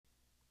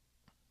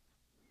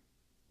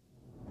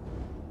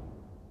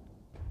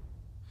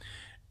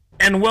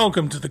And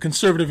welcome to the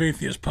Conservative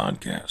Atheist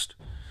Podcast.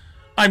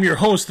 I'm your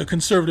host, the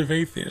Conservative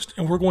Atheist,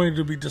 and we're going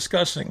to be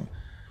discussing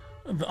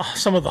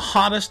some of the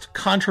hottest,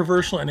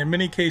 controversial, and in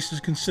many cases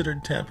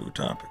considered taboo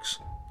topics.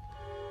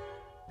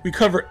 We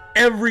cover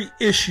every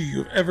issue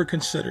you've ever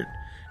considered,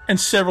 and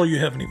several you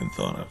haven't even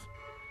thought of,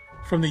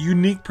 from the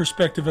unique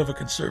perspective of a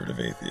conservative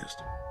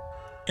atheist.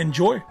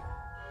 Enjoy!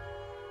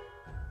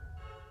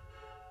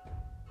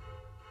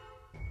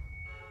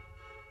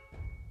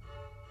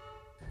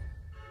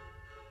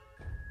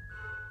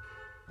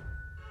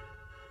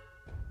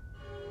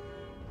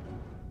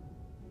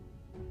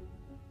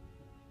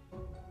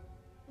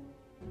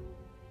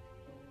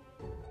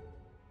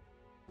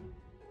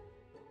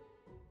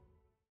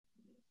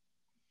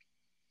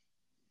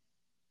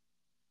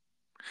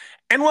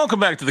 And welcome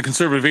back to the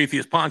Conservative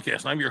Atheist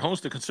Podcast. I'm your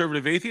host, the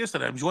Conservative Atheist,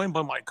 and I'm joined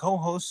by my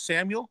co-host,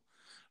 Samuel,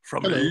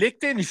 from Hello.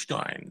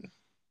 Liechtenstein.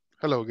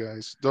 Hello,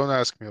 guys. Don't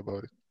ask me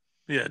about it.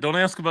 Yeah, don't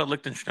ask about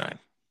Liechtenstein.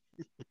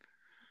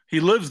 He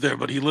lives there,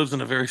 but he lives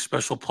in a very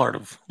special part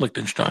of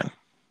Liechtenstein.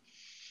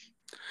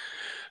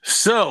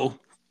 So,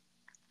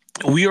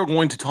 we are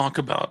going to talk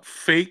about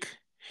fake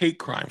hate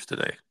crimes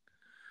today.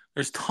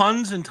 There's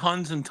tons and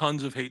tons and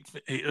tons of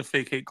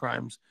fake hate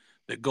crimes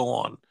that go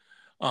on.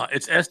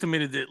 It's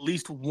estimated that at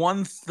least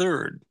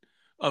 1/3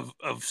 of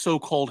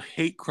so-called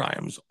hate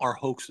crimes are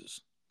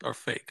hoaxes, are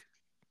fake.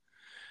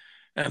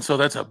 And so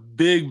that's a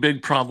big,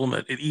 big problem.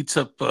 It eats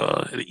up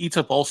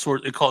all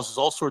sorts. It causes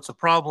all sorts of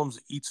problems.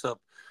 It eats up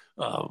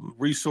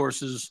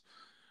resources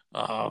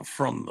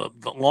from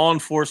the law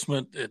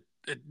enforcement. It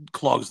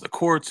clogs the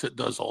courts. It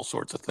does all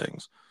sorts of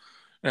things.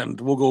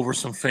 And we'll go over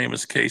some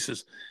famous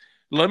cases.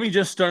 Let me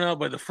just start out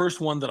by the first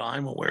one that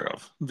I'm aware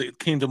of that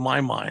came to my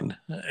mind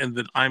and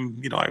that I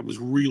was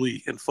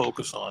really in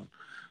focus on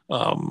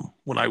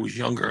when I was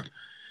younger.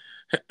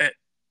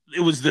 It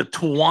was the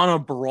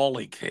Tawana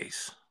Brawley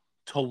case.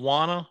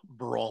 Tawana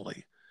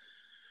Brawley.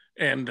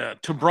 And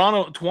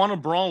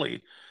Tawana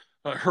Brawley,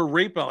 her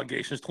rape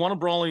allegations, Tawana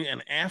Brawley,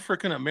 an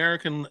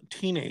African-American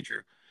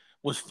teenager,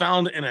 was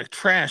found in a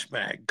trash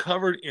bag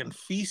covered in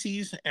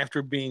feces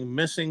after being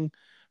missing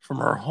from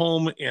her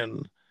home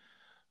in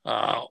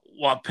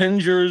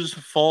Wappingers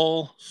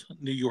Falls,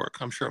 New York.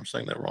 I'm sure I'm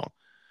saying that wrong.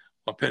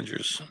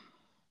 Wappingers.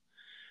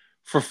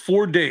 For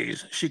 4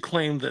 days, she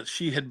claimed that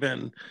she had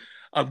been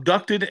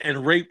abducted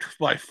and raped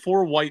by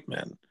 4 white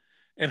men,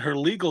 and her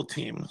legal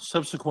team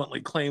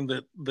subsequently claimed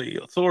that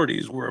the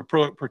authorities were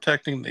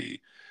protecting the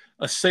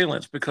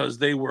assailants because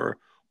they were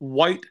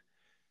white,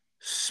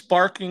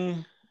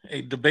 sparking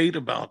a debate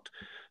about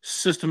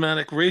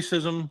systematic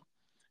racism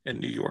in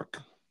New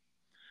York.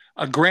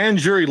 A grand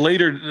jury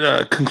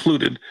later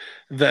concluded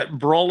that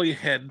Brawley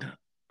had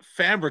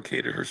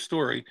fabricated her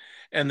story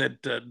and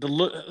that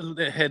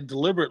had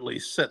deliberately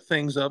set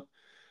things up.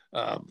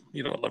 Let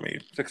me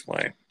fix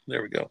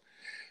there we go.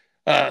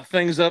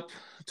 Things up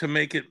to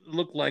make it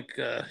look like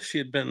she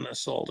had been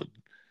assaulted.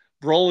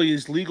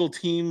 Brawley's legal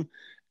team,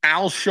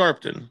 Al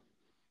Sharpton,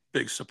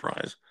 big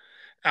surprise,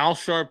 Al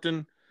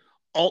Sharpton,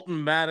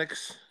 Alton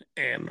Maddox,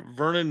 and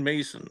Vernon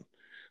Mason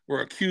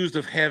were accused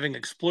of having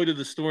exploited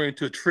the story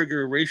to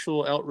trigger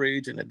racial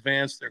outrage and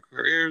advance their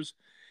careers.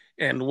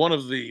 And one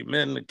of the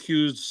men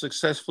accused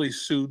successfully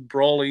sued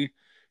Brawley,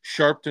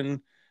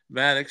 Sharpton,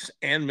 Maddox,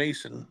 and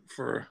Mason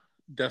for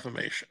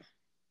defamation.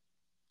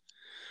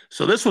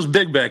 So this was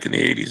big back in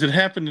the 80s. It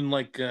happened in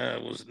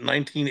was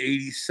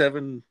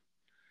 1987,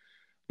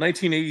 I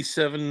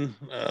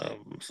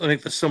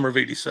think the summer of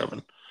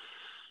 87.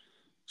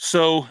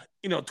 So,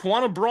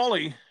 Tawana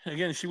Brawley,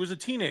 again, she was a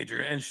teenager,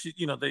 and she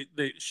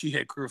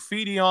had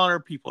graffiti on her.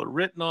 People had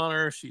written on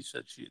her. She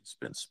said she had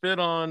been spit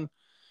on,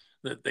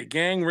 that they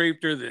gang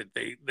raped her, that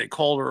they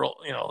called her,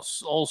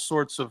 all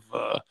sorts of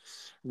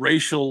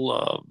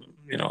racial,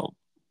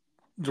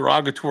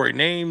 derogatory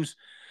names.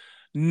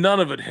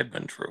 None of it had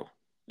been true.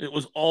 It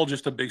was all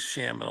just a big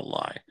sham and a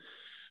lie.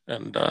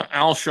 And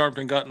Al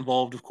Sharpton got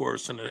involved, of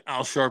course, and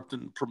Al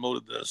Sharpton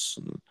promoted this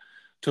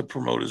to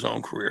promote his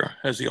own career,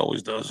 as he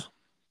always does.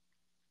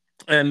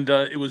 And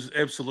it was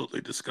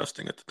absolutely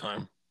disgusting at the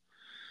time.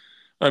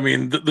 I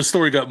mean, the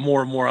story got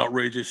more and more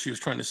outrageous. She was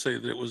trying to say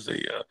that it was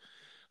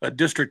a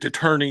district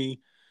attorney,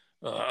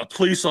 a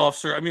police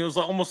officer. I mean, it was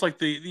almost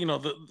like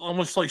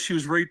almost like she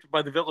was raped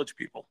by the Village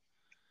People.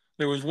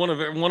 There was one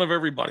of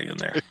everybody in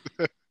there.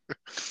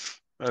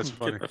 That's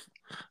funny.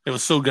 It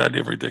was so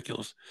goddamn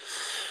ridiculous.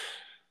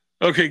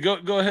 Okay,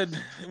 go ahead.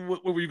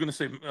 What were you going to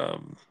say,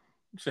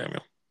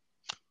 Samuel?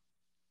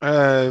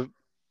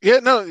 Yeah,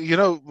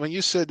 no, when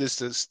you said the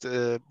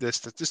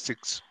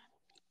statistics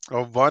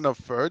of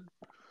 1/3,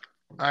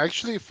 I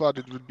actually thought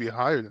it would be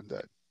higher than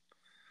that.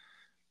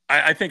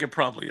 I think it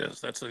probably is.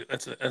 That's a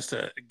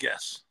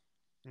guess.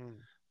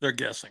 They're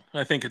guessing.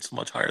 I think it's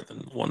much higher than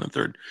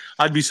 1/3.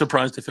 I'd be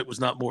surprised if it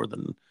was not more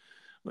than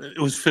it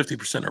was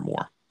 50% or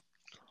more.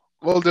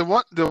 Well, the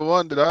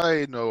one that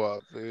I know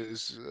of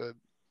is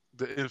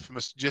the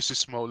infamous Jesse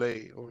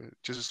Smollett, or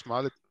Jesse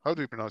Smollett. How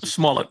do you pronounce it?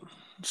 Smollett.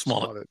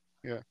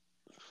 Yeah.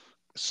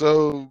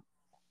 So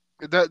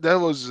that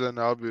was an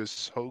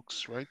obvious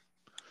hoax, right?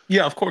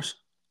 Yeah, of course.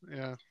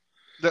 Yeah,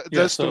 Yeah.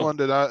 that's the So one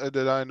that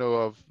I know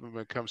of when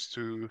it comes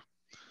to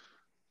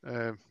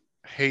uh,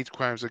 hate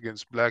crimes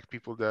against black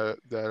people that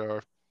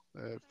are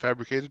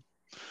fabricated.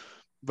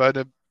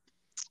 But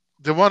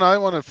the one I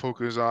want to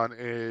focus on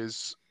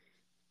is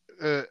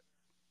uh,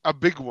 a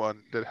big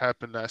one that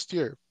happened last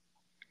year,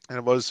 and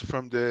it was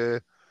from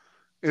the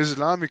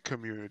Islamic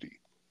community.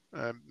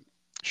 Um,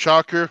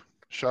 shocker,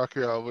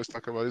 shocker. I always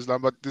talk about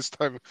Islam, but this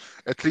time,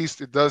 at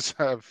least, it does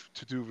have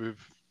to do with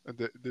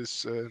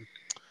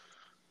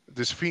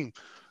this theme.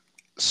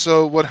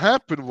 So what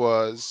happened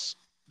was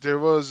there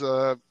was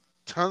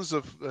tons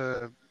of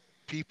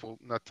people,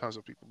 not tons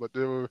of people, but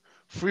there were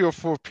 3 or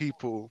 4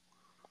 people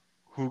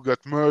who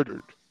got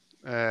murdered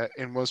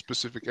in one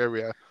specific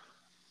area.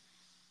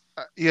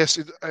 Yes,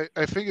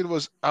 I think it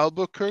was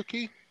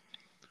Albuquerque.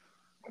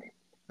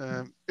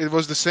 It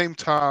was the same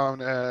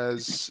town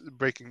as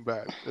Breaking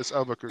Bad. That's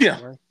Albuquerque, yeah,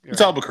 right? Yeah,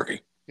 it's yeah,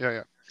 Albuquerque. yeah,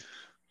 yeah.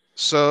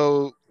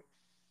 So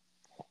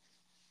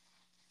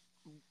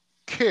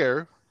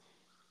CARE,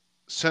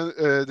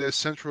 the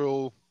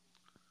Central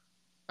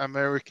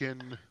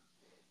American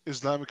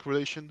Islamic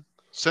Relation,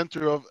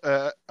 Center of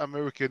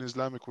American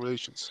Islamic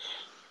Relations.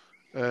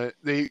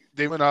 They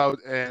went out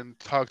and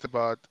talked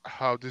about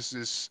how this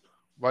is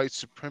white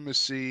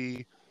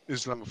supremacy,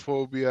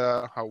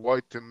 Islamophobia, how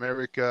white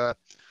America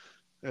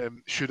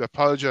should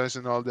apologize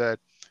and all that.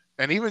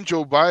 And even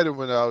Joe Biden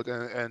went out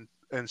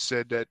and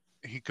said that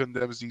he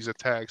condemns these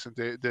attacks and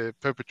the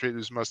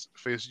perpetrators must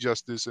face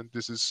justice. And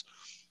this is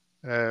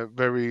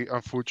very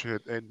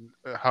unfortunate and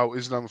how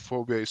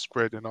Islamophobia is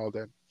spread and all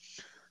that.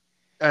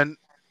 And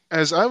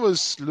as I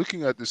was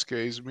looking at this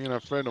case, me and a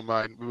friend of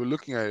mine, we were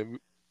looking at it.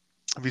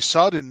 We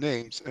saw the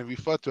names and we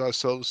thought to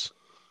ourselves,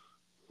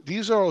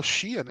 these are all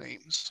Shia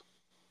names.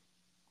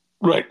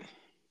 Right.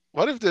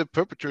 What if the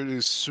perpetrator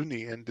is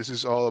Sunni and this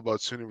is all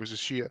about Sunni versus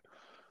Shia?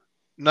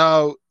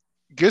 Now,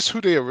 guess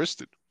who they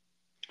arrested?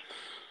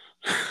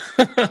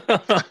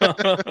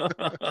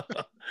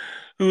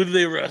 Who did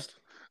they arrest?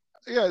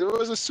 Yeah, there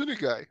was a Sunni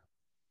guy.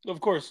 Of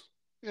course.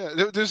 Yeah,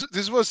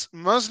 this was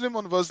Muslim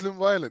on Muslim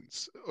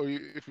violence, or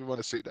if you want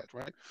to say that,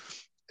 right?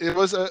 It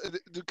was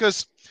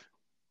because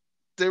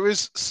there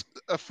is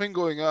a thing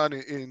going on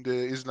in the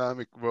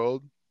Islamic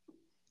world.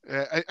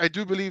 I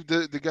do believe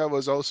the guy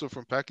was also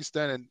from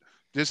Pakistan, and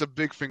there's a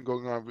big thing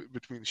going on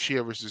between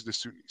Shia versus the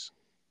Sunnis,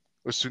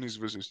 or Sunnis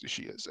versus the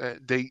Shias.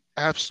 They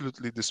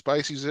absolutely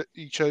despise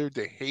each other.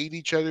 They hate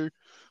each other.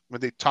 When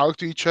they talk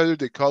to each other,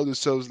 they call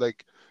themselves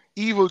like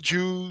evil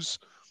Jews,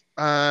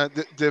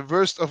 the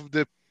worst of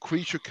the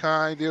creature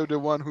kind. They're the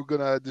one who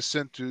gonna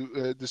descend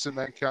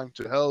mankind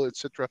to hell,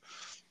 etc.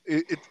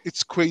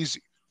 It's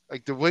crazy.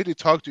 Like the way they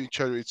talk to each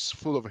other, it's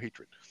full of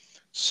hatred.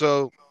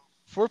 So,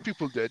 4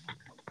 people dead.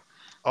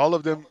 All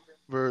of them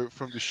were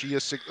from the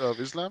Shia sect of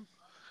Islam,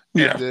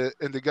 and Yeah.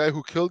 the guy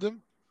who killed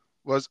him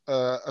was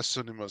a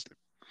Sunni Muslim.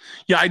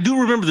 Yeah, I do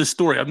remember this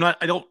story. I'm not.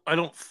 I don't.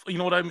 You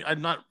know what I mean?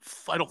 I'm not.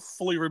 I don't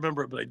fully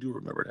remember it, but I do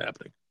remember it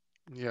happening.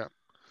 Yeah,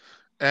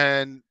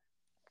 and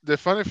the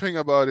funny thing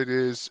about it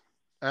is,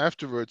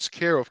 afterwards,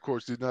 CARE, of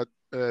course, did not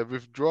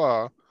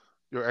withdraw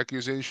your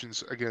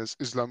accusations against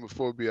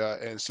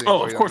Islamophobia and saying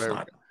Oh, of white course not.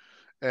 America.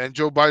 And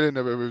Joe Biden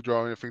never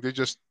withdraw anything. They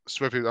just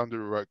swept it under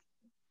the rug.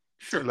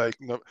 Sure. Like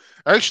no,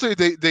 actually,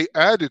 they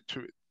added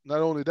to it.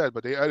 Not only that,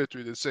 but they added to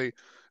it and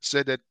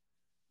said that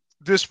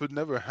this would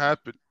never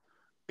happen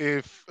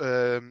if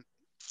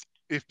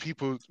if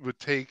people would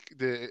take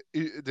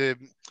the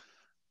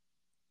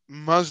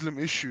Muslim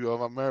issue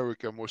of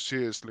America more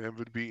seriously and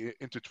would be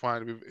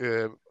intertwined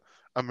with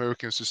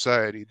American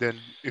society. Then,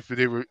 if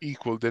they were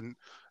equal, then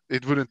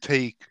it wouldn't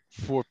take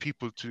for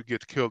people to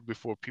get killed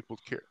before people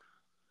care.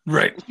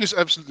 Right. Which is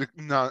absolutely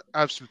not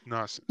absolute Yeah,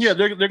 nonsense.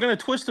 they're going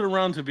to twist it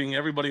around to being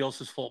everybody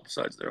else's fault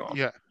besides their own.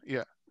 Yeah,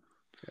 yeah,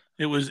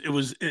 It was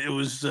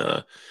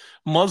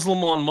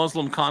Muslim on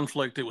Muslim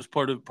conflict. It was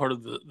part of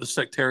the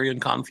sectarian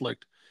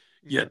conflict.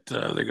 yeah. Yet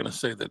they're going to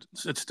say that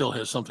it still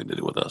has something to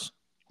do with us.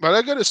 But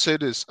I gotta say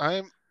this: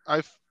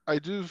 I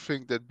do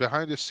think that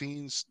behind the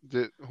scenes,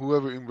 that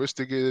whoever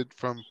investigated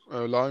from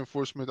law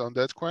enforcement on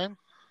that crime,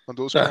 on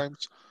those Uh,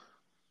 crimes,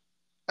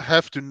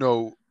 have to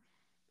know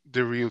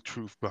the real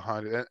truth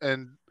behind it.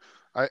 And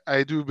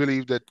I do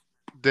believe that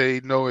they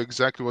know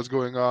exactly what's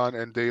going on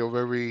and they are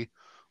very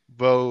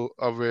well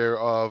aware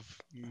of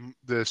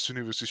the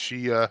Sunni versus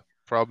Shia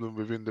problem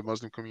within the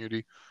Muslim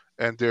community,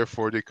 and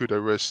therefore they could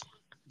arrest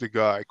the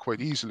guy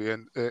quite easily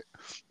and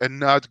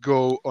not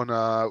go on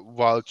a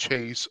wild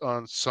chase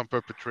on some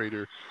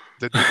perpetrator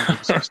that didn't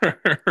exist.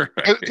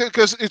 right.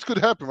 Because it could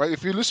happen, right?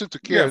 If you listen to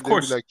Yeah, Care, of they'd be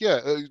course. like, "Yeah,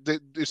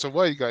 it's a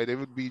white guy." They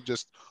would be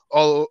just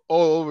all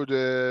over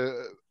the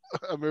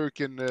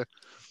American,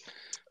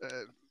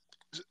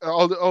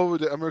 all over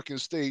the American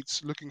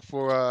states, looking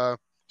for a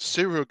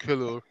serial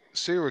killer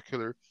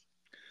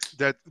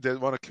that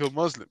want to kill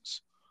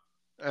Muslims.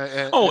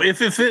 Oh, And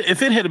if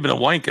it had been a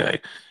white guy,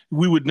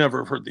 we would never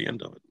have heard the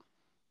end of it.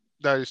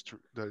 that is true.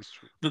 That is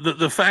true.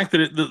 The fact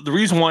that the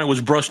reason why it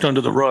was brushed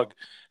under the rug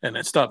and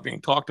it stopped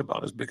being talked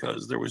about is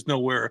because there was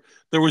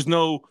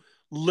no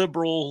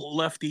liberal,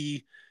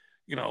 lefty,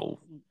 you know,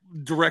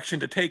 direction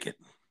to take it.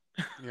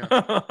 Yeah.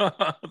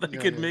 They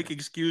Yeah. could Yeah. make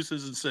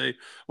excuses and say,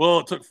 well,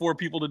 it took 4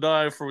 people to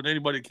die for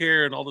anybody to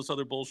care and all this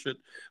other bullshit.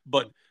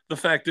 But the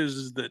fact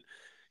is that,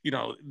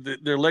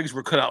 their legs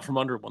were cut out from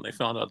under them when they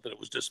found out that it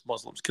was just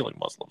Muslims killing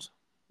Muslims.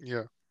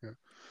 Yeah. Yeah.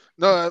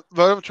 No,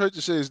 what I'm trying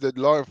to say is that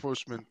law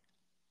enforcement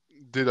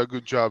did a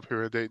good job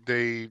here.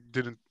 They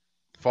didn't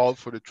fall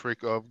for the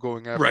trick of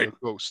going after Right. a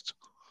ghost.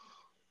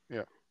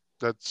 Yeah,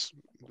 that's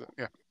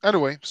yeah.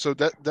 Anyway, so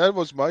that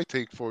was my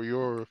take for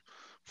your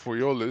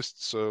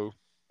list. So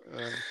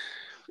go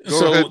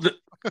So, ahead.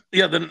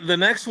 the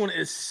next one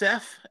is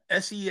Seth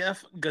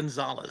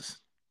Gonzalez.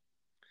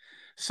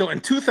 So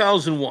in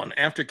 2001,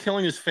 after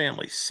killing his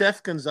family,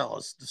 Seth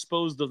Gonzalez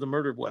disposed of the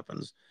murdered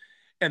weapons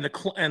and the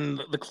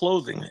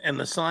clothing and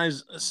the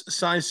size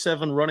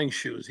 7 running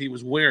shoes he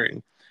was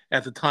wearing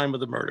at the time of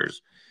the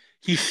murders.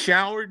 He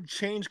showered,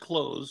 changed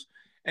clothes,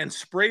 and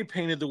spray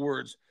painted the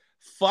words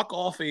 "fuck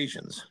off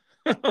Asians"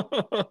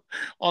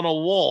 on a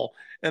wall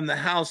in the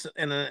house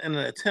in an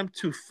attempt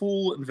to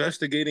fool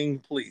investigating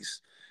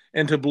police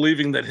into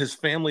believing that his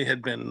family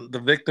had been the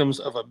victims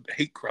of a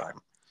hate crime.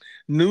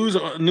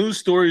 News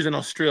stories in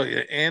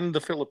Australia and the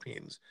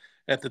Philippines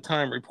at the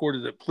time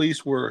reported that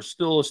police were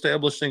still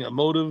establishing a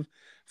motive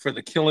for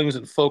the killings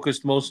and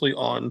focused mostly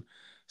on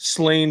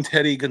slain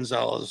Teddy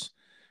Gonzalez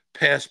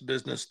past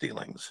business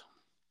dealings.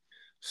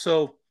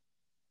 So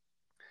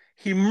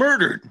he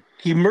murdered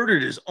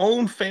his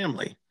own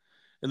family,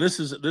 and this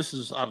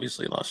is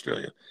obviously in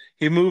Australia.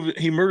 He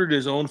murdered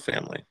his own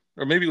family,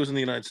 or maybe it was in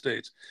the United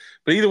States,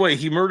 but either way,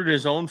 he murdered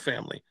his own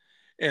family,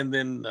 and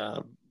then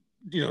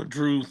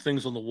drew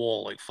things on the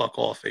wall like "fuck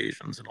off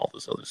Asians" and all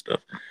this other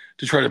stuff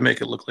to try to make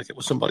it look like it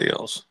was somebody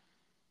else.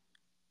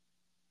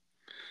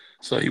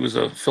 So he was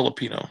a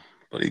Filipino,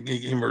 but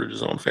he murdered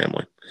his own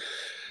family.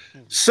 Hmm.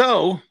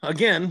 So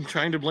again,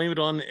 trying to blame it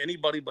on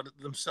anybody but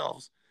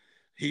themselves.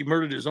 He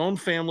murdered his own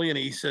family, and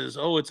he says,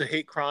 "Oh, it's a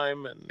hate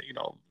crime," and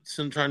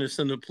trying to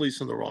send the police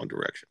in the wrong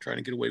direction, trying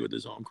to get away with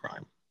his own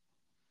crime.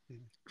 Hmm.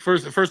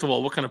 First of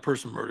all, what kind of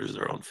person murders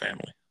their own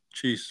family?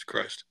 Jesus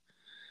Christ!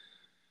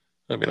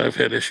 I mean, I've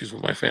had issues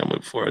with my family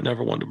before. I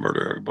never wanted to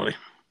murder everybody.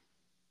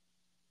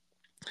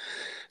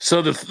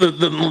 So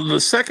the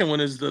second one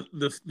is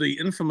the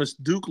infamous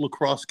Duke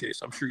lacrosse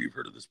case. I'm sure you've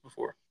heard of this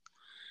before.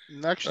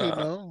 Actually, Uh,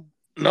 no.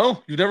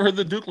 no, you've never heard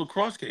the Duke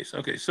lacrosse case.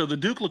 Okay, so the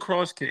Duke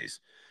lacrosse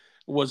case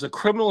was a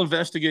criminal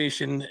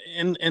investigation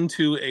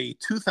into a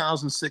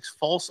 2006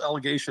 false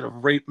allegation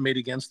of rape made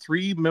against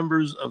 3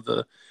 members of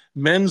the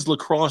men's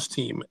lacrosse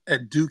team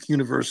at Duke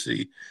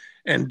University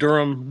in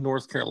Durham,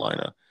 North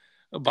Carolina,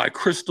 by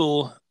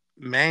Crystal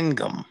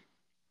Mangum,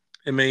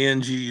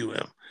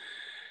 Mangum,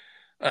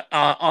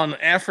 on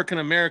African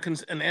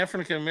Americans, an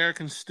African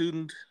American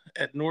student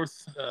at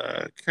North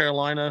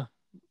Carolina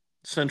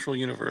Central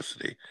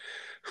University,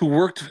 who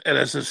worked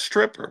as a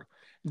stripper,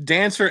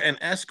 dancer, and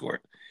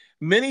escort.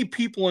 Many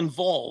people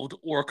involved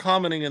or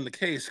commenting in the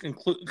case,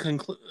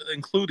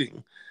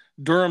 including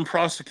Durham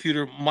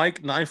prosecutor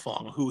Mike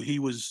Nifong, who he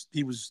was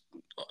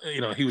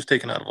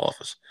taken out of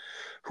office,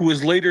 who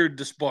was later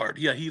disbarred.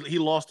 Yeah, he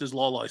lost his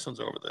law license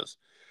over this.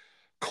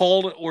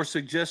 Called or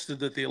suggested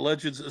that the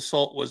alleged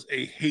assault was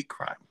a hate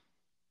crime.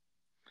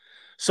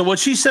 So what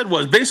she said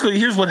was basically,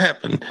 here's what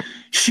happened.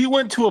 She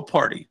went to a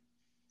party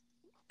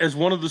as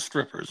one of the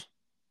strippers.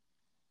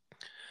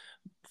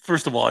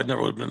 First of all, I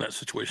never would have been in that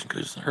situation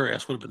because her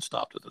ass would have been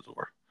stopped at the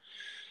door.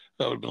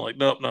 That would have been like,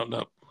 nope, nope,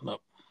 nope,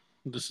 nope.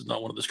 This is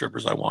not one of the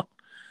strippers I want.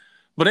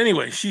 But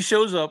anyway, she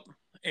shows up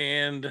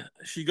and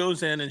she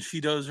goes in and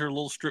she does her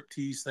little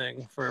striptease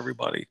thing for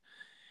everybody.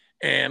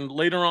 And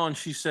later on,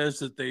 she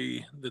says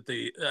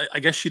I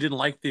guess she didn't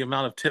like the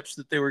amount of tips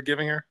that they were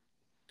giving her.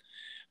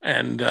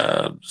 And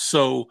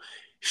so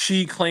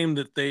she claimed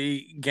that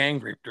they gang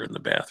raped her in the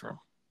bathroom.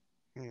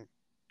 Hmm.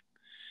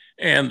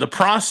 And the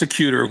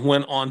prosecutor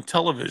went on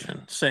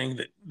television saying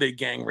that they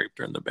gang raped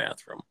her in the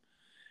bathroom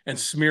and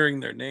Hmm. smearing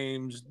their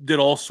names, did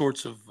all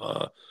sorts of,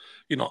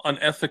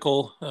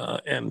 unethical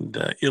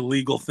and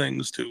illegal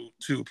things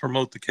to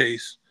promote the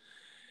case.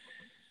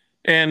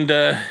 And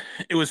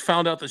it was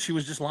found out that she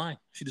was just lying.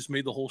 She just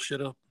made the whole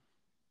shit up.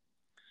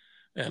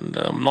 And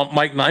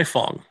Mike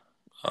Nifong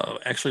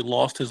actually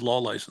lost his law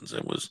license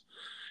and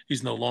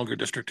he's no longer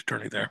district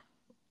attorney there.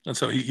 And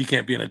so he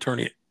can't be an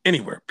attorney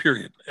anywhere,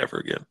 period, ever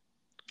again.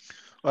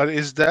 But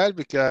is that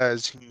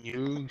because he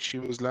knew she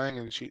was lying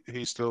and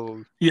he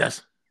still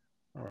Yes.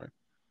 all right?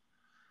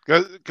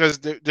 Because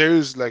there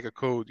is like a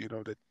code,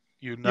 that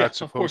Yeah,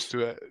 of course.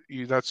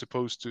 you're not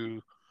supposed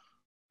to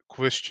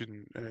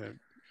question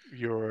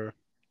your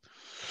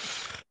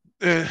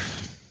uh,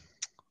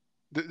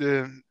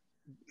 the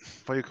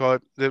what do you call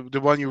it, the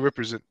one you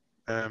represent.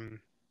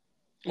 Um,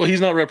 Well, he's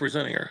not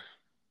representing her.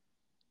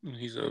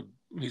 He's a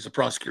he's a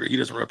prosecutor. He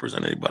doesn't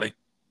represent anybody.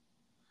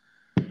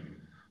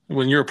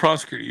 When you're a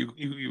prosecutor,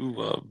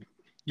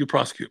 you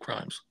prosecute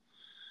crimes.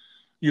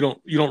 You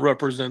don't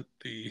represent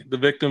the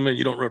victim, and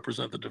you don't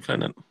represent the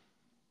defendant.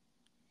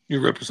 You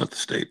represent the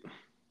state.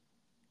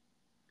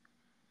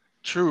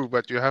 True,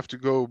 but you have to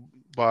go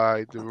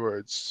by the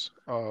words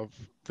of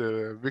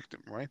the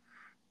victim, right?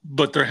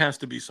 But there has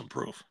to be some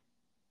proof,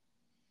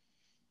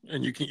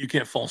 and you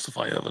can't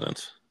falsify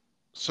evidence.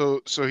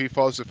 So he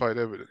falsified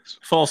evidence.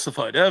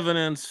 Falsified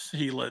evidence.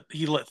 He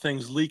let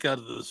things leak out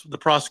of the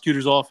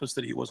prosecutor's office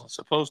that he wasn't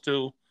supposed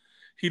to.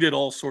 He did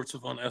all sorts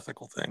of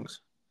unethical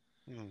things,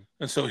 Hmm.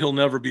 and so he'll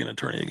never be an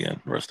attorney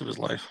again the rest of his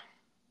life.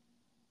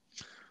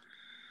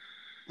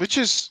 Which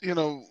is,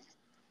 you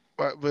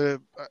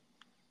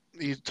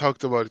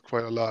talked about it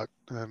quite a lot.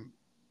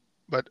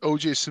 But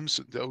O.J.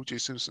 Simpson, the O.J.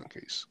 Simpson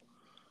case.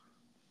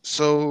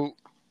 So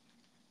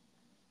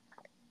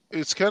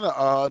it's kind of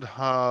odd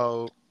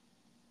how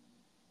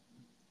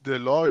the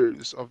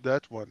lawyers of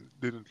that one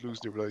didn't lose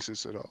their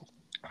license at all.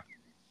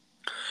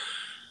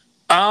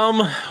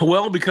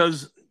 Well,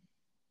 because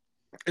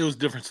it was a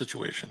different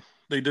situation.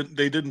 They didn't.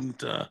 They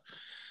didn't.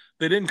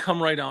 They didn't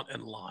come right out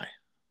and lie.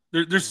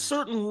 There's Hmm.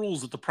 certain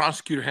rules that the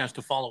prosecutor has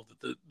to follow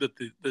that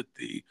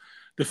the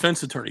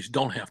defense attorneys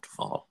don't have to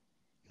follow.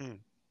 Hmm.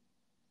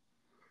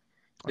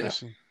 I Yeah,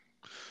 see.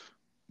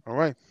 All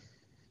right.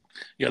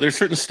 yeah. There's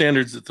certain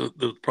standards that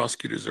the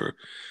prosecutors are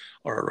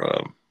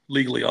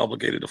legally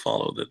obligated to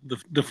follow that the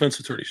defense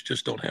attorneys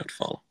just don't have to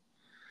follow.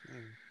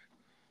 Hmm.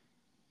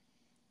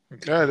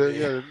 Okay.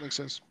 Yeah, that makes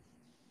sense.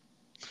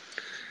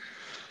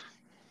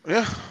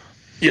 Yeah.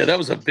 Yeah, that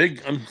was a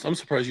big. I'm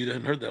surprised you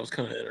hadn't heard that. It was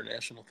kind of an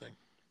international thing.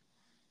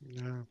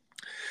 Yeah.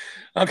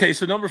 Okay,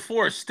 so number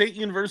four, State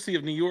University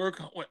of New York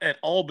at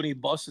Albany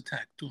bus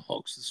attack to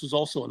hoax. This was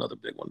also another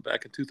big one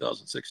back in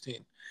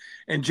 2016.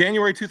 In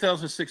January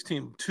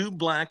 2016, two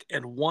black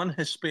and one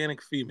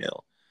Hispanic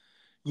female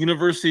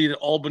University at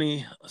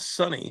Albany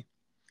Sunny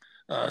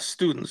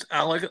students,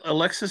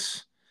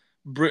 Alexis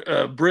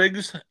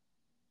Briggs,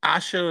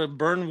 Asha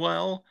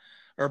Burwell,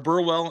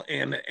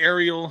 and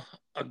Ariel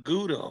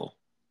Agudo.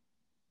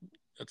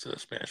 That's a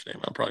Spanish name.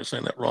 I'm probably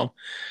saying that wrong.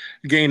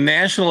 Gained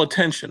national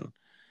attention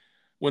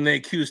when they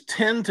accused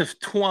 10 to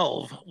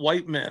 12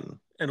 white men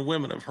and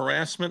women of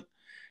harassment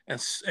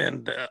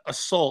and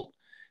assault,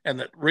 and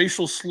that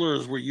racial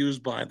slurs were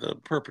used by the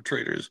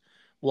perpetrators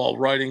while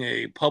riding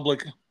a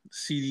public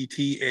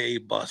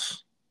CDTA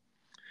bus.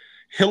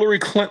 Hillary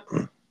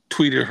Clinton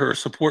tweeted her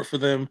support for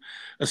them,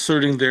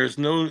 asserting there's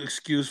no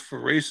excuse for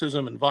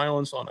racism and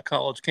violence on a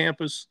college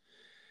campus.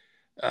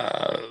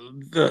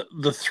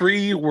 The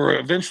three were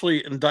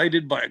eventually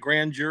indicted by a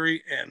grand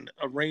jury and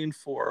arraigned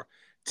for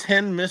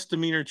 10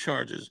 misdemeanor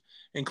charges,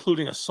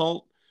 including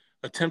assault,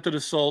 attempted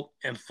assault,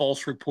 and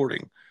false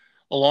reporting,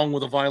 along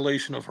with a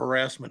violation of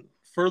harassment.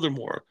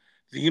 Furthermore,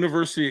 the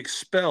university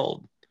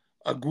expelled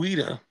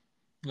Aguida,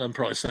 I'm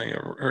probably saying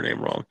her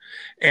name wrong,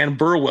 and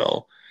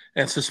Burwell,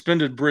 and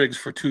suspended Briggs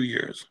for 2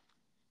 years.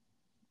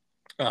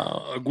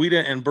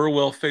 Aguida and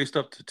Burwell faced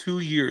up to 2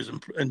 years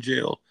in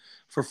jail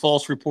for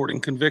false reporting,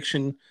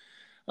 conviction,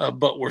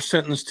 but were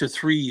sentenced to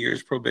 3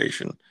 years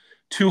probation,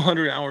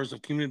 200 hours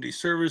of community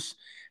service,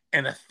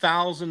 and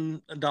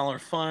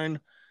 $1,000 fine.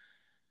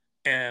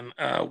 And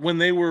when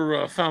they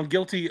were found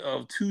guilty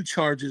of two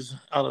charges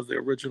out of the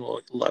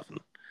original 11,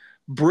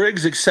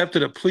 Briggs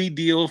accepted a plea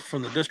deal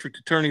from the district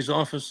attorney's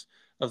office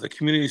of the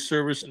community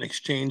service in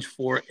exchange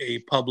for a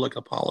public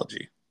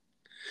apology.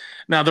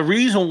 Now, the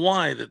reason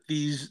why that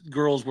these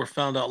girls were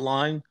found out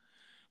lying,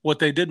 what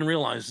they didn't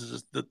realize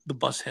is that the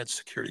bus had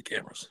security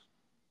cameras.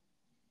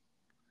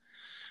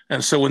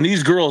 And so when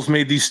these girls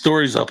made these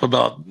stories up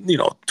about,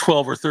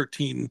 12 or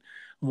 13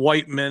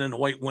 white men and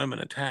white women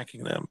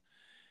attacking them,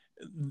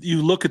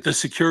 you look at the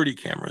security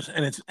cameras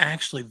and it's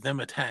actually them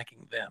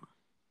attacking them.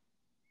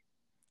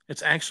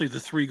 It's actually the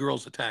three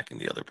girls attacking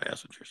the other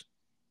passengers.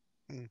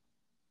 Hmm.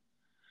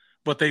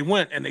 But they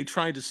went and they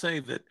tried to say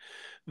that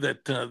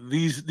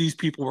these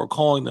people were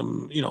calling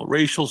them,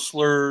 racial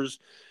slurs.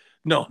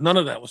 No, none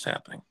of that was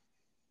happening.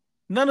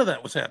 None of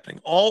that was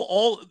happening.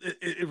 All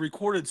it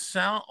recorded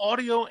sound,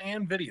 audio,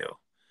 and video.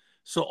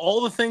 So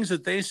all the things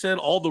that they said,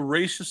 all the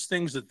racist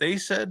things that they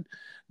said,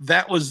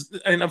 that was,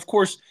 and of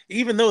course,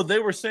 even though they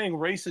were saying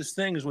racist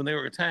things when they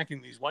were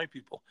attacking these white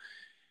people,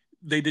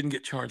 they didn't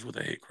get charged with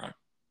a hate crime.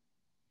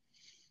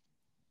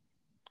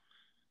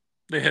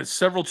 They had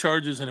several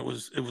charges, and it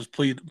was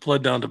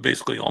pled down to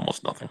basically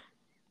almost nothing.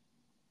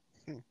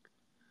 Hmm.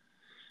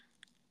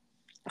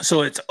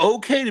 So it's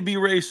okay to be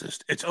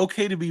racist. It's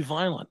okay to be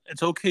violent.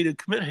 It's okay to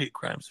commit hate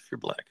crimes if you're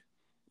black.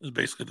 Is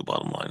basically the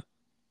bottom line.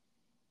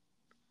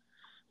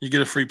 You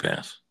get a free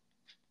pass.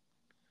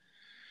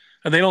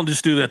 And they don't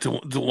just do that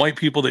to white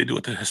people. They do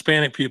it to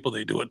Hispanic people.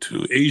 They do it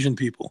to Asian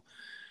people.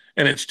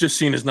 And it's just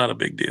seen as not a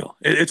big deal.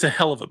 It's a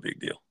hell of a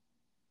big deal.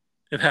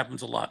 It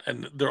happens a lot.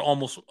 And they're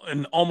almost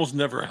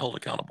never held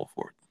accountable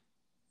for it.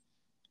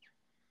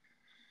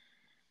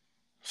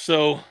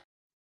 So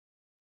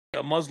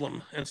a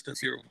Muslim instance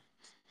here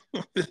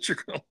that you're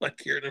going to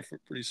like hearing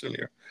pretty soon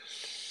here.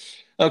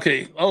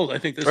 Okay. Oh, I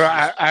think this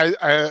Well,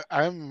 is.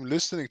 I'm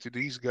listening to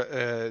these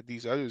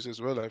others as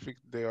well. I think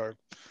they are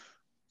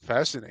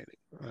fascinating.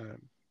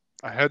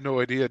 I had no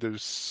idea it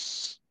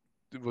was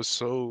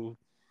so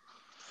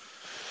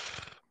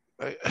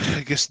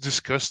I guess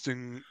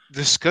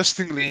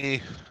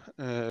disgustingly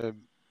uh,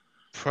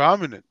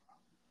 prominent.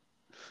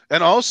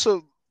 And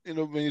also,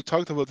 when you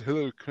talked about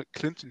Hillary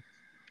Clinton,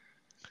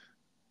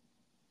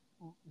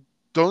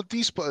 don't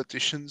these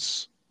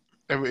politicians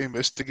ever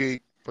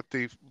investigate what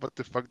the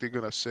fuck they're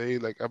gonna say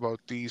like about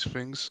these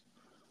things?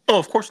 Oh,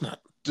 of course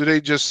not. Do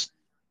they just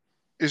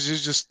is it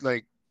just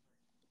like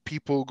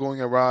people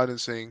going around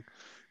and saying,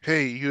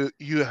 "Hey,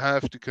 you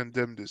have to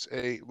condemn this.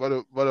 Hey, what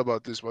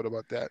about this? What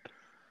about that?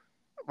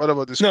 What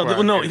about this No,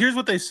 crime no. here?" Here's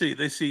what they see.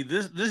 They see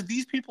this.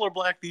 These people are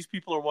black. These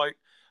people are white.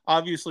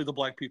 Obviously, the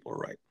black people are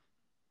right,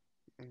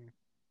 Mm.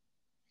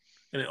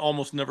 and it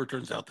almost never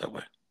turns out that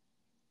way.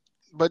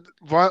 But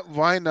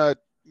why not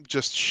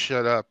just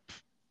shut up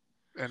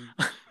and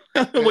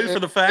Wait for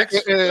the facts.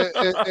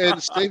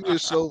 and save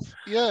yourself?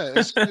 Yeah,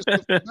 and save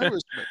yourself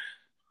embarrassment.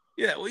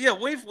 Yeah, well, yeah.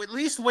 Wait, at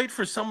least wait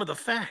for some of the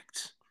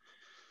facts.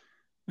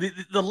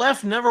 The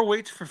left never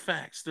waits for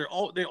facts.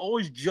 They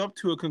always jump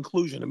to a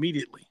conclusion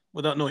immediately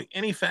without knowing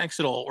any facts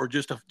at all, or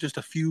just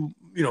a few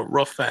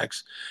rough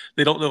facts.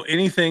 They don't know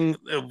anything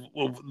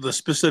of the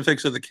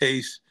specifics of the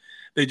case.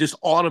 They just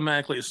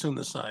automatically assume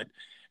the side,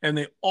 and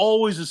they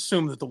always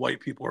assume that the white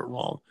people are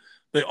wrong.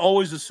 They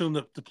always assume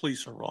that the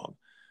police are wrong.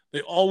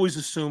 They always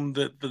assume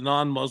that the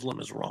non-Muslim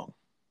is wrong.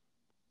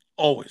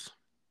 Always.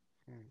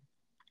 Mm.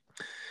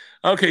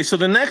 Okay, so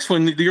the next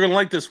one, you're gonna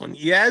like this one.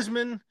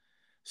 Yasmin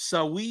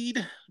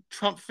Saweed,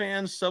 Trump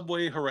fan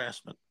subway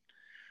harassment.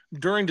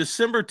 During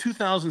December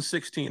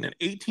 2016, an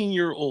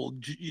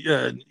 18-year-old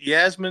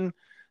Yasmin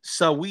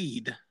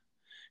Saweed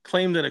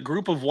claimed that a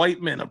group of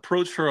white men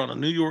approached her on a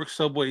New York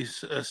subway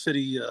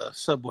city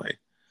subway.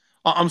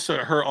 I'm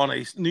sorry, her on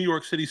a New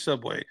York City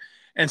subway,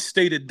 and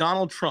stated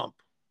Donald Trump,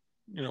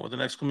 with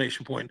an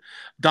exclamation point.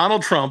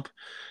 Donald Trump,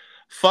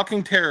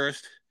 fucking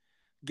terrorist,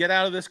 get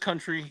out of this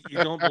country. You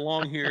don't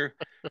belong here.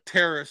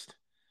 Terrorist,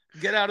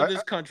 get out of I,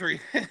 this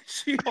country.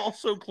 She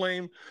also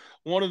claimed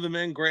one of the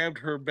men grabbed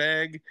her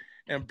bag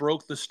and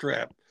broke the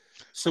strap.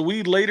 So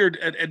we later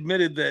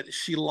admitted that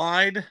she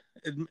lied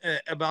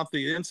about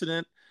the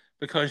incident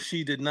because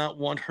she did not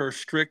want her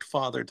strict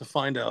father to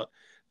find out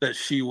that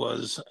she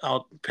was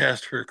out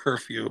past her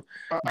curfew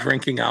I,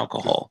 drinking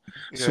alcohol.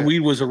 yeah,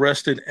 Saweed was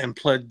arrested and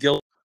pled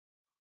guilty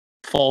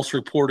to false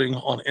reporting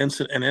on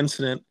an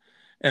incident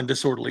and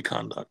disorderly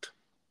conduct.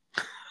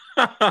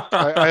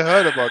 I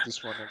heard about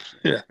this one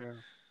actually. Yeah, Yeah.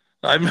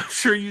 I'm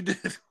sure you did.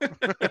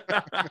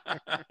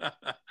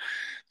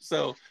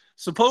 So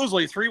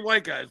supposedly, three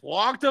white guys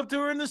walked up to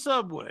her in the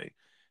subway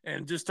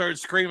and just started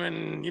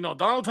screaming,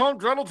 Donald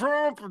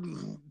Trump,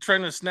 and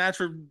trying to snatch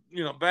her,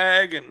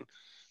 bag and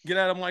get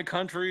out of my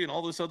country and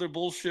all this other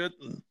bullshit.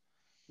 And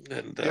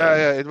Yeah,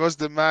 yeah, it was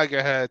the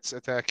MAGA hats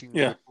attacking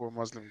yeah, the poor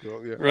Muslim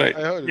girl. Yeah, right.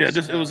 I heard Yeah,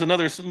 this. it was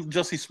another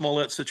Jussie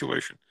Smollett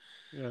situation.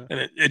 Yeah.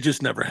 And it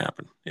just never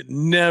happened. It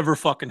never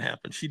fucking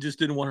happened. She just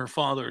didn't want her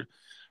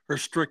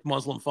strict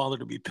Muslim father,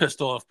 to be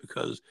pissed off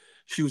because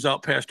she was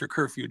out past her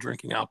curfew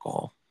drinking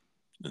alcohol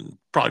and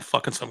probably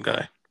fucking some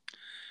guy.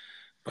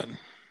 But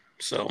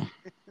so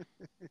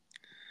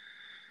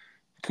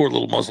poor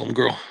little Muslim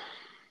girl.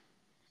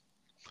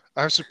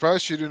 I'm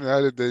surprised she didn't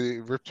add it. They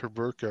ripped her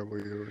burqa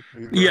away or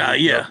Yeah, her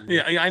yeah, hijab away.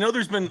 yeah. I know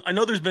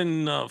there's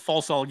been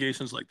false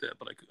allegations like that,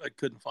 but I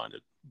couldn't find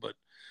it. But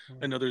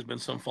I know there's been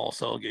some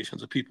false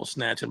allegations of people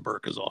snatching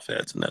burqas off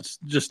heads, and that's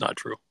just not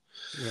true.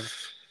 Yeah.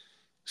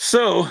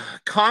 So,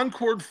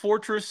 Concord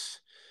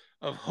Fortress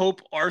of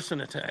Hope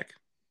arson attack.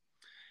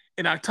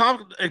 In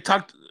October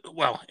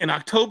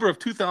of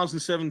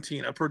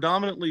 2017, a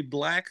predominantly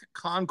black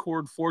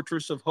Concord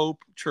Fortress of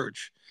Hope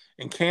church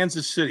in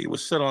Kansas City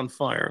was set on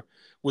fire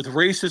with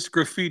racist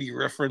graffiti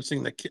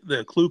referencing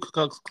the Ku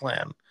Klux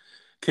Klan,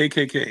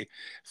 KKK,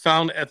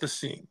 found at the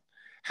scene.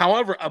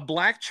 However, a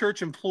black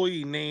church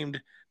employee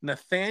named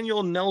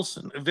Nathaniel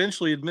Nelson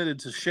eventually admitted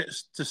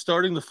to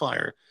starting the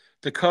fire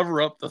to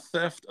cover up the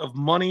theft of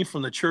money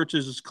from the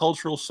church's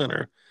cultural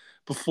center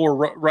before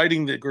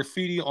writing the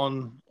graffiti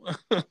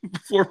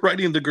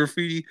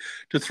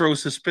to throw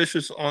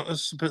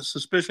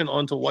suspicion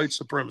onto white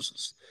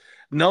supremacists.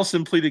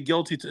 Nelson pleaded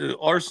guilty to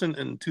arson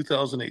in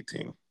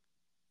 2018.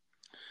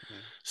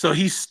 So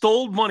he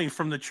stole money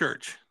from the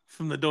church,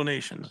 from the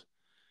donations,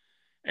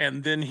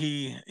 and then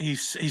he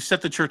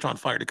set the church on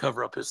fire to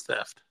cover up his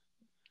theft.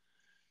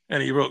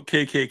 And he wrote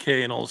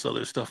KKK and all this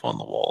other stuff on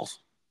the walls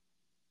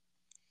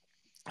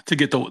to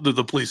get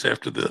the police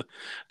after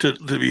to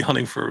be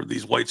hunting for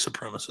these white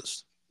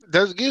supremacists.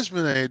 That gives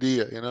me an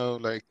idea,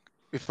 like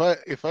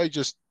if I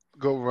just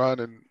go around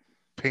and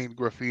paint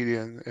graffiti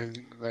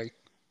and like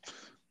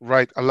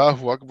write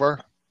Allahu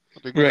Akbar,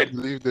 they're gonna Right.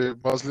 believe they're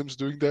Muslims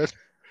doing that.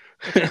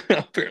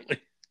 Apparently.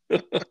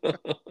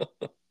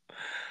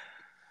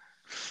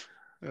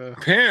 Uh,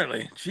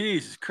 Apparently.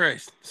 Jesus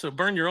Christ. So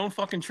burn your own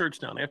fucking church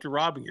down after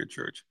robbing your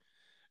church.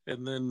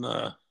 And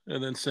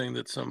then saying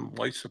that some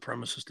white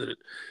supremacist did it.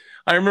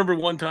 I remember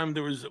one time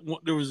there was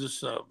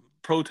this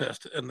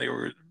protest, and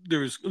there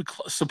was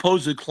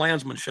supposed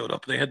Klansmen showed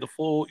up. They had the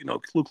full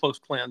Ku Klux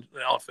Klan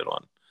outfit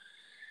on,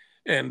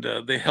 and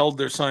they held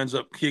their signs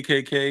up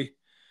KKK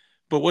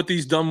But what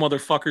these dumb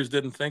motherfuckers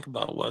didn't think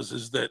about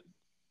is that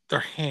their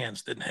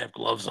hands didn't have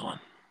gloves on.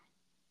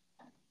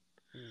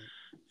 Mm.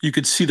 You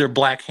could see their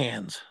black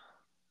hands.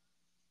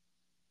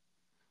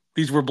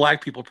 These were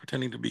black people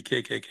pretending to be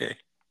KKK.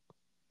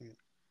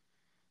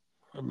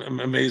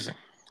 Amazing,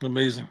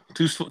 amazing.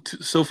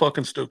 So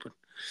fucking stupid.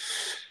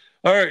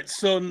 All right,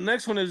 so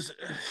next one is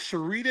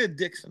Sharita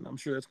Dixon. I'm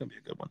sure that's gonna be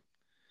a good one.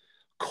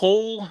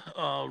 Cole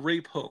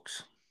rape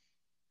hoax.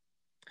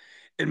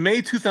 In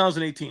May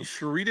 2018,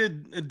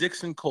 Sharita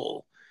Dixon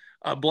Cole,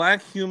 a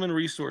black human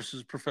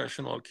resources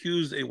professional,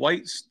 accused a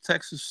white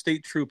Texas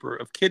state trooper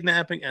of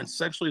kidnapping and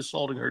sexually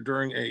assaulting her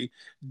during a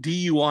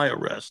DUI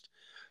arrest.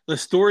 The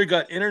story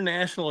got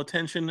international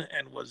attention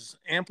and was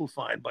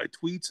amplified by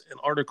tweets and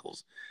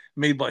articles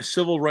made by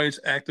civil rights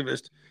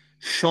activist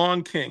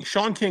Sean King.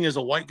 Sean King is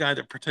a white guy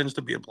that pretends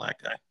to be a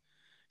black guy.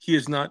 He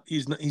is not.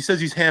 He's not. He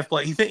says he's half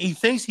black. He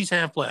thinks he's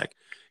half black.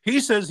 He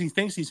says he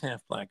thinks he's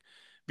half black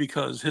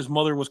because his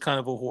mother was kind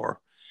of a whore,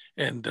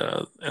 and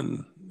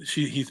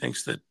he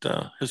thinks that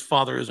his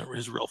father isn't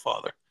his real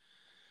father.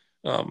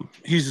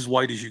 He's as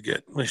white as you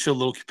get. I show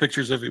little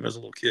pictures of him as a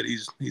little kid.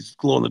 He's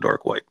glow in the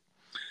dark white.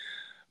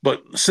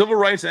 But civil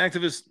rights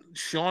activist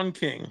Sean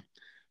King,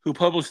 who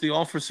published the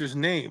officer's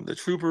name, the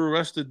trooper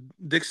arrested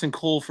Dixon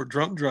Cole for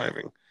drunk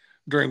driving,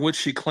 during which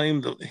she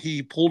claimed that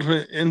he pulled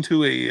her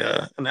into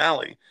an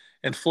alley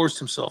and forced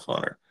himself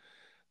on her.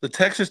 The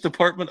Texas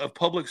Department of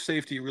Public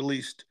Safety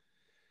released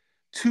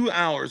 2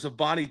 hours of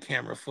body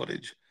camera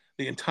footage,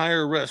 the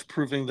entire arrest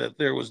proving that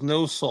there was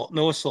no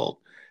assault.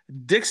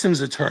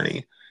 Dixon's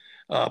attorney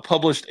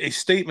published a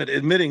statement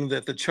admitting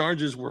that the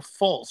charges were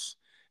false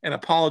and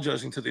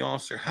apologizing to the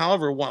officer.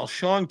 However, while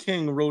Sean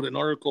King wrote an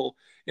article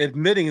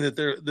admitting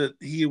that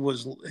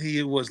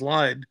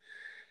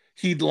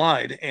he'd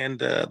lied and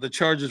the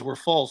charges were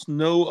false,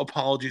 no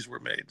apologies were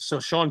made. So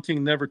Sean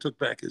King never took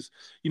back his.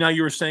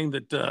 You were saying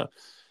that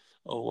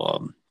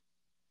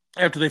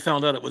after they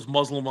found out it was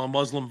Muslim on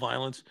Muslim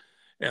violence,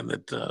 and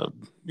that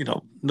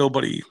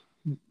nobody,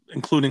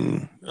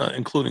 including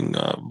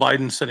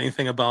Biden, said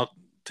anything about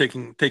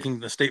taking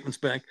the statements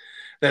back.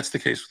 That's the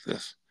case with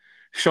this.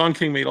 Sean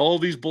King made all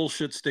these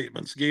bullshit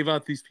statements, gave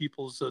out these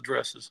people's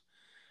addresses,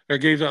 or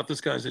gave out this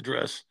guy's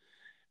address,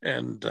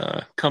 and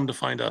come to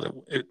find out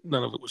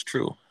none of it was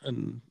true.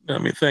 And I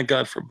mean, thank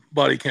God for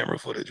body camera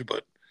footage,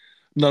 but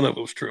none of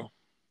it was true.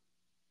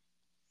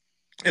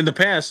 In the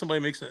past,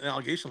 somebody makes an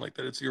allegation like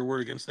that, it's your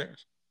word against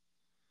theirs.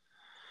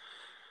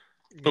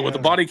 But with the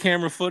body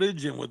camera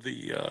footage and with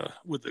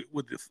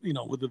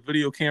the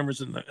video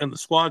cameras in the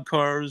squad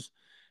cars,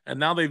 and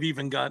now they've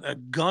even got a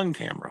gun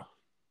camera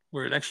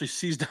where it actually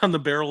sees down the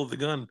barrel of the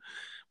gun.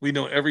 We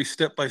know every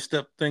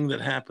step-by-step thing that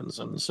happens.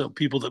 And so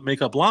people that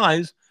make up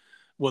lies,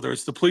 whether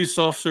it's the police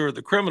officer or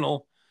the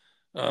criminal,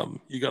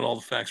 you got all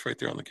the facts right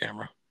there on the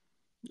camera.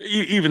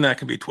 Even that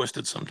can be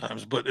twisted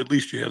sometimes, but at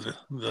least you have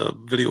the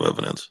video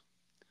evidence.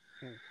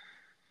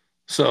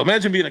 So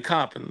imagine being a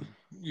cop and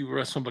you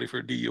arrest somebody for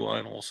a DUI,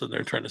 and all of a sudden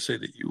they're trying to say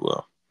that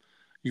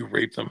you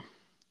raped them,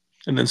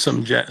 and then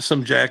some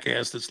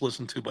jackass that's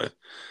listened to by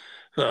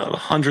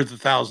hundreds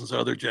of thousands of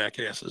other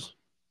jackasses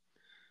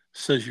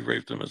says you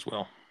raped them as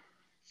well.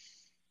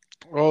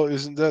 Well,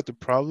 isn't that the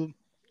problem?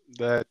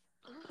 That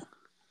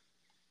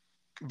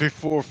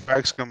before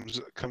facts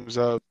comes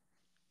out,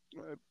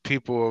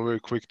 people are very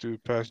quick to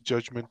pass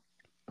judgment.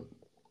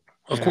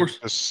 Of course,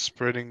 just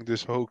spreading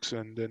this hoax,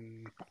 and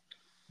then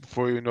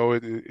before you know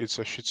it, it's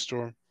a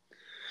shitstorm.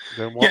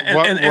 Then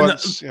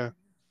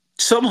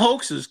some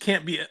hoaxes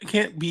can't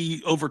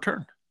be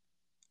overturned.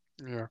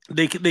 Yeah,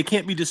 they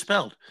can't be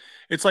dispelled.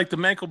 It's like the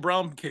Michael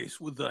Brown case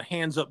with the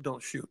hands up,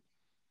 don't shoot.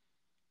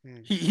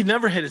 He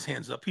never had his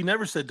hands up. He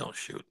never said don't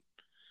shoot.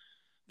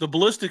 The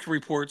ballistic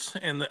reports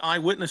and the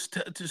eyewitness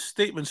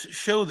statements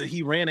show that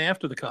he ran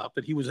after the cop,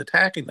 that he was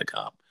attacking the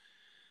cop,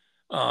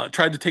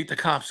 tried to take the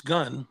cop's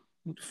gun,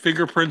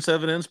 fingerprints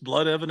evidence,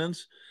 blood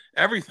evidence,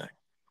 everything.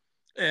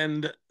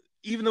 And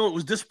even though it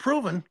was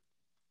disproven,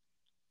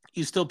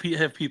 you still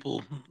have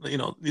people,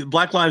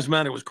 Black Lives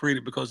Matter was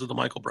created because of the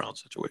Michael Brown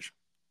situation.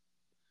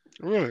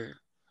 Really?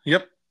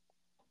 Yep.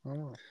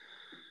 Oh.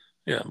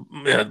 Yeah.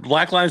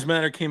 Black Lives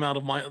Matter came out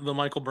of the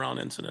Michael Brown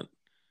incident,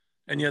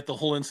 and yet the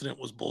whole incident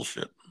was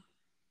bullshit.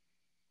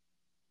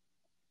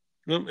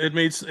 It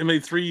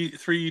made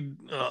three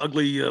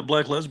ugly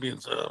black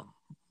lesbians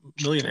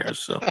millionaires.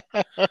 So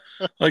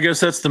I guess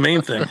that's the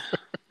main thing.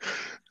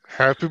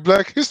 Happy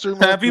Black History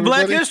Month. Happy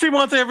Black History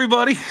Month,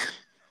 everybody.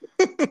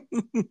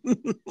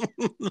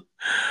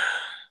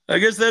 I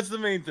guess that's the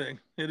main thing.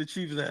 It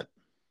achieved that.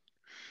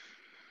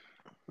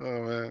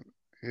 Oh man,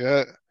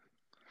 yeah.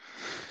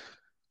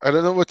 I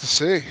don't know what to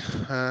say.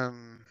 I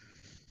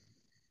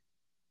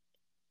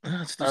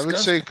would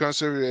say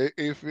conservative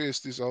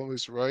atheist is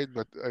always right,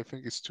 but I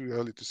think it's too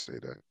early to say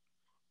that.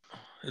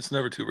 It's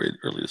never too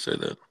early to say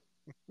that.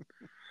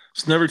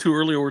 It's never too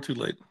early or too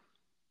late.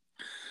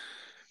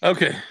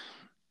 Okay.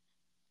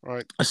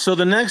 Right. So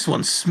the next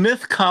one,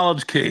 Smith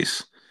College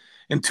case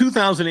in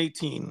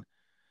 2018.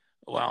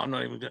 Wow,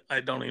 I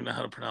don't even know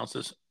how to pronounce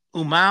this.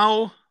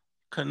 Umau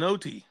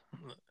Knoute,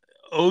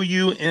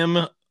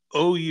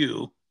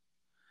 Knoute,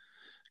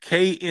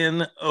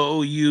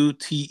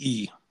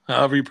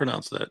 however you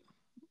pronounce that.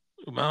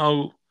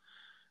 Mao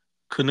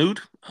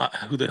Canute,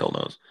 who the hell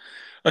knows?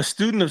 A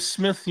student of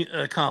Smith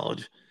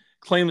College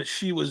claimed that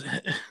she was,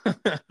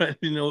 I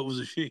didn't know it was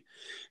a she,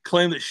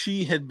 claimed that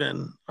she had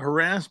been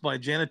harassed by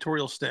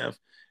janitorial staff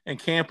and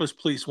campus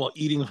police while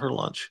eating her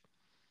lunch.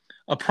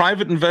 A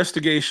private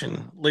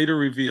investigation later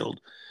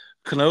revealed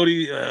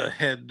Canody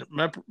had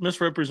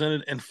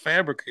misrepresented and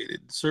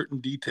fabricated certain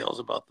details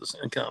about this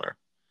encounter.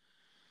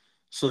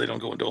 So they don't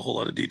go into a whole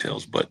lot of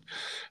details, but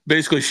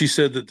basically she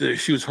said that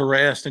she was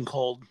harassed and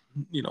called,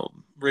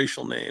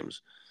 racial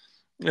names.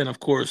 And of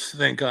course,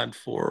 thank God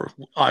for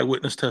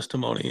eyewitness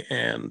testimony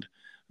and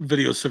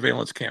video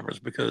surveillance cameras,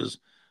 because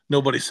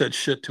nobody said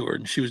shit to her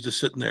and she was just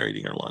sitting there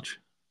eating her lunch.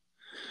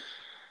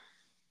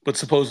 But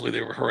supposedly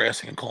they were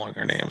harassing and calling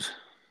her names.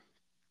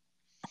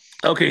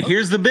 Okay,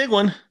 here's the big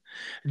one.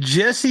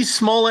 Jussie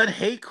Smollett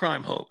hate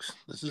crime hoax.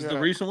 This is the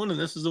recent one, and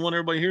this is the one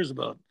everybody hears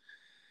about.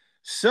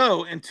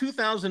 So in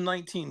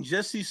 2019,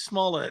 Jussie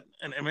Smollett,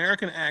 an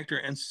American actor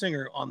and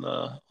singer on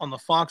the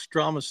Fox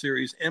drama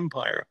series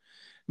Empire,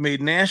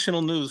 made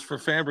national news for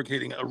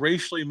fabricating a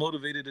racially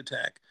motivated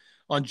attack.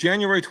 On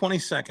January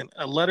 22nd,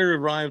 a letter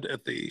arrived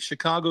at the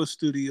Chicago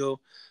studio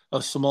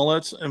of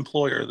Smollett's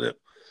employer that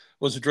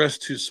was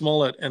addressed to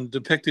Smollett and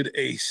depicted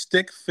a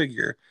stick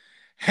figure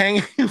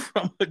hanging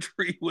from a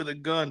tree with a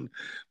gun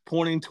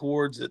pointing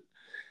towards it.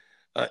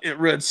 It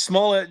read,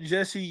 "Smollett,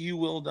 Jussie, you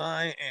will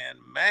die," and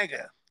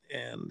MAGA,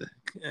 and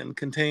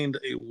contained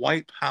a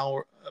white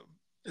power.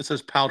 It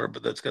says powder,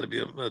 but that's got to be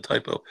a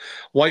typo.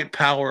 White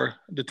power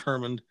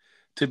determined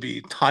to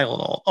be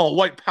Tylenol. Oh,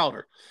 white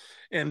powder,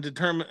 and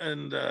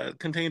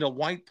contained a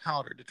white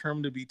powder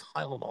determined to be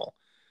Tylenol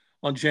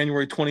on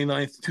January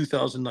 29th,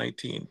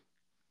 2019.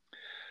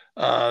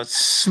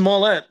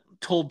 Smollett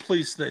told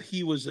police that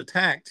he was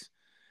attacked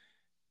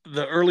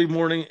the early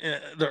morning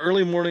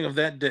of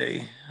that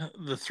day,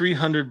 the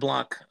 300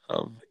 block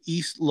of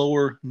East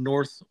Lower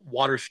North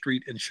Water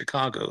Street in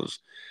Chicago's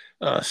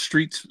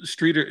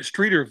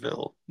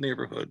Streeterville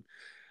neighborhood,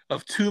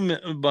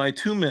 by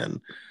two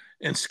men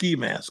in ski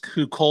masks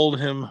who called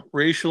him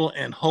racial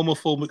and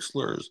homophobic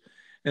slurs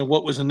in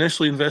what was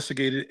initially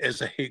investigated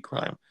as a hate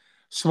crime.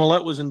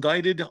 Smollett was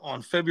indicted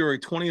on February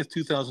 20th,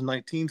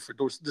 2019 for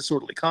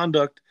disorderly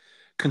conduct,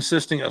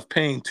 consisting of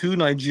paying two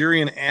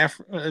Nigerian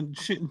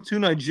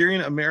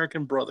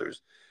American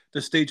brothers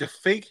to stage a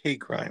fake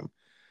hate crime,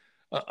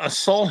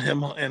 assault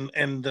him,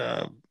 and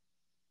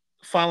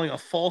filing a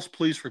false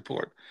police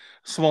report.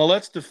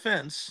 Smollett's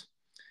defense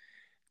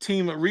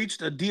team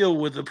reached a deal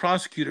with the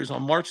prosecutors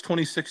on March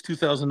 26,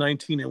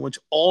 2019, in which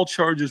all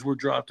charges were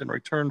dropped in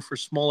return for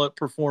Smollett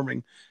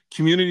performing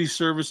community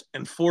service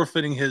and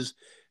forfeiting his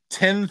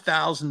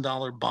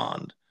 $10,000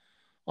 bond.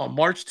 On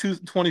March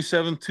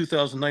 27,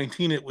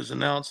 2019, it was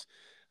announced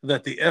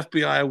that the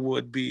FBI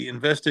would be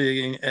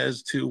investigating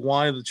as to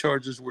why the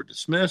charges were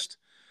dismissed.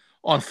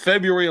 On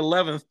February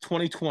 11th,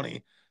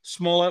 2020,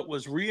 Smollett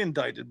was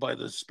re-indicted by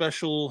the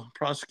special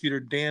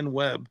prosecutor Dan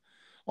Webb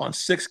on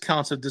 6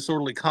 counts of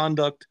disorderly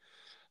conduct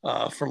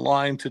for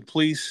lying to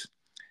police,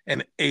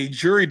 and a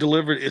jury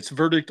delivered its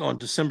verdict on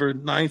December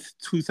 9th,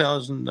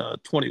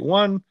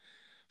 2021,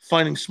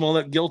 finding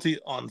Smollett guilty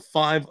on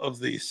 5 of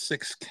the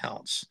 6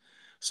 counts.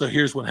 So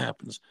here's what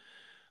happens.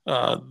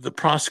 The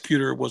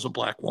prosecutor was a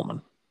black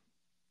woman,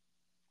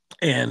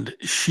 and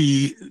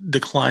she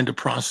declined to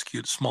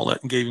prosecute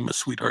Smollett and gave him a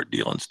sweetheart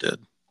deal instead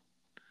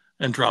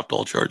and dropped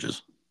all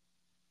charges.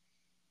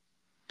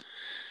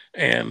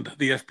 And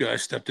the FBI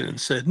stepped in and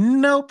said,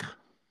 "Nope.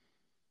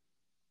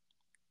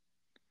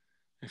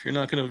 If you're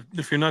not going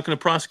to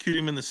prosecute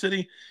him in the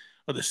city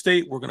or the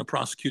state, we're going to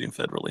prosecute him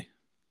federally."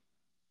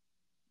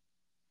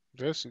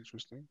 That's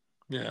interesting.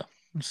 Yeah.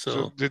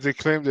 So did they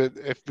claim that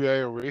FBI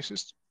are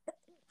racist?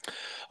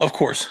 Of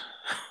course.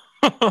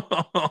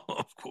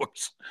 Of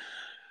course.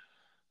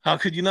 How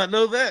could you not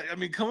know that? I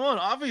mean, come on,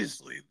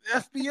 obviously.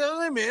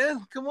 FBI,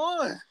 man. Come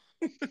on.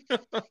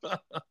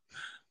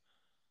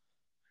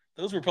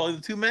 Those were probably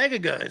the 2 MAGA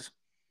guys.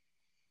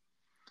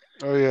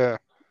 Oh, yeah.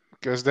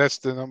 Because that's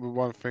the number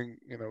one thing,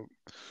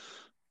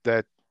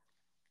 that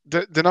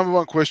the number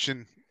one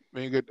question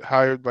when you get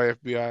hired by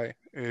FBI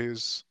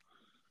is,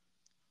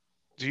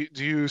 do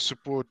you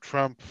support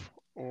Trump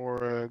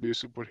or do you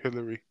support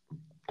Hillary?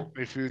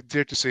 If you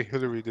dare to say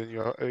Hillary, then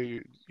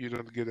you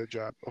don't get a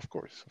job. Of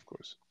course, of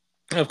course.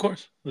 Of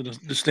course,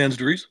 it stands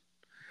to reason.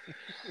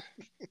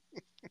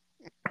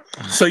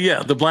 So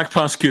yeah, the black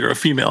prosecutor, a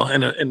female,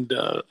 and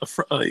a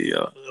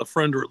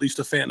friend or at least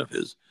a fan of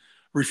his,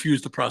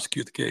 refused to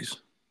prosecute the case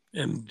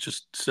and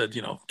just said,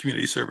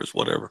 community service,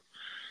 whatever.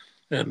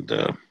 And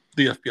the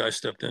FBI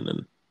stepped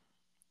in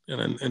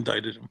and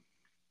indicted him,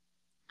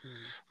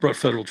 brought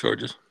federal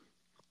charges.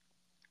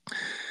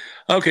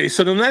 Okay,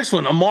 so the next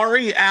one,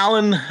 Amari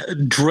Allen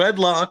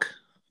dreadlock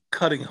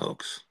cutting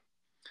hoax.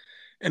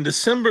 In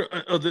December,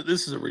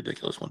 this is a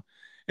ridiculous one.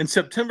 In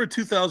September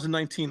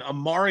 2019,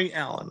 Amari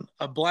Allen,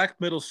 a black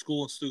middle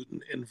school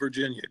student in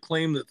Virginia,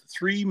 claimed that the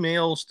three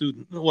male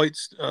white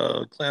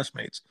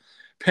classmates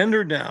pinned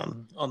her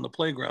down on the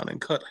playground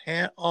and cut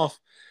off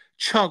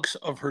chunks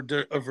of her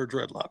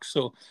dreadlocks.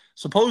 So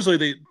supposedly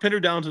they pinned her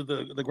down to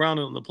the ground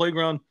on the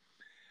playground,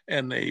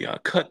 and they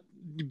cut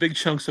big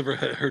chunks of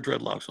her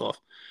dreadlocks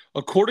off.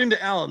 According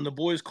to Allen, the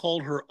boys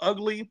called her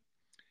ugly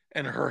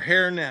and her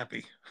hair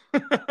nappy.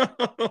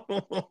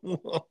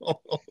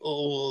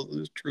 Oh,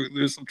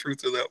 there's some truth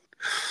to that one.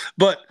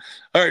 But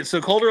all right, so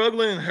called her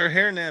ugly and her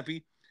hair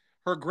nappy.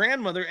 Her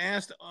grandmother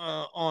asked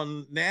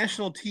on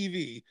national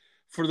TV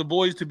for the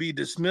boys to be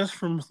dismissed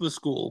from the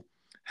school.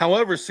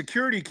 However,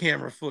 security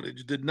camera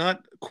footage did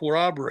not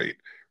corroborate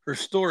her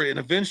story, and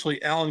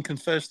eventually Allen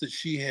confessed that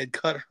she had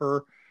cut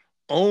her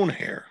own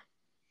hair.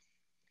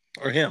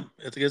 Or him.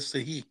 I guess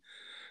that he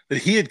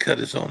had cut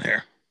his own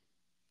hair.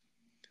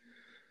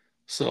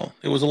 So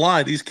it was a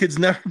lie. These kids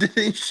never did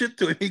any shit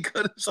to him. He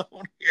cut his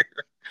own hair.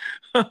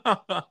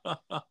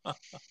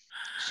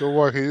 So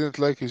what? He didn't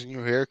like his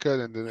new haircut,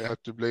 and then they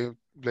have to blame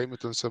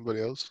it on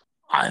somebody else.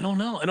 I don't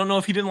know. I don't know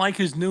if he didn't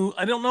like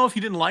I don't know if he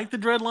didn't like the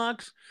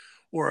dreadlocks,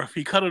 or if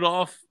he cut it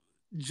off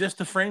just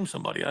to frame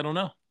somebody. I don't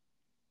know.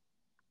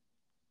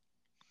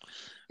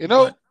 You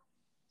know,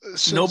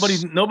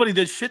 nobody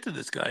did shit to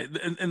this guy.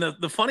 And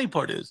the funny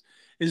part is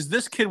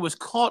this kid was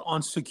caught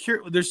on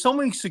There's so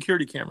many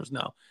security cameras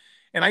now.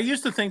 And I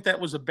used to think that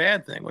was a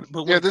bad thing.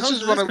 But yeah, this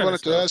is what I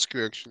wanted to ask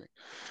you, actually.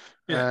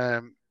 Yeah.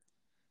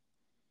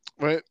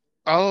 Right,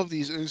 all of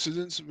these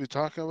incidents we're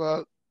talking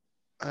about,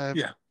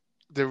 yeah,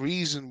 the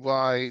reason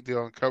why they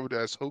are uncovered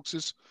as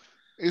hoaxes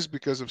is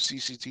because of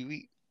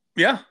CCTV.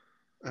 Yeah.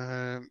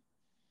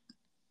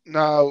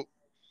 Now,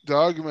 the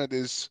argument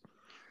is,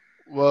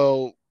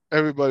 well,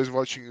 everybody's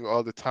watching you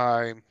all the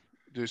time.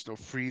 There's no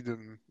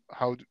freedom.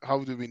 How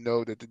do we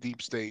know that the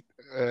deep state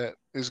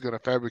is going to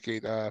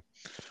fabricate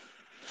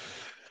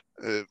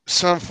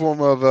some form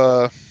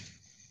of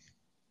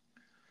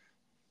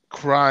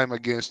crime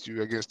against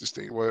you, against the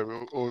state, whatever,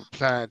 or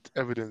plant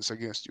evidence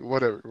against you,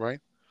 whatever, right?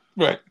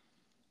 Right.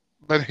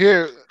 But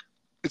here,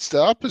 it's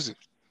the opposite.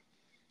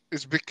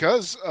 It's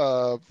because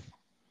of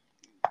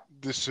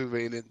the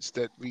surveillance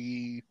that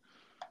we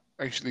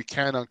actually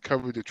can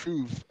uncover the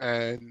truth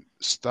and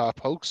stop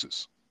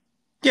hoaxes.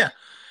 Yeah.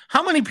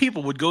 How many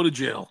people would go to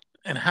jail,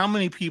 and how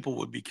many people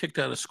would be kicked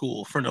out of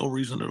school for no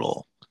reason at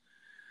all?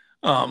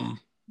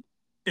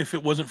 If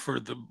it wasn't for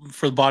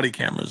the body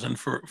cameras and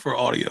for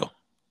audio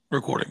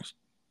recordings.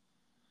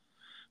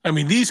 I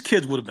mean, these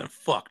kids would have been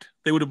fucked.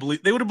 They would have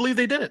believed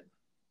they did it.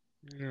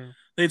 Yeah.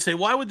 They'd say,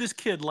 why would this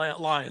kid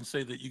lie and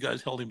say that you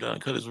guys held him down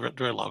and cut his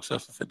dreadlocks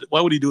off?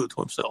 Why would he do it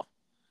to himself?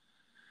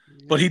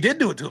 Yeah. But he did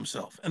do it to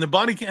himself. And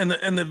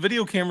the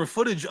video camera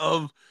footage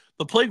of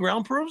the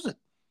playground proves it.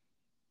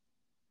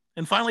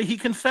 And finally, he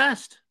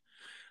confessed.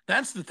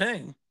 That's the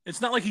thing.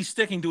 It's not like he's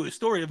sticking to his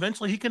story.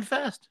 Eventually, he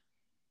confessed.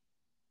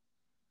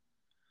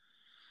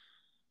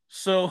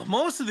 So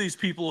most of these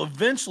people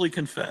eventually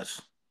confess.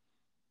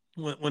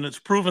 When it's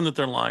proven that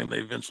they're lying,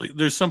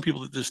 there's some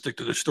people that just stick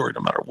to their story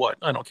no matter what.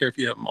 I don't care if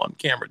you have them on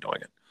camera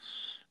doing it.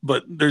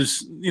 But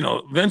there's,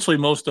 eventually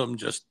most of them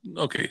just,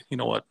 okay, you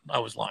know what? I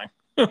was lying.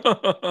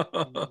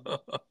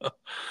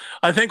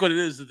 I think what it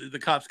is, the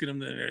cops get them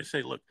there and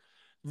say, look,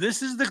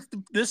 this is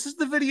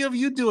the video of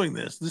you doing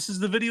this. This is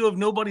the video of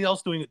nobody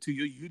else doing it to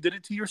you. You did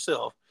it to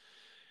yourself.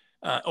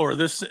 Or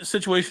this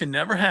situation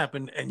never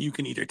happened, and you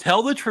can either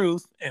tell the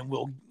truth and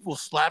we'll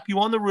slap you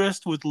on the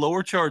wrist with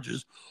lower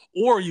charges,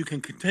 or you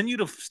can continue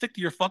to stick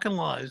to your fucking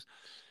lies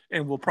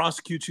and we'll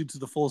prosecute you to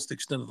the fullest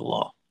extent of the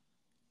law.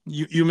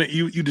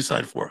 You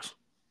decide for us.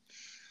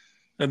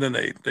 And then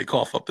they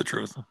cough up the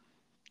truth.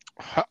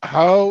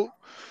 How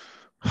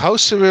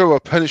severe of a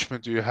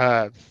punishment do you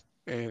have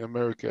in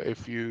America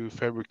if you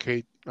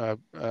fabricate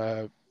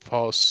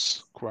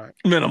false crime?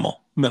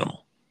 Minimal.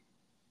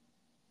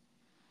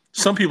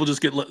 Some people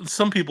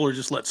are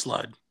just let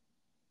slide.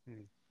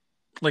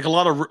 Like a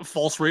lot of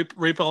false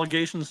rape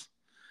allegations.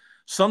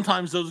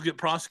 Sometimes those get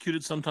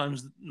prosecuted.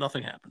 Sometimes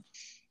nothing happens.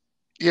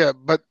 Yeah,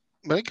 but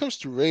when it comes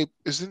to rape,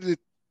 isn't it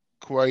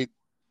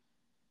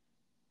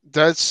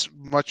that's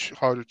much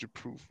harder to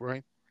prove,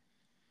 right?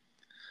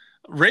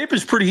 Rape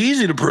is pretty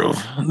easy to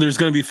prove. There's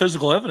going to be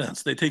physical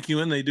evidence. They take you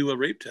in, they do a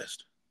rape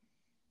test.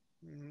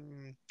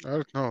 I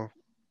don't know.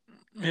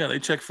 Yeah, they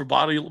check for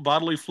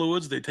bodily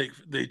fluids. They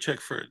check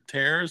for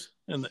tears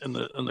in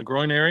the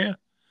groin area.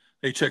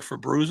 They check for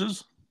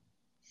bruises.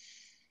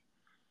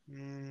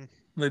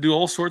 They do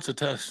all sorts of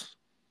tests.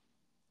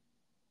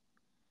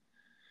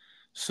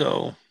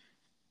 So,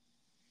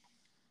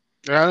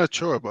 yeah, I'm not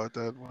sure about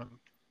that one.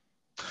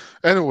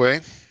 Anyway,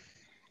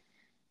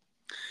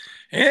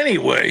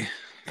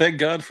 thank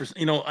God for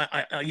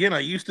I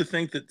used to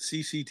think that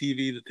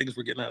CCTV, that things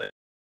were getting out of it.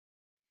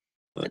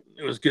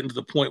 It was getting to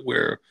the point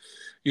where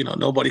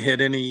nobody had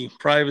any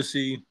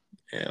privacy,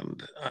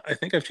 and I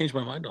think I've changed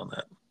my mind on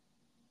that.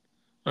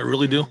 I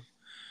really do.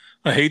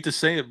 I hate to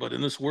say it, but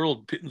in this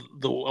world,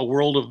 a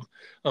world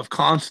of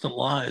constant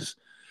lies,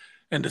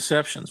 and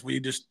deceptions. We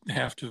just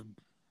have to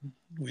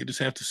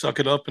suck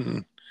it up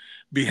and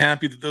be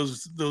happy that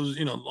those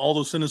all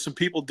those innocent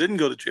people didn't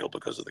go to jail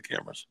because of the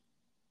cameras.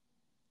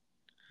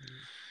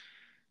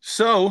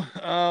 So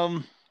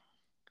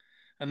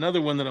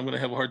another one that I'm going to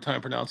have a hard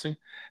time pronouncing,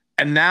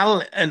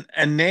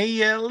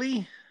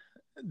 Anayeli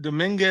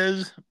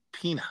Dominguez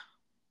Pina.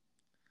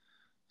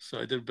 So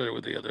I did better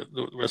with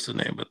the rest of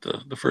the name, but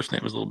the first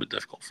name is a little bit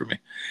difficult for me.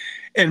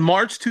 In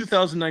March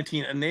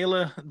 2019,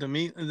 Anela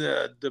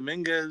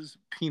Dominguez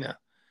Pina,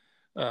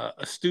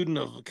 a student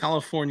of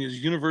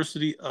California's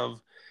University of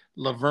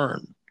La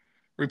Verne,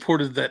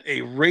 reported that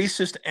a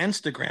racist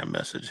Instagram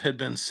message had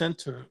been sent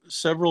to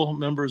several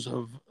members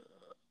of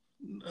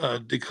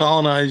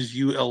Decolonized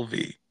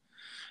ULV.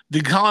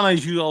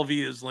 Decolonized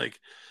ULV is like,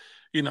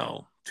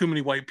 too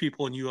many white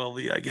people in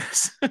ULV, I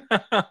guess.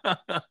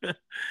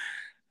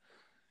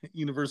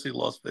 University of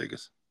Las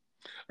Vegas.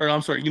 Or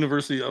I'm sorry,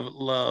 University of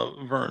La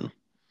Verne.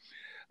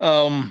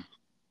 I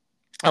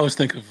always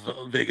think of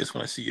Vegas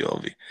when I see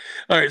ULV.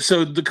 All right,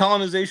 so the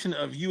colonization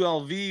of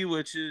ULV,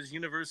 which is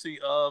University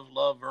of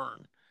La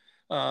Verne,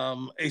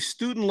 a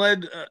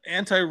student-led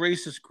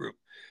anti-racist group.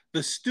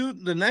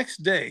 The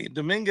next day,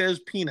 Dominguez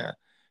Pina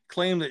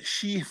claimed that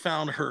she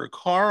found her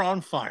car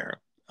on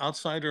fire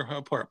outside her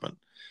apartment.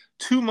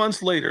 2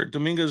 months later,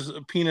 Dominguez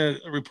Pina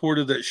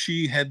reported that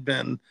she had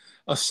been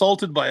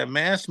assaulted by a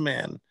masked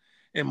man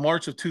in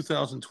March of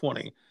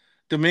 2020.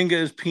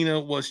 Dominguez Pina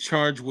was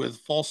charged with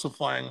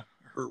falsifying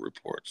her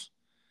reports.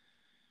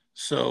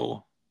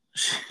 So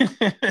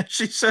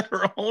she set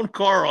her own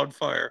car on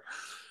fire,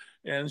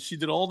 and she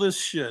did all this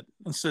shit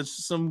and said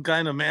some guy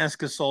in a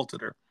mask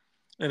assaulted her.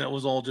 And it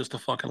was all just a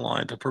fucking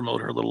lie to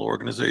promote her little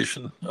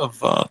organization of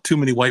too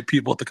many white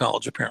people at the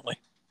college, apparently.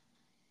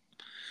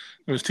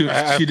 There was too.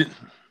 She didn't.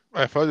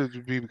 I thought it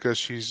would be because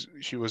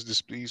she was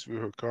displeased with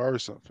her car or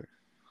something.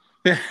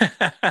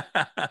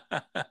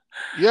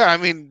 Yeah, I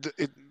mean,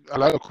 a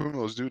lot of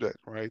criminals do that,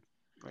 right?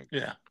 Like,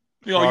 yeah.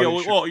 Oh, yeah.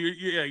 Well,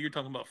 you're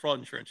talking about fraud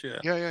insurance, yeah.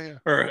 Yeah.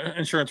 Or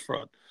insurance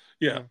fraud,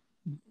 yeah.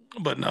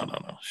 But no.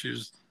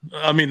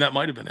 I mean, that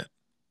might have been it.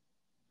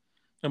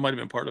 That might have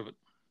been part of it.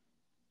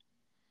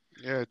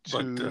 Yeah,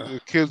 to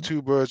kill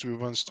two birds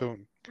with one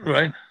stone.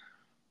 Right.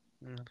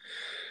 Yeah.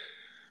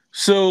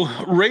 So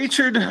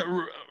Rachel.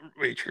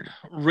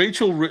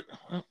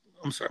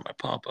 I'm sorry, my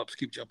pop-ups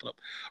keep jumping up.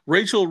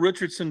 Rachel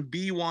Richardson,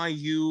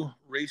 BYU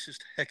racist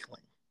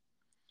heckling.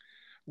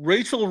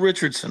 Rachel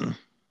Richardson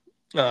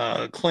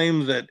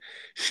claimed that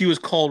she was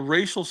called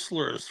racial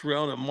slurs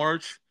throughout a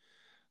march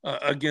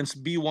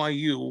against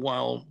BYU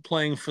while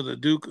playing for the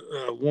Duke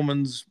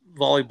women's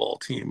volleyball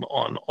team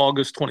on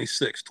August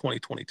 26,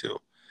 2022.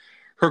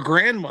 Her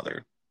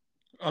godmother,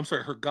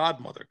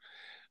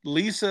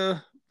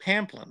 Lisa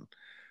Pamplin,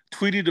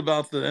 tweeted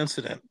about the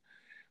incident,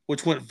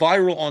 which went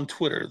viral on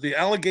Twitter. The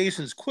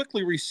allegations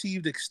quickly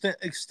received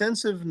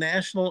extensive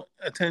national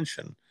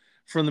attention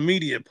from the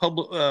media,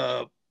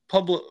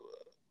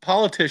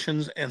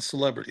 politicians, and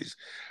celebrities.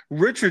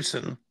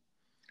 Richardson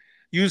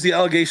used the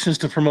allegations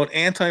to promote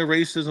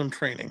anti-racism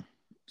training.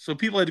 So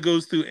people had to go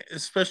through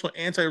special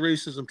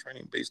anti-racism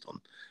training based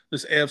on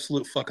this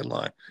absolute fucking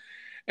lie.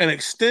 An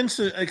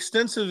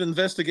extensive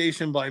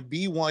investigation by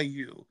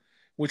BYU,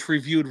 which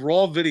reviewed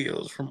raw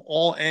videos from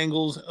all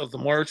angles of the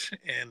march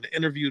and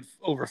interviewed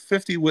over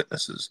 50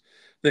 witnesses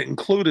that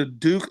included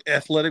Duke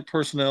athletic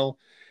personnel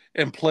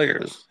and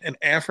players and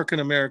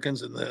African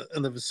Americans in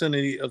the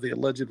vicinity of the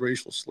alleged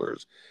racial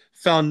slurs,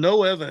 found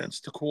no evidence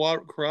to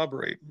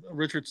corroborate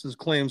Richardson's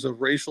claims of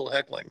racial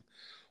heckling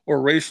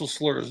or racial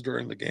slurs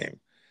during the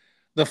game.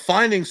 The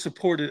findings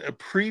supported a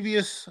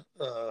previous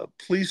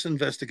police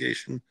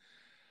investigation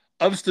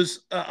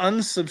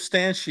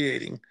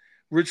unsubstantiating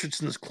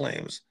Richardson's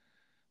claims.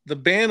 The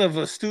ban of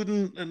a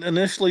student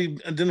initially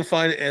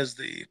identified as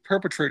the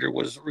perpetrator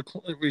was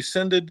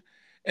rescinded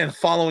and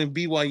following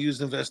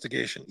BYU's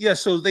investigation. Yeah,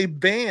 so they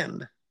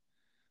banned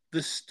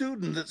the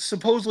student that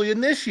supposedly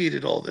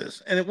initiated all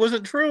this, and it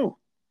wasn't true.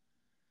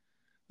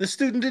 The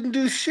student didn't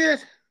do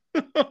shit.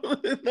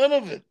 None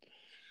of it.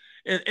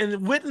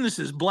 And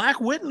witnesses, black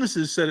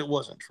witnesses, said it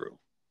wasn't true.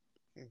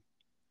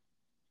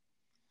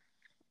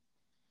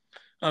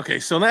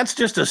 Okay, so that's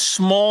just a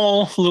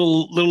small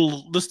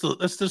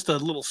that's just a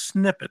little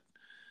snippet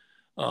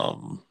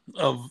of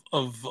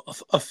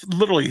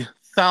literally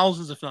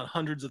thousands, if not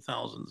hundreds of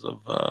thousands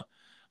of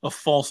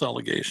false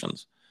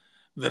allegations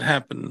that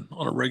happen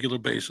on a regular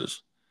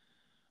basis.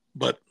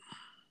 But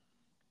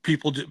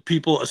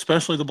people,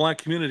 especially the black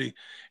community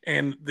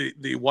and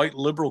the white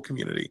liberal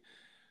community,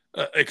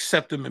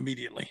 accept them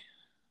immediately.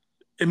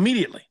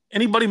 Immediately,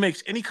 anybody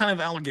makes any kind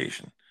of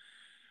allegation.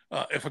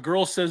 If a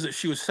girl says that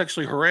she was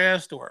sexually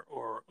harassed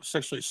or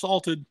sexually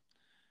assaulted,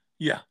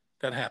 yeah,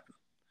 that happened.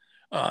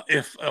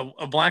 If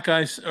a black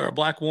guy or a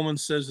black woman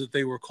says that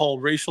they were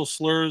called racial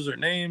slurs or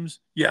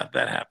names, yeah,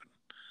 that happened.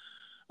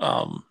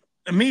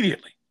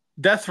 Immediately.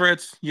 Death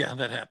threats, yeah,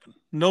 that happened.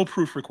 No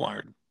proof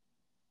required.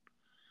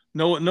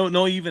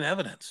 No even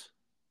evidence.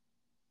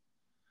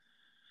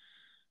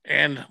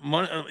 And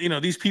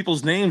these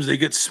people's names, they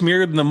get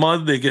smeared in the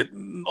mud. They get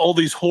all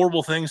these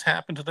horrible things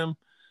happen to them.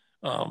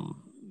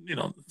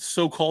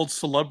 So-called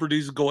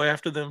celebrities go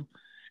after them,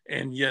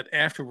 and yet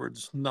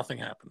afterwards, nothing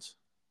happens.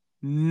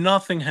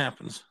 Nothing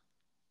happens.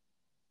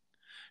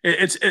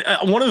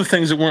 One of the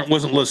things that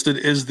wasn't listed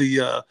is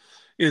the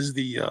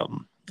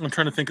I'm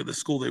trying to think of the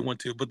school they went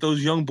to, but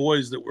those young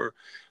boys that were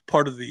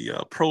part of the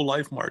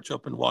pro-life march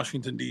up in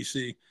Washington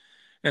D.C.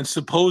 and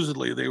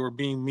supposedly they were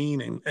being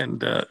mean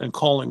and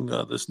calling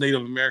this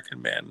Native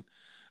American man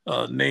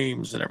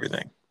names and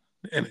everything,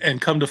 and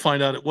come to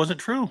find out it wasn't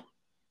true.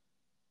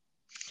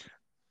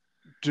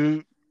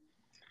 Do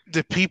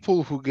the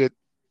people who get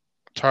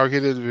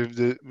targeted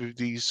with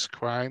these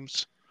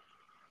crimes,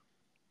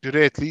 do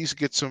they at least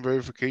get some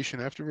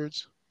verification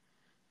afterwards?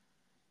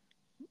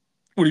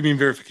 What do you mean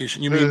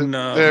verification? You Uh, mean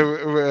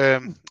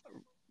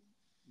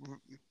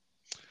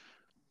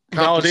validation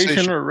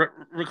compensation, or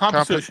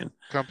compensation?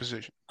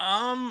 compensation.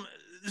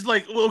 It's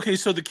like, well, okay,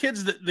 so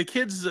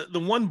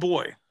the one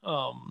boy,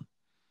 oh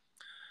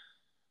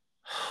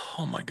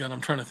my god,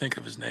 I'm trying to think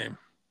of his name.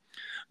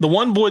 The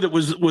one boy that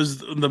was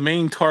the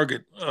main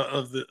target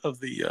of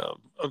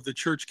the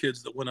church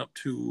kids that went up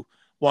to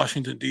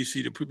Washington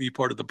D.C. to be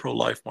part of the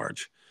pro-life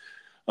march.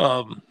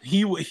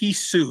 He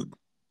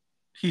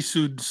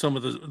sued some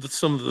of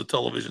the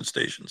television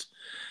stations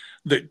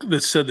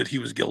that said that he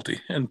was guilty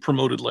and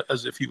promoted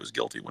as if he was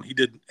guilty when he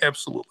did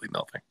absolutely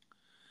nothing.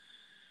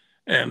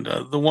 And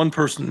the one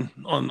person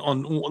on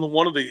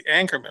one of the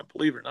anchormen,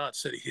 believe it or not,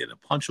 said he had a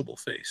punchable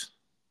face.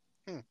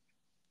 Hmm.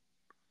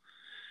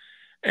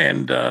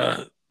 And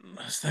I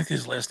think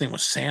his last name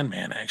was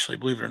Sandman, actually,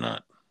 believe it or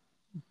not.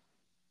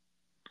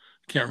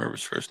 Can't remember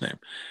his first name.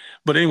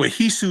 But anyway,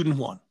 he sued and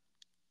won.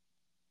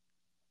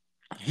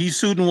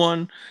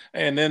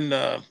 And then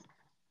I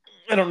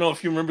don't know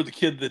if you remember the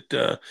kid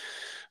that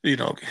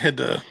had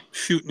to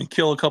shoot and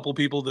kill a couple of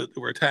people that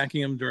were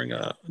attacking him during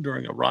a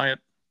riot.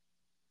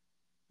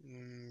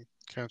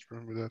 Can't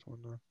remember that one.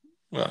 No.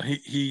 Well,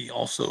 he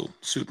also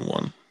sued and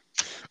won.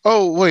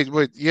 Oh wait,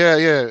 yeah,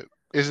 yeah.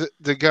 Is it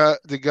the guy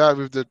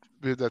with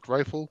that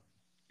rifle?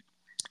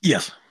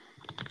 Yes.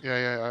 Yeah,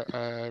 yeah.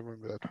 I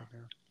remember that one.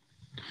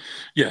 Yeah.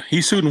 Yeah,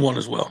 he sued and won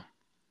as well.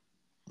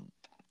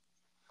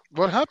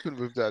 What happened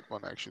with that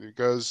one actually?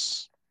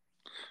 Because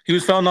He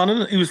was found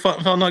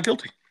not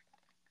guilty.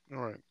 all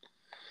right.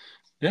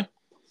 Yeah.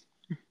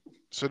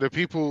 So the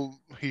people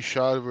he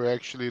shot were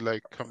actually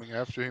like coming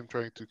after him,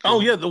 trying to kill Oh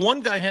him. yeah, the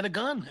one guy had a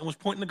gun and was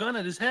pointing the gun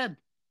at his head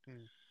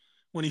Hmm.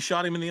 when he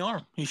shot him in the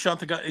arm. He shot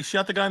the guy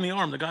in the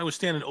arm. The guy was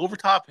standing over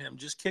top of him,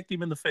 just kicked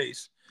him in the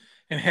face,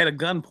 and had a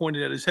gun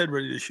pointed at his head,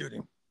 ready to shoot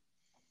him.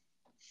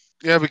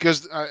 Yeah,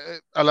 because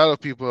a lot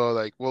of people are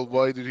like, well,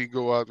 why did he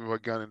go out with a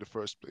gun in the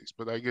first place?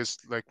 But I guess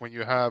like when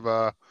you have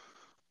a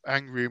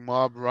angry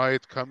mob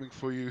riot coming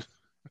for you,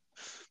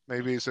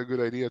 maybe it's a good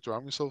idea to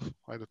arm yourself.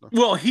 I don't know.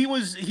 Well, he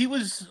was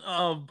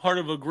part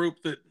of a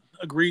group that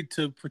agreed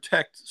to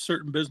protect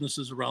certain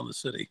businesses around the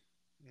city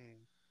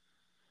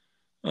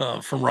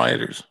Mm. from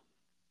rioters,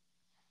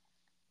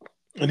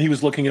 and he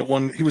was looking at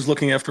one. He was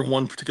looking after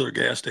one particular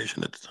gas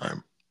station at the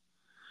time,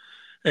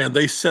 and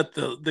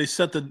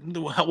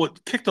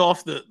what kicked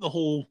off the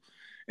whole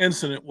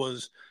incident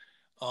was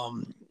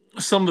um,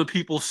 some of the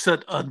people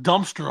set a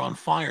dumpster on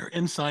fire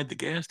inside the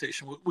gas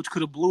station, which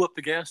could have blew up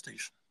the gas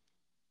station,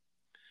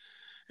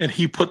 and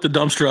he put the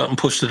dumpster out and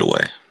pushed it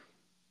away,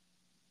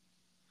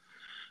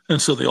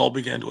 and so they all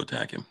began to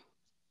attack him.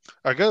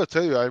 I gotta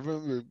tell you, I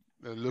remember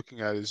looking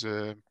at his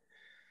uh,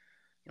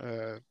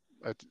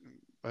 at,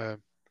 uh,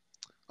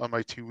 on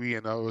my TV,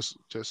 and I was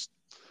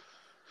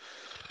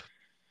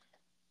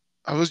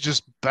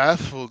just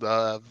baffled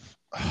of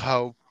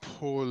how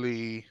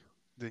poorly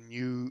the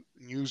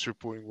news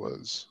reporting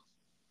was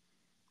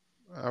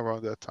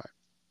around that time.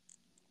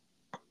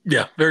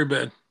 Yeah, very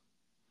bad.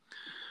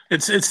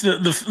 It's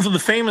the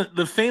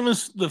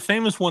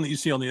famous one that you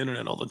see on the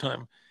internet all the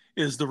time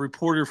is the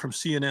reporter from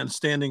CNN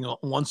standing on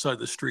one side of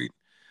the street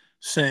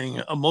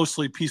saying a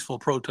mostly peaceful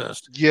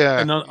protest, Yeah,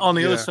 and on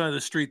the other yeah, side of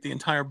the street the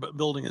entire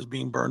building is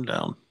being burned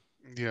down.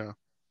 yeah.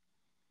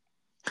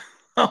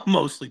 A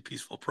mostly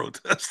peaceful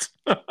protest.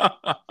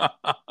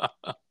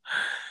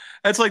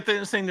 That's like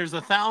saying there's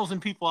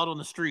 1,000 people out on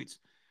the streets,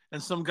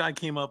 and some guy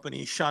came up and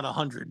he shot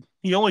 100.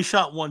 He only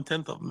shot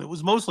 1/10 of them. It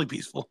was mostly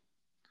peaceful.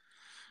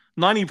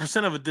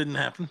 90% of it didn't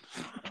happen.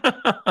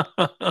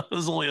 It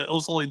was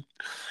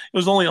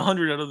only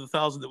 100 out of the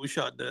 1,000 that we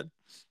shot dead.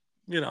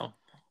 You know,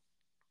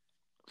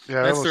 Yeah,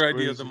 that that's was their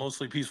idea of the crazy.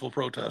 mostly peaceful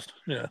protest.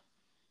 Yeah,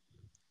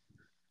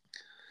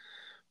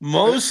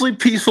 mostly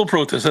peaceful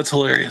protest. That's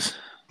hilarious.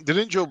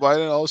 Didn't Joe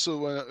Biden also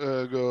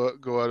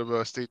go out of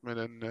a statement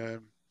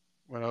and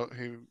went out?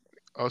 He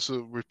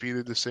also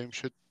repeated the same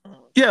shit.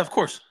 Yeah, of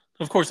course.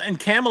 And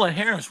Kamala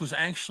Harris was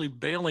actually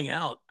bailing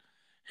out,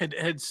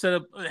 had set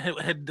up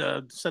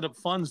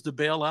funds to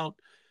bail out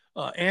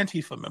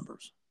Antifa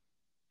members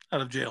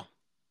out of jail.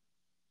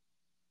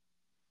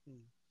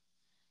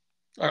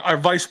 Hmm. Our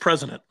vice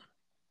president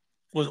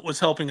was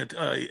helping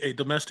a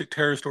domestic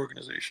terrorist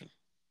organization.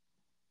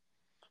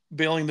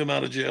 bailing them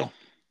out of jail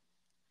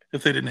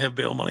if they didn't have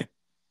bail money.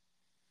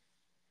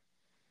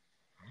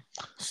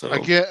 So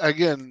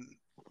Again,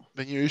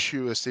 when you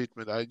issue a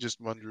statement, I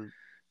just wonder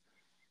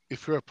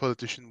if you're a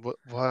politician,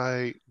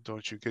 why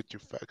don't you get your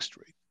facts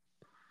straight?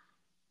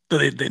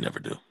 they never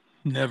do.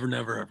 Never,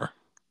 never, ever.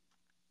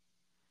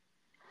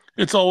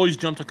 It's always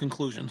jump to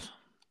conclusions.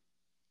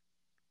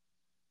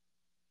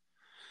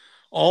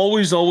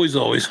 Always, always,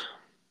 always.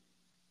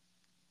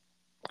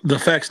 The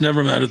facts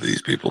never matter to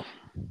these people,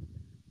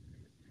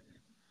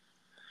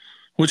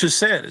 which is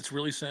sad. It's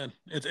really sad.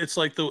 It's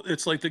like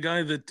the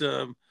guy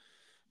that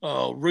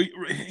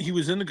he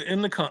was in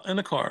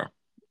the car,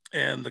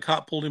 and the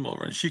cop pulled him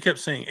over, and she kept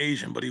saying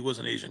Asian, but he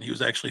wasn't Asian. He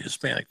was actually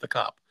Hispanic. The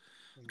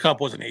Mhm.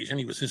 cop wasn't Asian.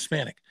 He was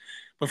Hispanic,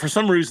 but for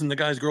some reason, the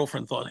guy's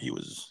girlfriend thought he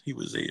was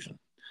Asian,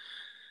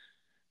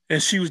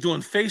 and she was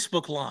doing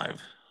Facebook Live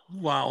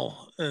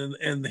while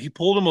and he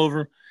pulled him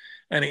over,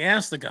 and he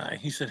asked the guy.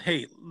 He said,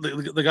 "Hey,"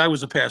 the guy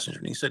was a passenger,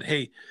 and he said,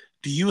 "Hey,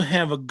 do you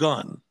have a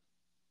gun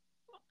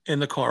in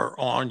the car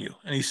on you?"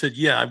 And he said,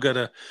 "Yeah, I've got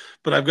a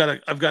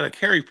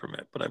carry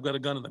permit, but I've got a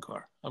gun in the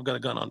car. I've got a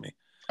gun on me."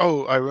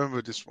 Oh, I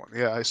remember this one.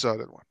 Yeah, I saw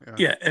that one. Yeah.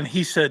 Yeah, and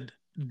he said,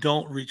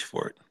 "Don't reach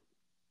for it."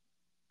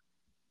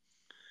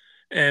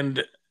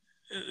 And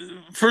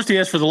first he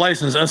asked for the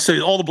license. I say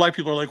all the black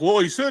people are like, "Well,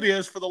 he said he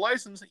asked for the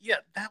license." Yeah,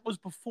 that was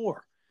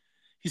before.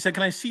 He said,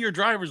 "Can I see your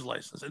driver's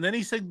license?" And then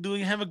he said, "Do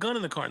you have a gun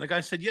in the car?" And the guy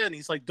said, "Yeah." And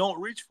he's like, "Don't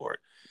reach for it."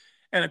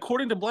 And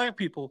according to black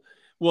people,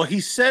 well, he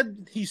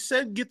said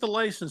get the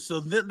license. So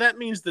that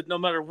means that no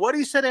matter what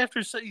he said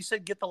after he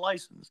said get the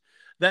license,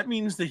 that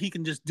means that he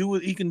can just do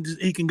it. He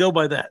can go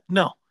by that.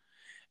 No,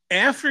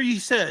 after he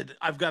said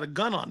I've got a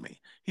gun on me,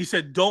 he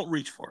said don't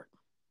reach for it.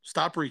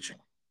 Stop reaching.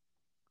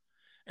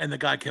 And the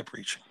guy kept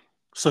reaching.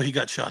 So he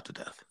got shot to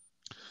death.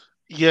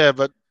 Yeah,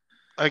 but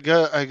I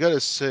gotta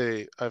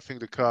say, I think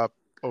the cop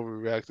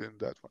overreacted in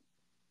that one.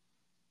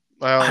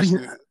 I I mean,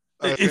 honestly,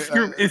 I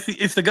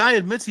think if the guy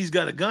admits he's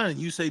got a gun and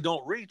you say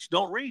don't reach.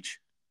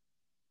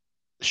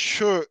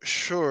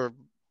 sure,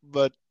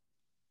 but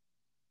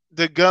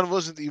the gun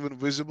wasn't even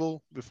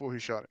visible before he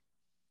shot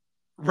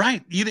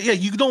Right. Yeah,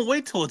 you don't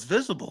wait till it's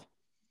visible.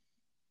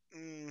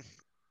 it.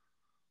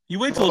 You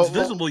wait till it's Well,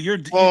 well, visible,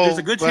 there's a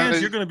well, good chance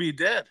you're going to be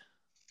dead.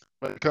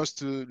 when it comes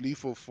to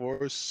lethal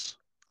force,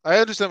 I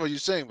understand what you're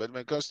saying, but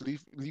when it comes to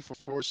lethal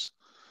force,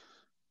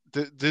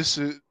 this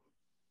is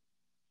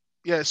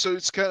yeah. So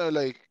it's kind of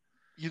like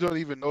you don't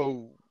even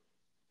know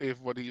if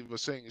what he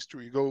was saying is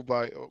true. You go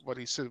by what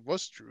he said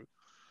was true.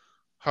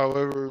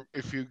 However,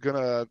 if you're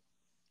gonna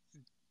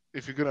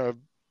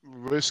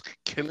risk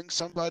killing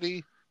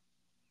somebody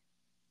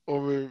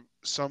over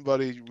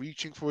somebody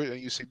reaching for it,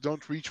 and you say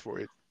don't reach for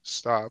it,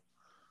 stop,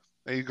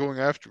 and you're going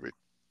after it,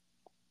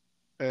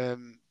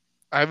 and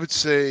I would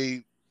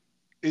say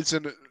it's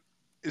an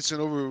it's an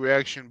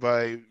overreaction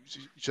by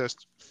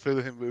just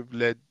filling him with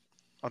lead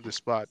on the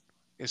spot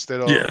instead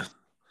Yeah. of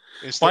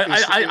instead,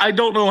 Well, I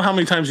don't know how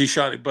many times he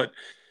shot it, but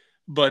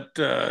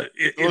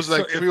it was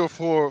like if three or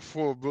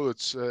four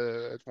bullets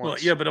at well,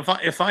 yeah, once.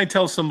 but if I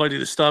tell somebody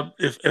to stop,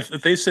 if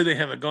they say they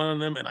have a gun on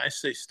them, and I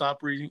say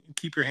stop reaching,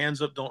 keep your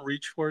hands up, don't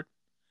reach for it,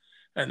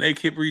 and they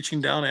keep reaching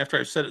down after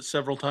I've said it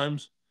several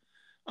times,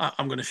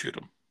 I'm going to shoot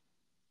them.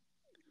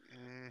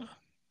 Mm,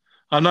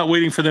 I'm not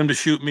waiting for them to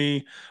shoot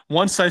me.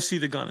 Once I see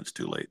the gun, it's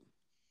too late.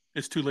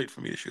 It's too late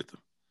for me to shoot them.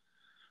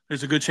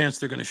 There's a good chance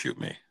they're going to shoot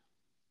me.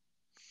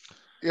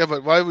 yeah,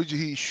 but why would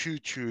he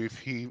shoot you if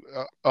he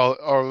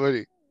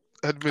already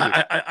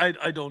admitted?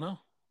 I don't know.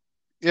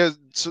 Yeah,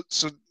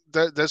 so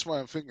that's why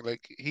I'm thinking.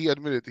 Like he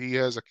admitted he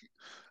has a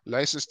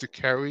license to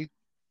carry.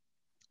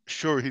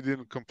 Sure, he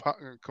didn't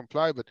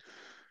comply, but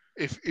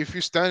if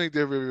you're standing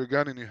there with your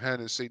gun in your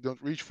hand and say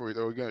don't reach for it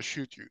or we're gonna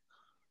shoot you,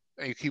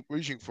 and you keep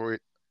reaching for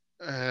it,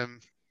 um,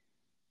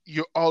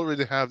 you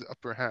already have the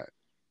upper hand.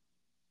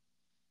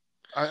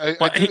 I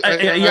Well, do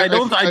yeah,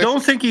 I I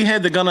don't think he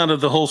had the gun out of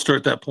the holster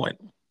at that point.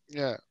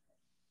 yeah,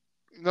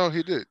 no,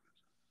 he did.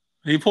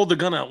 He pulled the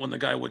gun out when the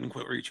guy wouldn't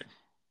quit reaching.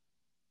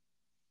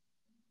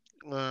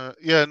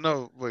 Yeah,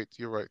 no, wait,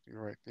 you're right.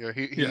 Yeah,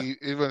 Yeah,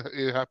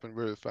 it happened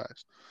really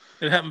fast.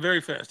 it happened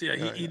very fast. Yeah,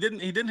 Yeah, yeah. he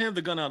didn't have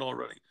the gun out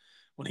already.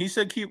 When he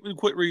said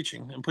quit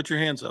reaching and put your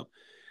hands up,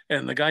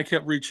 and the guy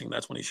kept reaching,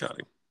 that's when he shot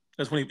him.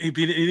 That's when he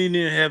didn't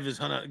even have his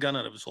gun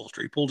out of his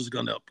holster. He pulled his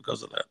gun out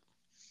because of that.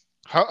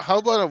 How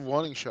about a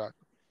warning shot?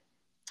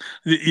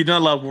 You're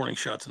not allowed warning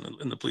shots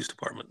in the police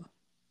department.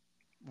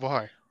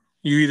 Why?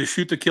 You either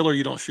shoot the killer or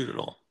you don't shoot at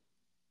all.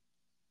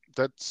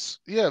 That's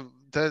yeah.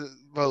 That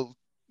well,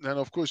 then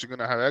of course you're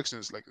gonna have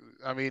accidents. Like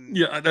I mean,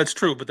 Yeah, that's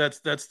true, but that's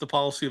the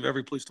policy of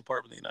every police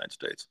department in the United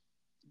States.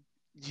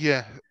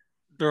 yeah.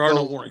 There are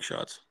no Well, warning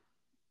shots.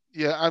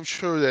 yeah. I'm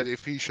sure that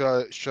if he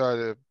shot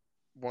a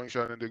warning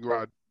shot in the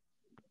ground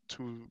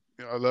to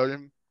alert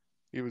him,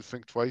 he would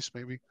think twice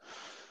maybe.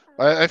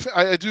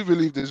 I do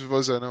believe this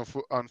was an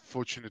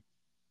unfortunate.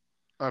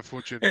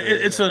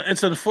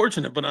 It's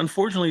unfortunate, but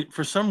unfortunately,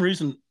 for some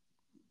reason,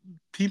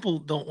 people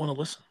don't want to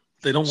listen.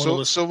 They don't want to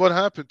listen. So what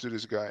happened to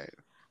this guy?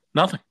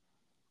 Nothing.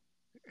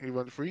 He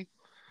went free.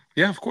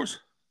 Yeah, of course.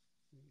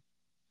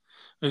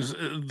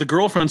 The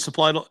girlfriend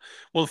supplied.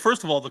 Well,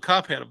 first of all, the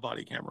cop had a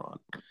body camera on,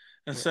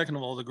 and Yeah. second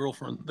of all, the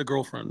girlfriend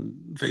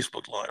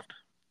Facebook Live.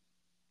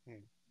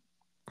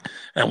 Hmm.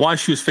 And why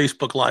she was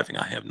Facebook Living,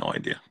 I have no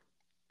idea.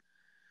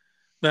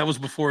 That was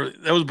before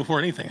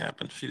anything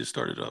happened. She just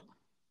started up.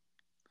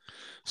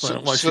 So I So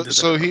don't know why she so did that.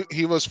 so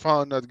he was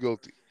found not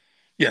guilty.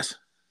 Yes.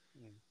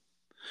 Hmm.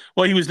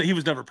 Well, he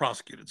was never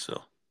prosecuted.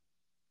 So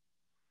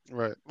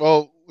Right.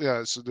 Well,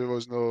 yeah. So there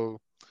was no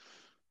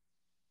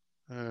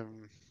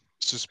um, he was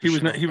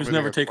suspicion ne- of he was committing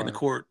never a taken to crime.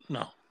 court.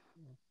 No.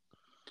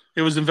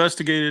 It was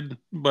investigated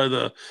by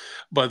the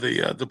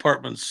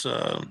departments.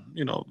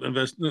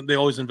 They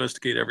always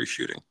investigate every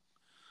shooting,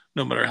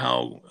 no matter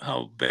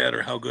how bad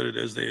or how good it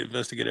is. They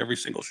investigate every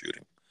single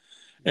shooting,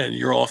 and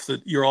you're not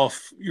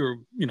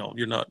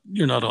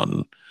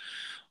on.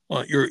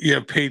 You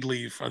have paid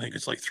leave. I think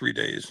it's like 3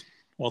 days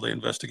while they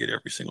investigate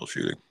every single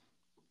shooting.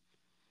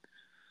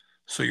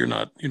 So you're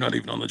not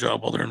even on the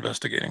job while they're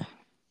investigating.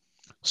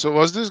 So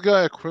was this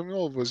guy a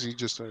criminal, or was he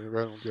just a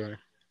random guy,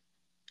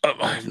 I have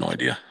random no Joe?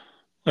 idea.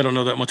 I don't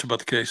know that much about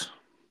the case.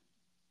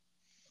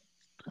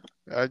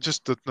 I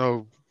just don't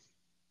know.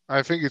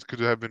 I think it could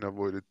have been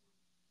avoided.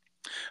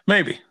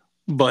 Maybe,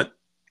 but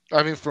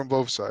I mean, from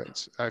both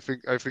sides. I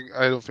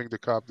don't think the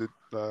cop did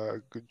a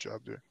good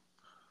job there.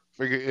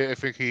 I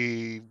think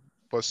he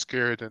was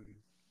scared and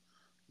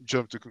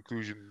jumped to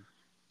conclusion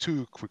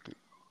too quickly.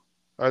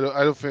 I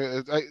don't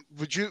think.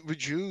 Would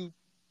you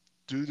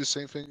do the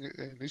same thing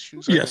in his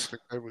shoes? I don't yes,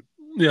 think I would.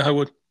 yeah, I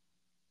would.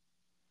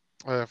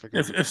 I don't think I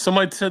If would. if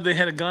somebody said they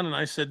had a gun and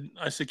I said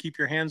keep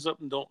your hands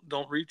up and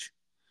don't reach,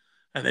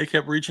 and they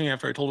kept reaching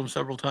after I told them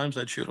several times,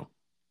 I'd shoot them.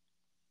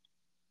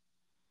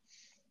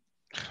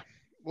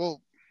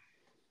 Well,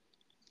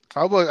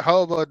 how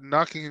about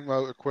knocking him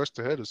out across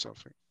the head or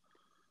something?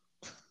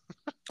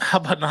 How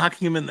about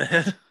knocking him in the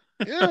head?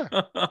 Yeah.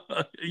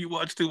 You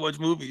watch too much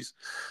movies.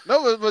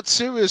 No, but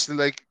seriously,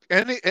 like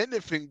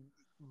anything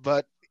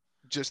but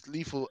just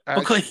lethal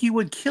Because action. he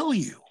would kill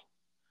you.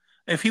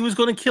 If he was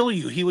going to kill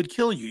you, he would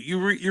kill you.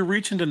 You're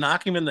reaching to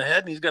knock him in the head,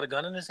 and he's got a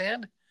gun in his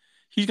hand.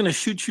 He's going to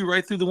shoot you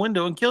right through the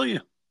window and kill you.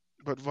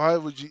 But why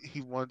would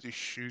he want to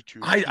shoot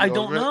you if I he I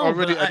don't already know,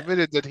 but already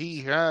admitted that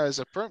he has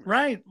a permit?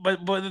 right.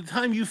 But by the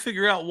time you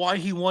figure out why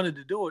he wanted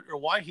to do it or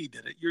why he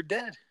did it, you're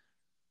dead.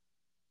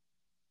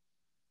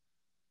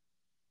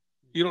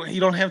 You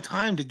don't have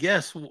time to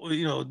guess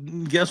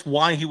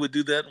why he would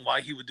do that and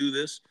why he would do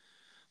this.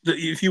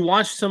 If you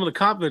watch some of the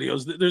cop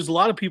videos, there's a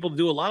lot of people that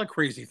do a lot of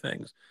crazy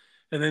things,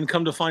 and then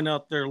come to find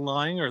out they're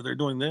lying or they're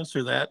doing this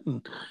or that,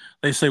 and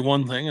they say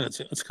one thing and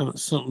it's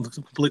something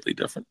completely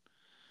different.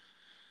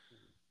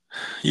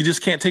 You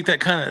just can't take that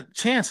kind of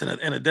chance in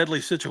a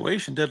deadly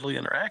situation, deadly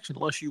interaction,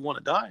 unless you want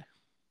to die.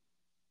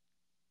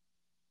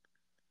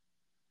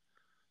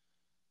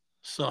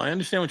 So I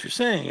understand what you're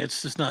saying.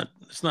 It's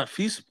not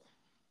feasible.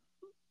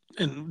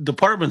 In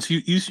departments,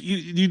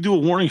 you do a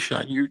warning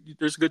shot,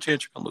 there's a good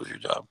chance you're gonna lose your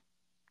job.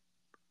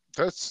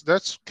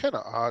 That's kind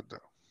of odd though.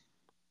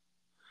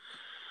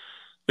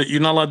 But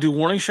you're not allowed to do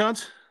warning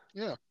shots.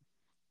 Yeah.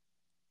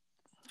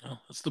 No,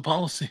 that's the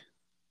policy.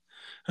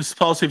 That's the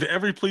policy of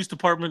every police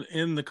department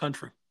in the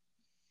country.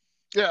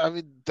 Yeah, I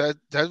mean that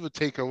would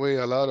take away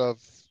a lot of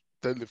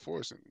deadly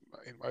force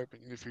in my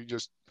opinion if you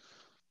just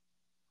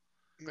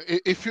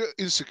if you're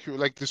insecure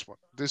like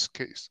this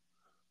case,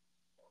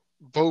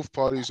 both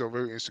parties are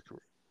very insecure.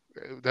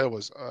 That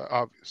was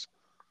obvious.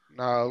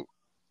 Now,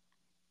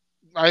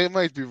 I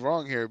might be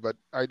wrong here, but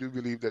I do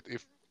believe that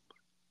if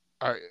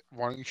I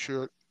warning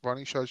shots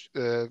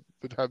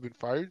would have been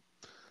fired,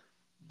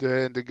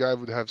 then the guy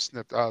would have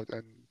snapped out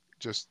and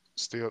just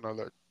stay on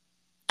alert.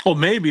 Well,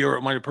 maybe, or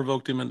it might have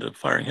provoked him into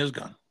firing his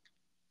gun.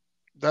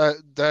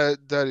 That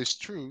is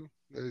true.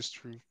 That is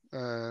true.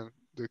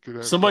 They could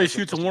have. Somebody That's a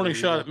shoots a warning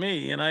possibility. shot Yeah. at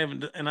me,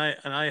 and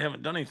I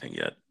haven't done anything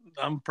yet.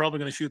 I'm probably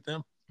going to shoot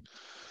them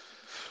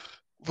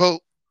Well,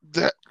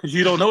 that. because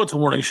you don't know it's a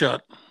warning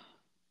shot.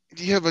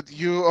 Yeah, but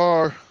you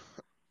are.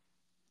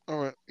 All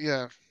right.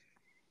 Yeah.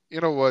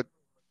 You know what?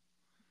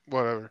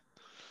 Whatever.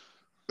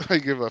 I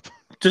give up.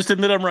 Just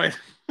admit I'm right.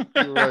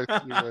 You're right.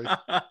 You're right.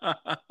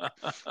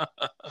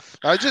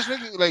 I just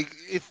thinking like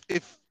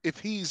if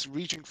he's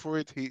reaching for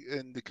it, he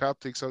and the cop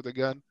takes out the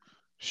gun,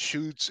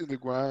 shoots in the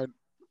ground.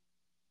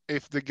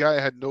 If the guy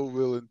had no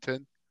real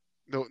intent,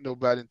 no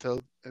bad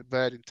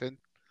intent,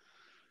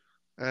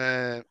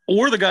 and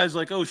Or the guy's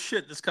like, "Oh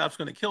shit, this cop's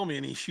going to kill me,"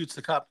 and he shoots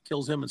the cop,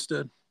 kills him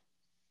instead.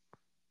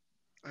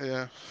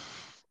 yeah,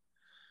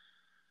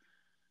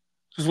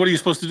 Because what are you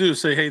supposed to do?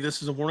 Say, "Hey,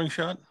 this is a warning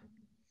shot."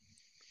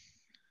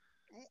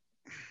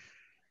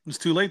 It's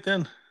too late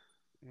then.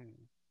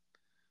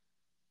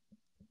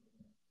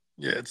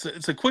 Yeah,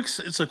 it's a quick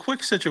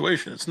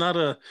situation. It's not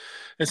a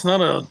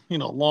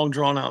long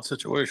drawn out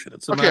situation.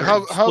 It's a okay. matter How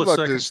of how split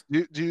about this?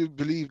 seconds. Do you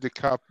believe the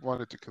cop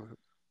wanted to kill him?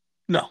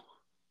 No,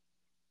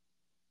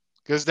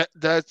 Because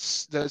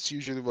that's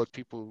usually what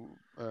people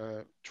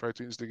try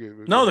to instigate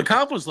with. no, the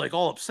cop was like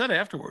all upset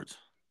afterwards.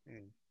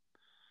 Mm.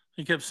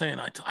 He kept saying,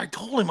 "I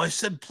told him. I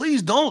said,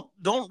 please don't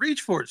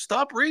reach for it.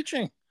 Stop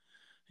reaching."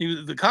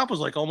 The cop was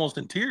like almost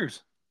in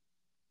tears.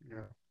 Yeah.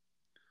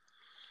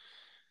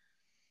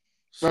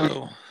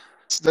 No,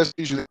 So that's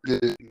usually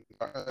the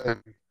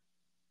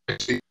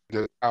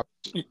cops.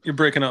 you're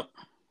breaking up.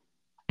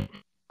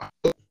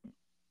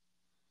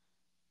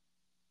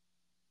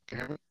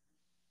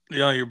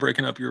 Yeah, you're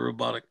breaking up. You're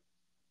robotic.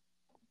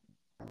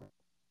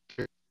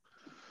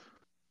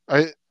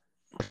 I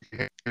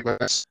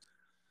that's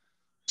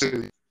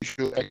the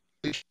usual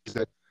accusations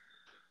that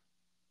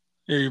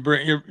Yeah, you're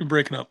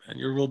breaking up, man.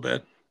 You're real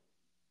bad.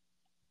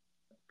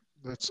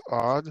 that's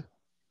odd.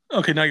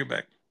 Okay, now you're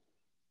back.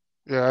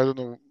 Yeah, I don't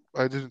know.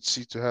 I didn't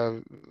see to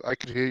have. I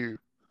could hear you.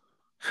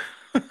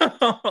 That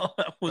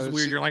I was didn't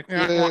weird. see. You're like,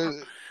 Yeah,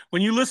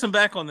 when you listen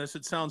back on this,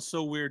 it sounds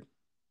so weird.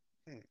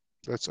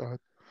 that's odd.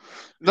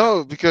 Yeah.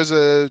 No, because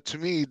to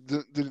me,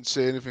 didn't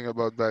say anything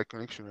about bad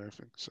connection or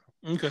anything. So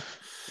Okay.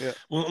 yeah,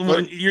 Well,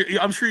 but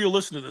I'm sure you'll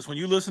listen to this. When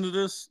you listen to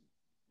this,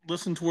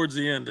 listen towards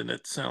the end, and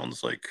it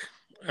sounds like,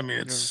 I mean,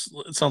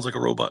 yeah, it sounds like a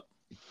robot.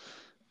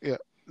 yeah.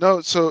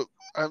 No, so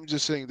I'm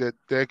just saying that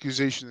the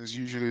accusation is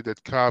usually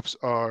that cops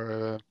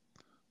are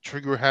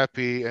trigger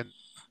happy and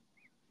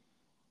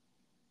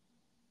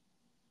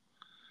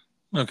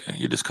Okay,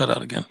 you just cut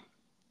out again.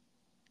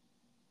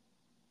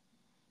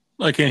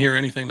 I can't hear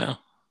anything now.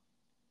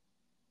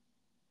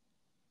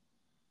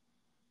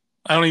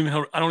 I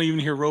don't even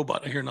hear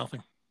robot. I hear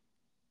nothing.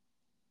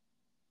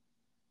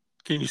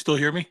 Can you still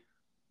hear me?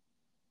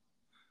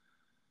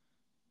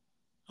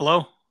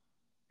 Hello?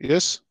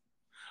 yes.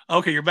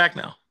 Okay, you're back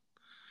now.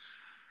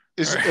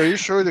 All right. Are you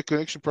sure the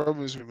connection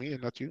problem is with me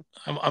and not you?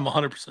 I'm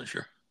 100%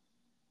 sure.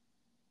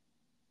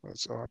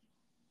 That's odd.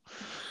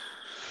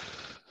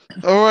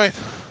 All right.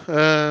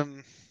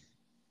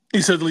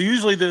 He said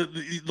usually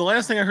the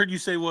last thing I heard you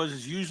say was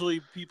is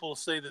usually people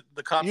say that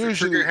the cops are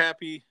trigger Usually,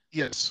 happy.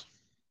 yes,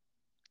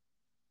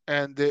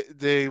 and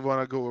they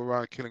want to go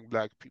around killing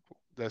black people.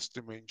 That's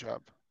their main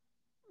job.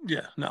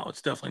 Yeah, no,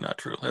 it's definitely not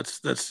true. That's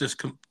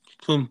just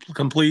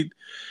complete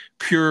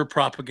pure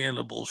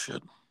propaganda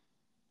bullshit.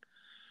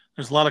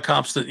 There's a lot of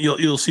cops that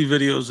you'll see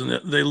videos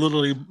and they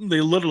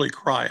literally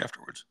cry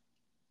afterwards.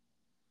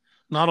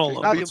 Not all Okay,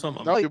 of them, but some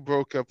of them. now you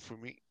broke up for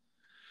me.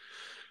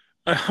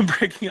 I'm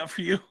breaking up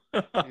for you.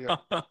 Yeah,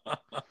 I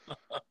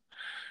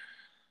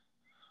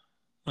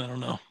don't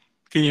know.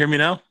 Can you hear me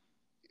now?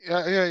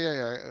 yeah.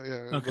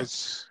 It Okay.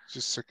 was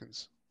just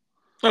seconds.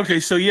 Okay,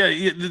 so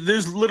yeah,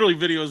 there's literally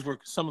videos where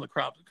some of the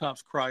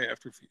cops cry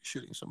after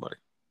shooting somebody.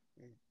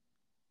 Mm.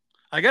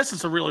 I guess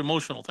it's a real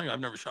emotional thing. I've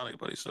never shot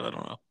anybody, so I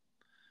don't know.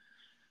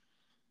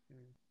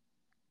 Mm.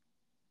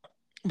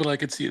 But I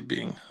could see it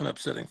being an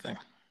upsetting thing.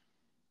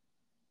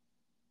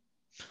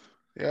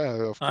 Yeah,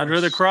 of I'd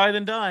rather course. cry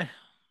than die.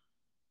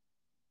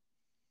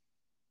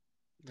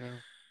 Yeah.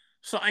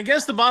 So I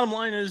guess the bottom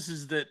line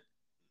is that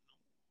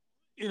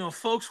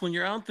folks, when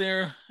you're out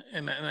there,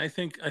 and I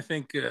think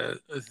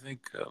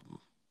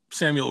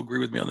Samuel will agree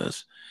with me on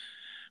this.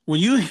 When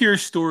you hear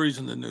stories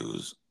in the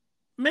news,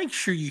 make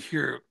sure you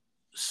hear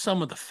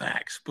some of the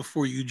facts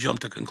before you jump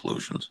to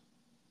conclusions.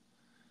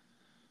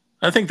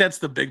 I think that's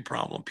the big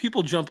problem.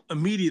 People jump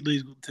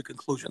immediately to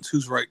conclusions,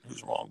 who's right and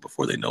who's wrong,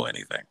 before they know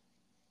anything.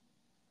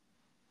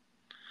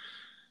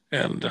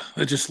 And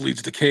it just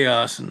leads to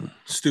chaos and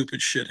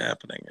stupid shit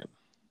happening and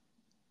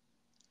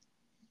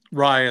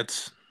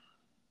riots.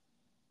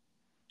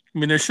 I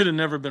mean, there should have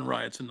never been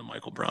riots in the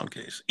Michael Brown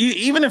case.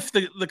 Even if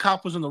the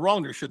cop was in the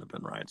wrong, there shouldn't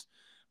have been riots.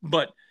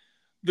 But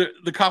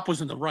the cop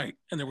was in the right,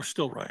 and there were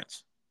still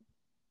riots.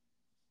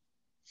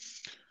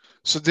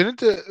 So didn't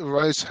the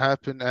rise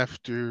happen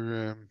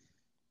after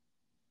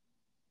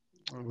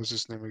what was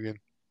his name again?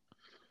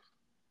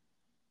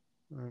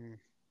 Um,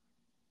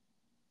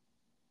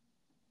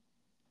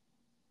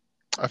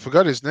 I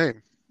forgot his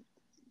name.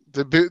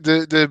 The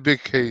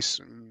big case,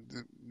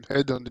 the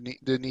head on the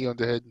knee on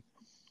the head.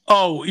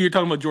 Oh, you're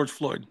talking about George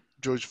Floyd.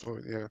 George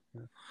Floyd,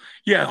 yeah.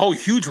 Yeah, oh,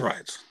 huge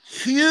riots.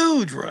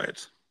 Huge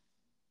riots.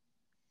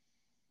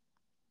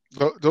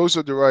 Those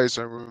are the riots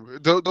I remember.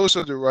 Those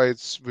are the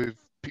riots with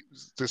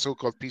the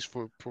so-called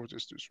peaceful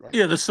protesters, right?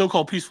 Yeah, the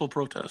so-called peaceful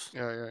protests.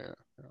 Yeah.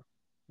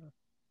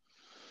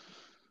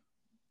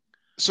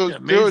 So Yeah,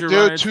 major there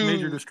are riots,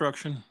 major two.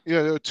 destruction.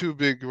 Yeah, there are two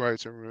big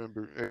riots I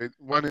remember.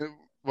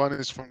 One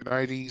is from the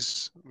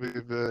 90s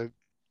with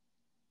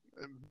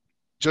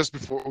just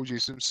before O.J.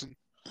 Simpson,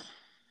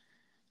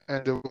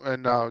 and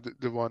now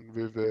the one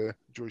with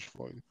George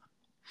Floyd.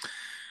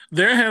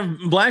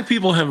 Black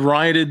people have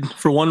rioted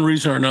for one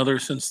reason or another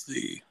since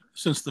the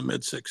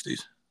mid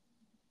 '60s,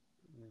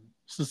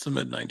 since the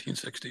mid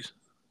 1960s.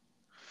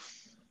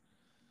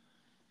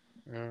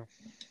 Yeah.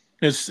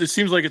 It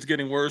seems like it's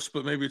getting worse,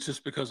 but maybe it's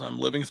just because I'm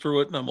living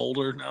through it and I'm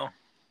older now.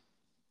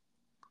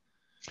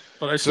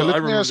 But So I let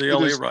me remember ask the you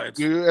LA this: riots.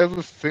 do you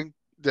ever think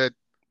that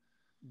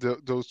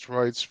those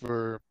riots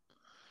were?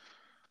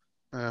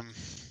 Um,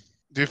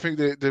 do you think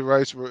the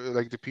riots were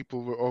like the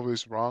people were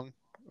always wrong,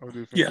 or do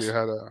you think they Yes.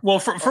 had a? Well,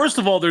 Oh, first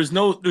of all, there's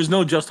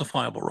no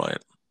justifiable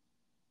riot.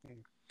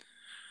 mm,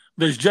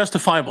 There's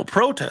justifiable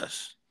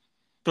protests,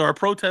 There are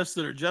protests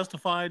that are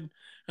justified,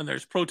 and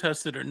there's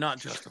protests that are not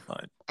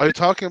justified. Are you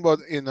talking about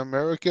in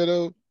America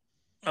though?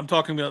 I'm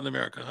talking about in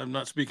America. I'm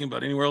not speaking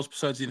about anywhere else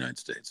besides the United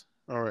States.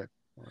 All right.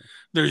 All right.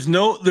 There's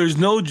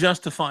no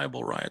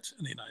justifiable riots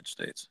in the United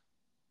States.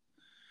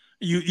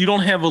 You don't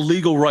have a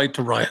legal right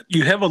to riot.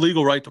 You have a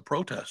legal right to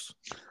protest.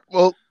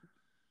 Well,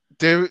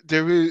 there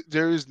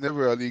is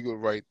never a legal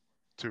right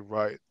to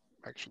riot,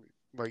 actually,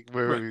 like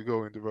wherever Right. you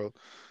go in the world.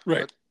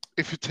 Right. But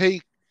if you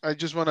take, I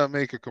just want to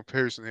make a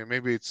comparison here.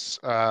 Maybe it's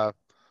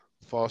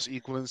false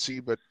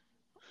equivalency, but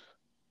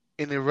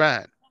in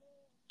Iran,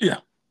 Yeah.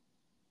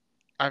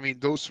 I mean,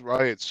 those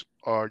riots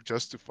are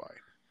justified.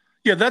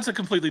 Yeah, that's a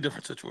completely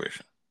different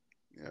situation.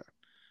 Yeah.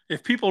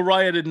 If people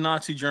rioted in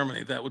Nazi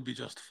Germany, that would be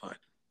justified.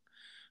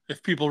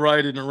 If people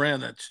rioted in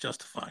Iran, that's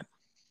justified.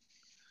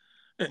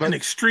 In But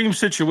extreme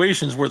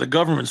situations where the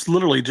government's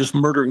literally just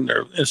murdering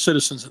their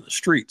citizens in the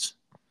streets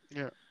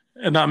yeah.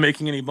 and not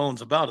making any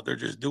bones about it, they're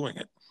just doing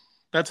it.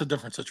 That's a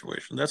different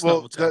situation. That's not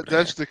Well, what's that happening here.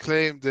 that's the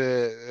claim.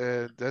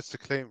 That's the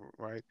claim,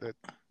 right? That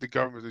the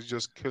government is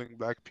just killing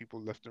black people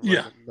left and right,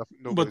 Yeah, and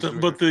nobody's doing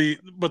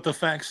it. but the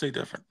facts say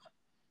different.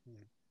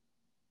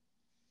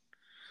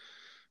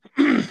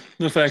 Hmm.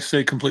 The facts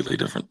say completely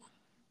different.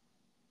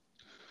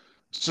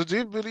 So, do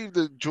you believe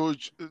that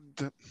George,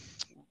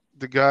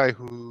 the guy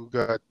who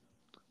got,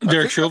 I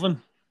Derek think,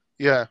 Chauvin.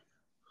 yeah,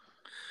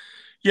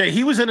 Yeah,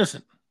 he was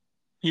innocent.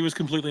 He was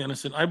completely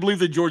innocent. I believe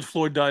that George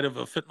Floyd died of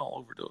a fentanyl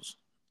overdose.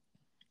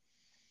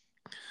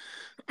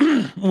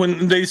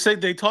 When they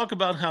talk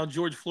about how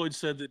George Floyd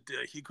said that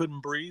he couldn't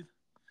breathe,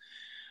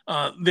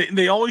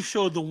 they always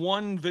show the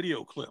one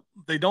video clip.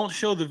 They don't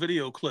show the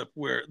video clip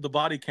where the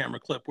body camera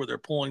clip where they're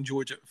pulling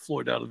George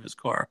Floyd out of his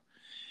car.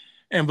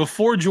 And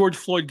before George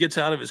Floyd gets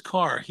out of his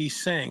car, he's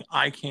saying,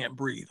 "I can't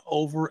breathe,"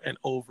 over and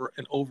over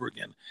and over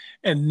again.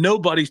 And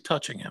nobody's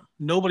touching him.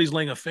 Nobody's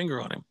laying a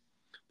finger on him.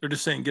 They're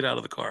just saying, "Get out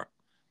of the car."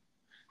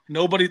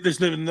 There's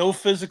no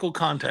physical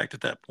contact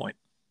at that point.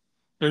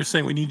 They're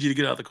saying, "We need you to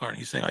get out of the car." And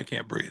he's saying, "I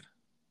can't breathe."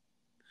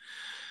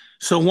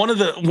 So one of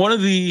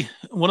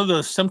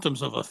the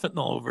symptoms of a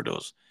fentanyl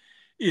overdose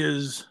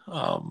is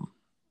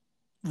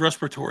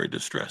respiratory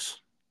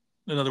distress.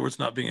 In other words,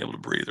 not being able to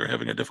breathe or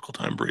having a difficult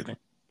time breathing.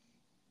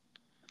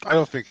 I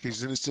don't think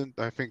he's innocent.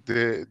 I think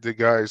the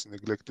guy is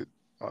neglected.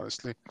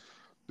 Honestly,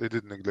 they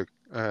did neglect.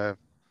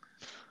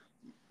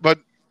 But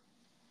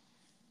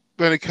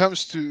when it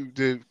comes to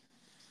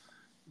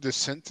the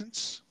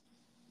sentence,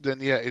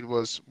 then yeah, it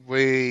was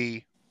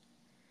way.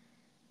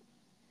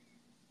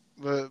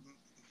 Uh,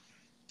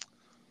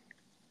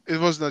 it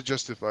was not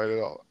justified at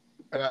all.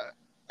 And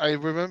I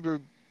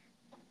remember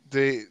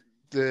the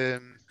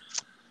the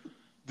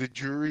the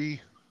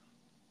jury.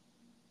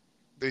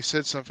 They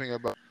said something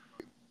about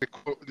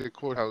the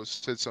courthouse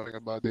said something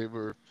about they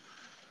were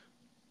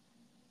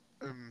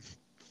um,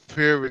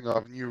 fearing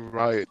of new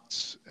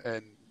riots,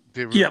 and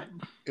they were Yep.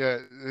 yeah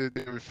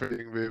they were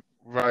fearing with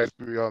riots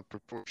beyond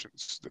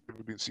proportions that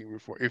we've been seeing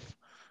before if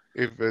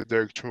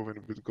Derek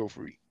Chauvin would go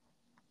free.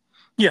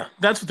 Yeah,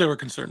 that's what they were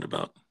concerned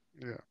about.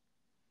 Yeah.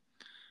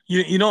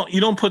 You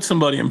don't put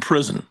somebody in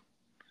prison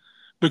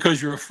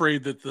because you're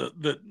afraid that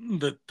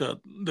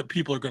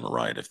people are going to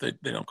riot if they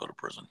don't go to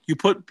prison. You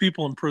put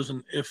people in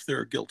prison if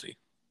they're guilty,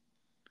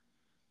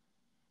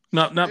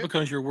 not Yeah.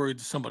 because you're worried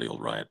that somebody will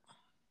riot.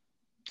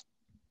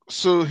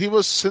 So he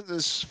was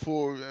sentenced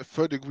for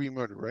third degree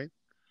murder, right?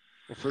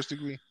 Or first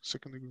degree,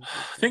 second degree, I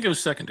first think degree. it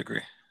was second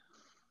degree.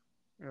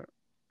 Yeah.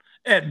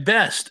 At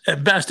best,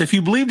 if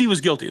you believed he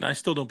was guilty, and I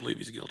still don't believe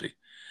he's guilty,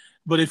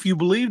 but if you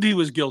believed he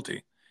was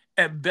guilty,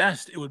 at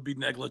best it would be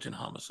negligent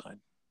homicide.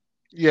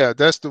 Yeah,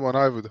 that's the one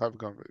I would have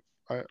gone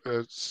with.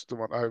 It's the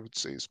one I would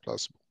say is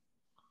plausible.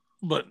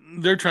 But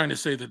they're trying to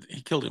say that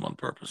he killed him on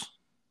purpose,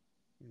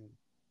 Mm.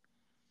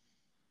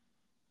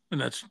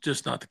 and that's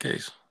just not the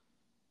case.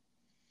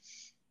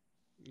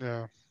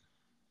 Yeah.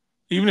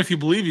 Even if you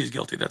believe he's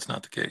guilty, that's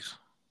not the case.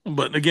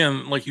 But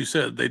again, like you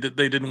said, they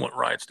didn't want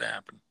riots to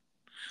happen.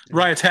 Yeah.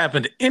 Riots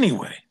happened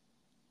anyway.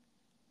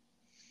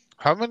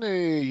 How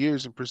many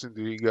years in prison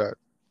did he got?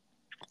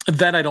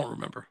 That I don't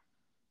remember.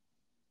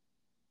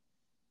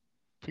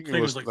 I think I it think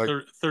it was was like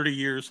like 30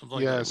 years, something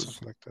like that. yeah, It was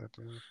something like that.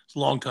 Yeah. it's a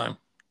long time.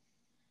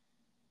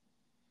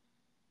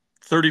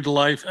 30 to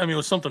life. I mean, it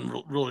was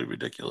something really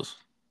ridiculous.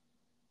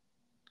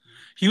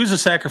 He was a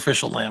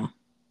sacrificial lamb.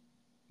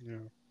 Yeah.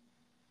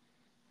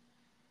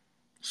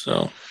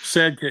 So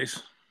sad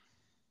case.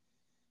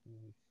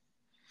 Mm.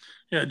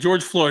 Yeah,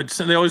 George Floyd.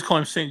 They always call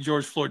him Saint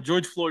George Floyd.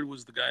 George Floyd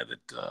was the guy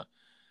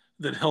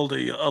that held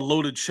a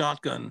loaded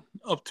shotgun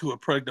up to a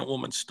pregnant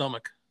woman's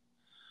stomach,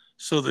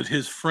 so that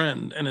his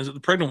friend the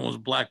pregnant woman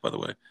was black, by the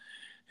way.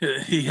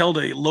 He held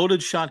a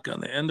loaded shotgun,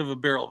 the end of a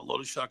barrel of a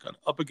loaded shotgun,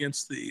 up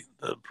against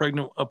a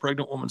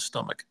pregnant woman's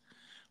stomach,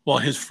 while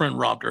his friend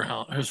robbed her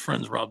house. His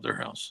friends robbed their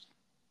house.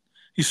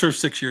 He served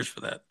 6 years for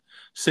that,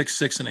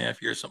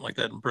 6.5 years, something like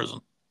that, in prison.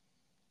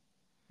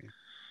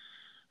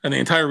 And the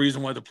entire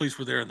reason why the police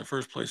were there in the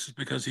first place is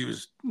because he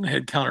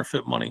had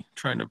counterfeit money,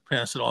 trying to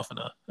pass it off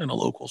in a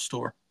local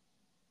store.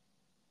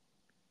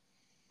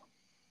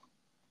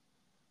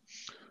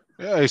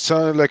 Yeah, he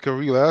sounded like a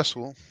real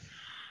asshole.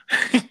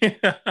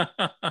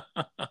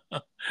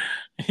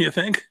 You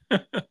think?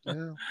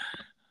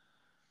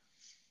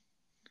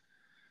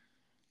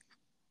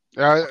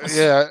 Yeah.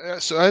 Yeah.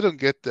 So I don't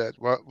get that.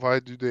 Why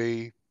do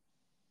they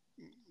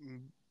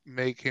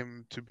make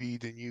him to be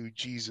the new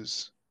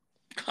Jesus?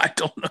 I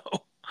don't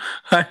know.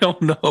 I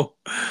don't know.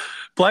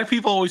 Black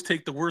people always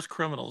take the worst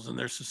criminals in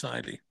their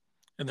society,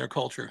 in their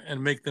culture,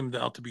 and make them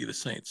out to be the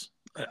saints.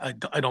 I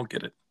don't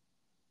get it.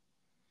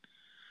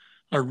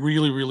 I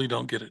really, really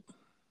don't get it.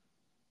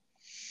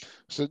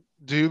 So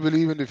do you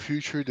believe in the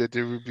future that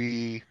there will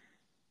be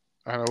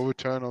an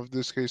overturn of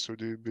this case, or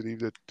do you believe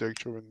that Derek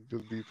Chauvin will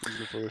be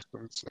president for the rest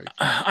of its life?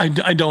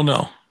 I don't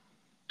know.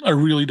 I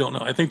really don't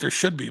know. I think there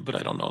should be, but I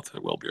don't know if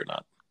there will be or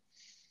not.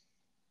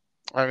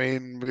 I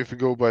mean, if we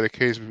go by the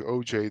case with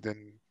OJ,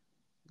 then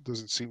it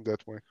doesn't seem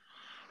that way.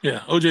 Yeah,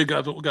 OJ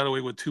got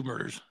away with two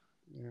murders.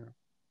 Yeah.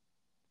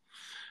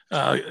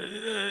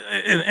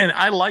 And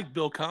I like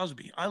Bill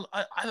Cosby. I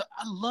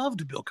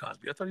loved Bill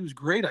Cosby. I thought he was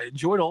great. I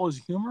enjoyed all his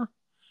humor.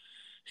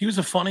 He was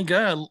a funny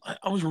guy.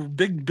 I was a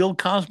big Bill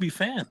Cosby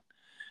fan.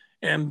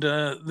 And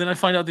then I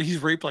find out that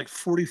he's raped like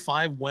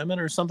 45 women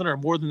or something, or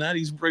more than that.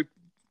 He's raped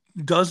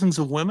dozens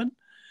of women.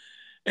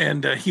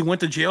 And he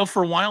went to jail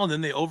for a while, and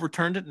then they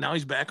overturned it. And now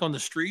he's back on the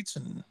streets,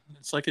 and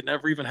it's like it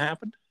never even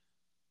happened.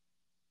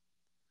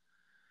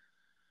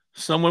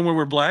 Some women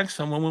were black,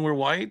 some women were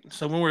white,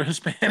 some women were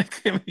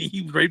Hispanic. I mean,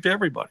 he raped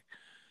everybody,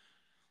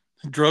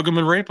 drug them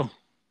and rape them.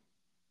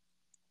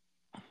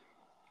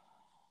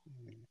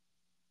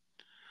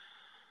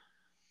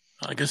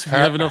 I guess if you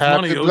have enough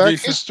money, Happy Black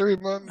OJ. History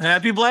Month.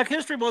 Happy Black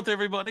History Month,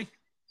 everybody.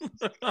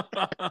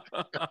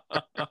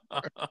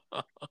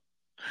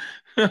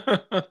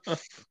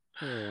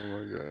 Oh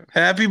my God.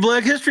 Happy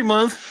Black History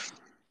Month.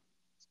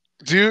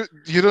 You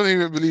don't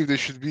even believe there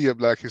should be a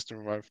Black History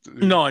Month? Do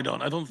you? No, I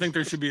don't. I don't think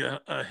there should be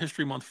a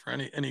history month for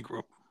any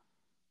group.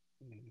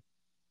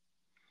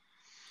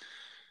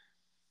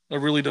 I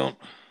really don't.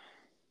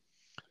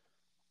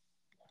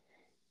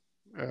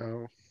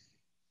 Uh,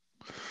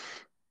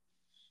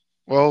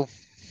 well,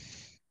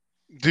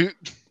 do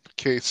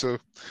okay. So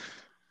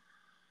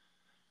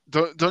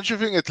don't you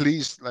think at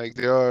least like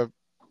there are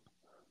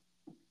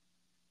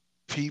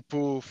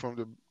people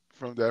from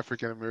the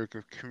African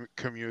American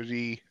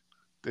community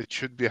that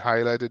should be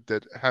highlighted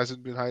that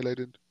hasn't been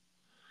highlighted?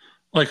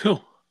 Like who?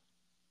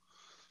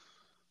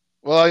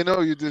 Well, I know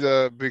you did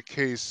a big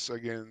case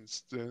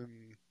against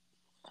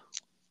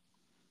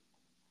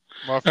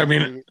I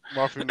mean,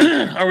 Martin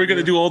Luther are we going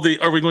to Jr. do all the?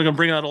 Are we going to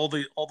bring out all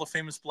the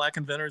famous black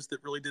inventors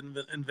that really didn't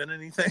invent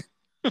anything?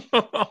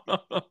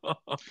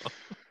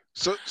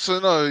 So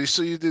no,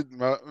 so you did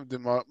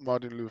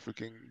Martin Luther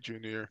King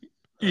Jr.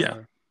 Yeah.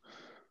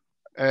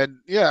 And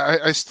yeah,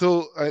 I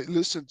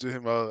listened to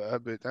him a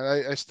bit, and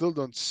I still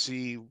don't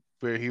see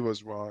where he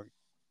was wrong.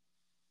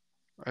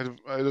 I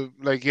don't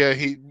like yeah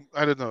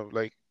I don't know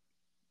like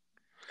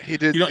he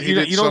did You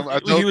some don't.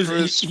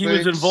 adulterous He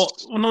was things.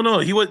 involved. Well, no, no,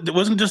 he was. It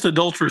wasn't just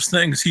adulterous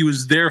things. He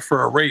was there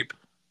for a rape.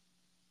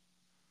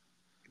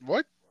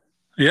 What?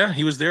 Yeah,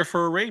 he was there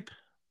for a rape.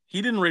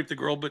 He didn't rape the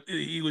girl, but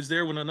he was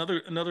there when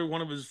another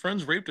one of his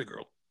friends raped a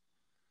girl.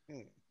 Hmm.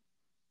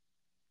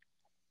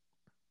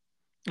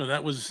 And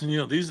that was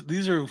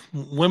these are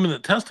women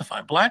that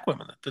testify, black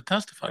women that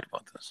testified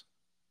about this.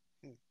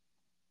 Hmm.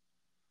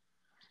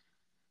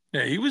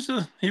 Yeah, he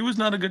was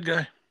not a good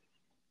guy.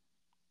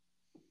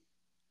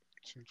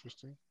 It's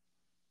interesting.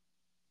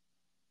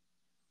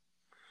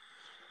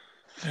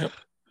 Yep.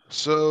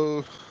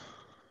 So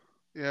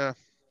yeah,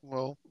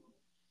 well,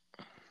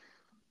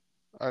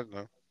 I don't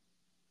know.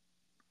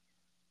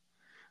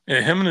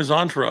 Yeah, him and his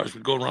entourage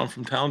would go around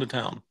from town to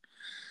town,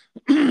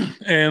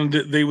 and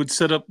they would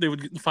set up. They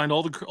would find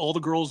all the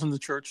girls in the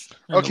church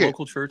in the Okay,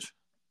 local church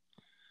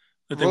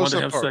that they wanted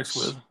to Rosa have sex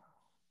with. Parks.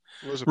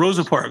 Rosa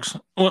Rosa Parks.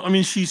 Parks. Well, I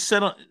mean, she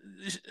said.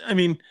 I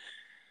mean,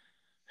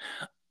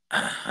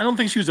 I don't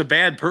think she was a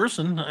bad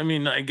person. I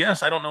mean, I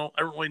guess I don't know.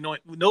 I don't really know.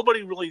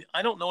 Nobody really.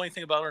 I don't know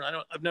anything about her. And I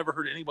don't. I've never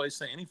heard anybody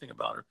say anything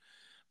about her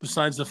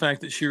besides the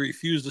fact that she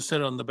refused to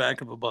sit on the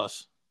back of a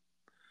bus,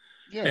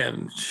 Yeah,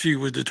 and she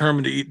was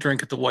determined to eat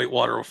drink at the white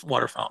water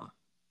fountain.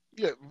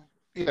 yeah,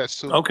 yeah.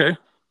 So Okay,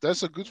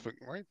 that's a good thing,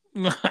 right?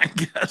 I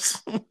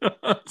guess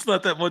it's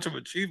not that much of an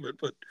achievement,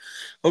 but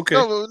okay.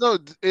 No,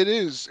 it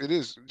is. It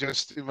is.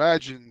 Just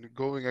imagine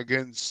going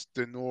against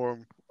the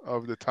norm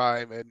of the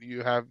time, and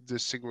you have the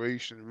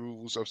segregation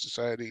rules of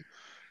society.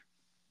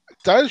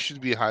 That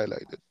should be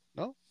highlighted.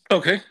 No?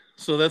 Okay,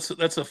 so that's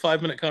a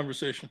 5 minute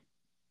conversation.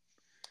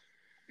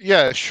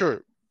 Yeah,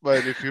 sure.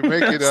 But if you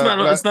make it It's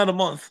not a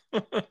month.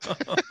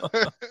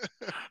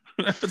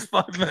 It's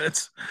 5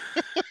 minutes.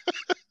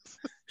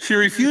 She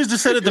refused to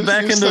sit at the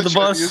back end of the you're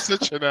bus,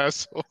 such an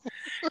asshole.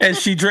 and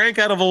she drank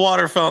out of a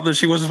water fountain that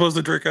she wasn't supposed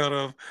to drink out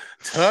of.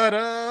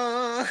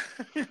 Ta-da!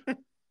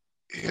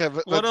 Yeah,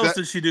 What else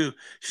did she do?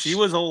 She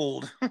was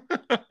old.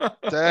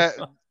 that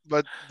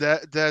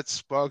that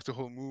sparked the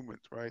whole movement,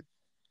 right?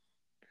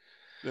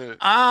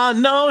 Uh,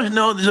 No,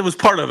 no, it was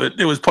part of it.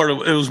 It was part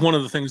of it was one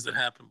of the things that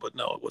happened, but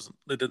no, it wasn't.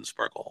 It didn't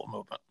spark a whole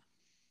movement.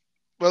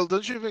 well,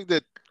 don't you think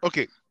that?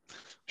 Okay,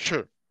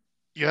 sure,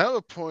 you have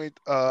a point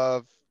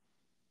of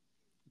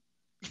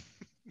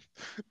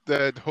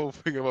that whole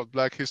thing about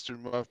Black History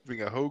Month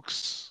being a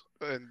hoax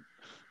and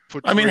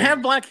I mean, portraying.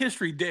 have Black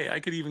History Day. I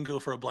could even go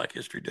for a Black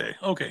History Day.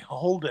 Okay, a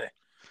whole day.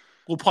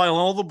 We'll pile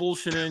all the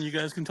bullshit in. You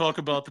guys can talk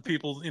about the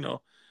people,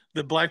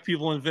 that black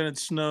people invented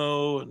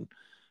snow and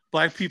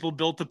black people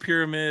built the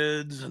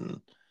pyramids and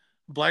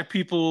black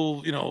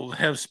people,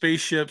 have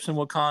spaceships in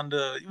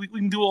Wakanda. We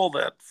can do all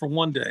that for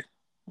one day.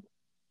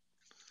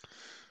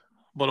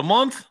 But a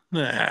month?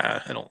 Nah,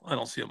 I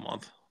don't see a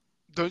month.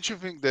 Don't you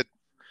think that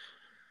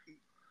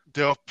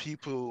there are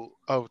people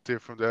out there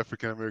from the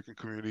African American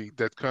community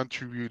that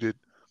contributed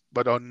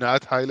but are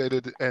not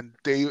highlighted, and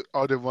they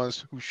are the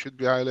ones who should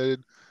be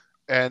highlighted,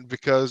 and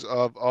because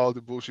of all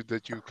the bullshit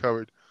that you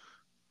covered,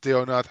 they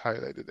are not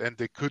highlighted, and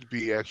they could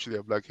be actually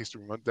a Black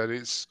History Month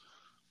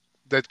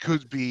that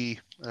could be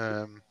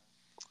Yeah,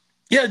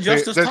 fair.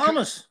 Justice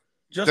Thomas.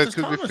 That Justice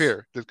could be Thomas.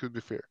 fair. That could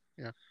be fair.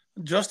 Yeah.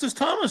 Justice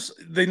Thomas.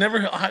 They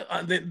never,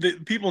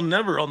 people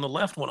never on the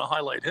left want to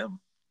highlight him.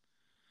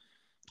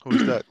 Who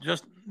is that?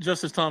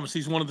 Justice Thomas.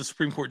 He's one of the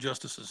Supreme Court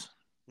justices.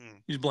 Hmm.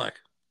 He's black.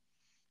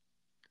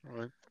 All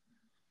right.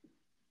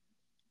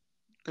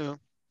 Yeah.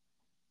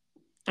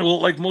 Well,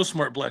 like most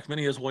smart black men,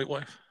 he has a white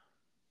wife.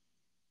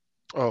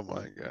 Oh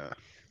my god.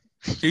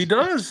 He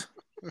does.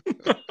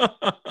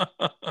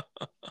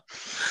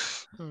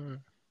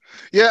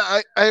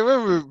 Yeah, I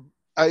remember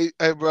I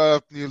brought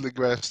up Neil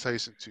deGrasse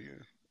Tyson to you,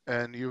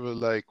 and you were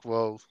like,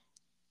 "Well,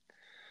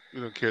 we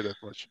don't care that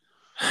much."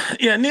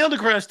 Yeah, Neil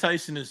deGrasse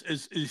Tyson is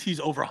he's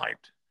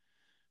overhyped.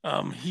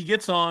 He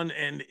gets on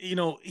and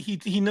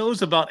he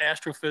knows about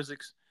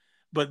astrophysics,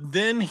 but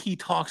then he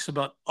talks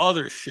about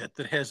other shit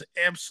that has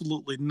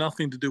absolutely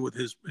nothing to do with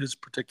his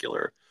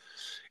particular.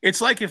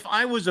 It's like if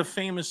I was a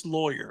famous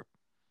lawyer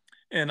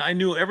and I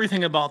knew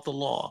everything about the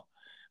law,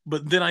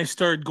 but then I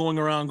started going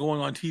on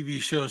TV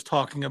shows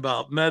talking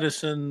about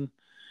medicine,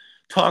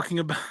 talking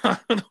about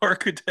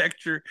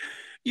architecture.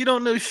 You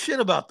don't know shit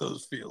about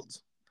those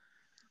fields.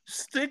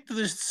 Stick to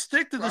the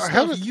stuff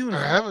you I know.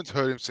 haven't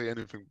heard him say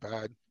anything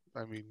bad.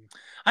 I mean,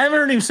 I haven't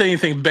heard him say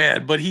anything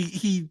bad, but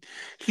he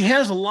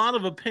has a lot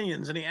of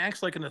opinions and he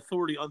acts like an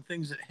authority on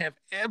things that have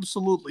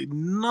absolutely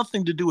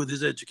nothing to do with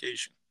his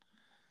education.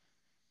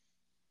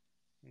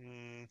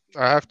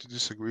 I have to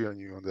disagree on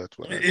you on that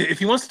one. If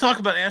he wants to talk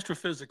about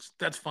astrophysics,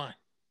 that's fine.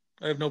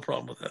 I have no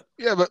problem with that.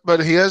 Yeah, but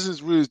he hasn't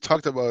really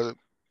talked about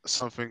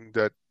something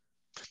that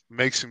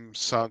makes him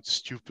sound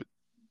stupid.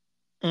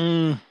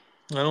 I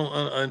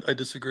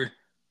disagree.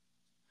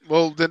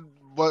 Well, then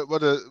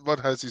what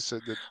has he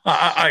said that?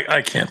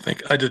 I can't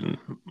think. I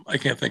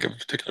can't think of a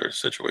particular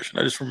situation.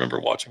 I just remember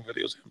watching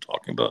videos of him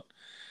talking about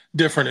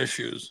different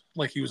issues,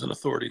 like he was an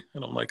authority,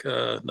 and I'm like,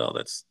 no,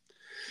 that's.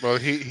 Well,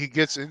 he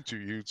gets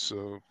interviewed,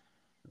 so.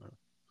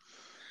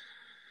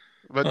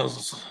 But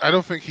Was, I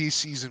don't think he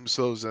sees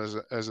himself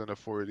as an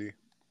authority.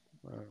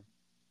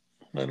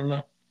 I don't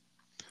know.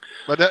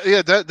 But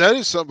that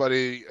is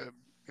somebody.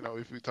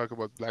 If we talk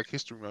about Black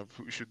History Month,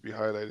 who should be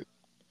highlighted.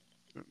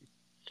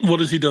 What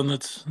has he done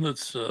that's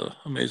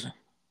amazing?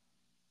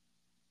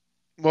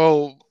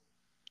 Well,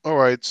 all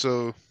right,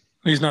 so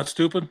He's not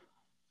stupid.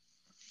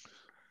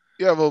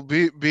 yeah, well,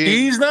 being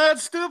He's not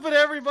stupid.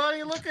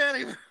 Everybody, look at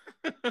him.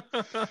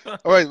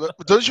 all right,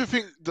 but don't you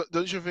think?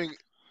 Don't you think?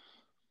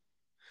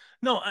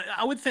 No,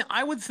 I would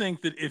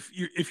think that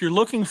if you're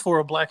looking for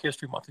a Black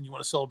History Month and you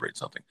want to celebrate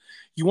something,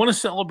 you want to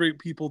celebrate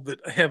people that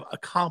have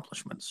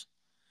accomplishments,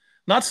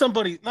 not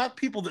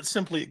people that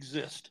simply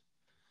exist.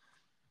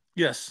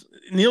 Yes,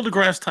 Neil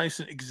deGrasse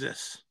Tyson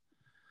exists,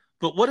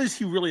 but what has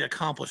he really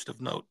accomplished of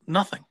note?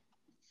 Nothing.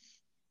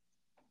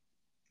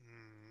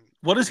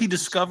 What has he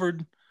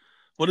discovered?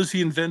 What has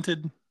he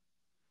invented?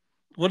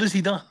 What has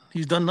he done?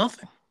 He's done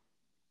nothing.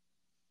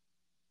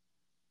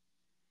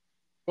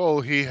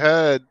 Well, he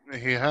has.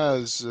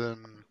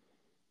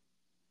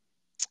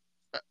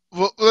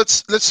 Well,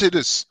 let's say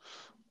this: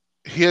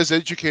 he has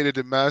educated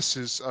the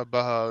masses uh,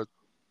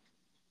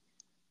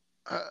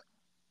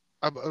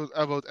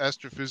 about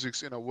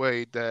astrophysics in a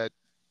way that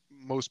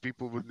most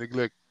people would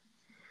neglect.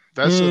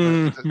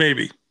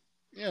 Maybe.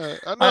 Yeah,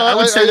 I know. I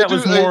would say that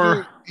was I do.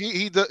 more.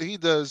 He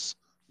does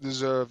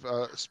deserve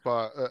a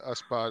spot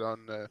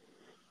on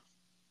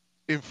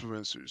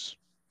influencers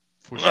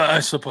for sure. I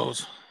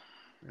suppose.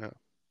 Yeah.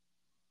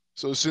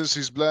 So since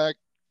he's black,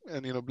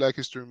 and Black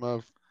History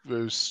Month,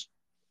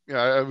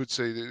 I would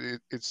say that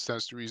it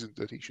stands to reason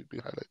that he should be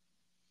highlighted.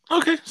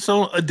 Okay,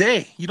 so a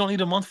day. You don't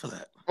need a month for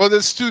that. Well,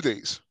 that's 2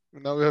 days.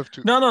 Now we have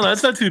 2. No,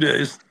 that's not 2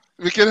 days.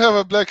 We can have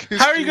a Black History.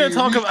 How are you going to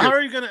talk about?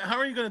 weekend. How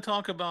are you going to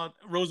talk about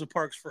Rosa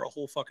Parks for a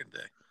whole fucking day?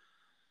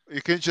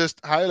 You can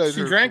just highlight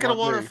She her. drank for at a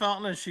one water day.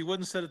 fountain and she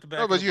wouldn't sit at the back.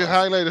 No, but of the you bus.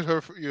 highlighted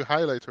her. You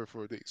highlight her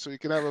for a day, so you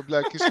can have a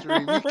Black History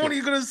weekend. What are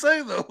you going to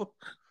say though?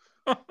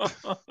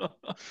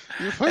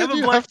 Why Have do a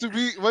you black have to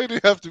be? Why do you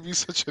have to be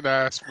such an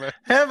ass, man?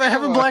 have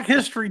Come a on. Black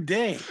History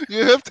Day.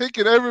 You have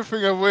taken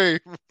everything away.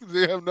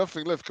 They have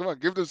nothing left. Come on,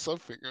 give them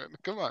something, man.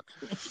 Come on.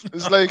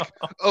 It's like,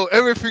 oh,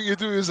 everything you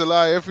do is a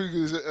lie. Everything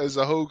is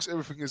a hoax.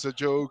 Everything is a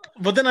joke.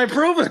 But then I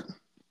prove it.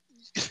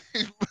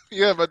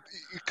 Yeah, but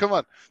come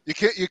on.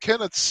 You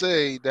cannot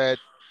say that.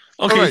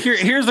 All Okay, right.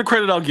 here's the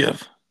credit I'll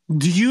give.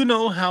 Do you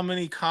know how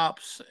many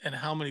cops and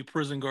how many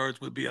prison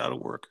guards would be out of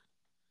work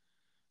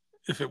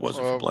if it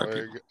wasn't for black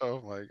people?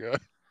 Oh my God.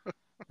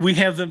 We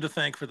have them to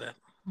thank for that.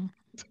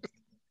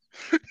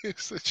 You're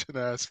such an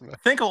ass, man.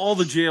 Think of all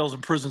the jails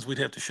and prisons we'd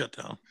have to shut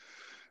down.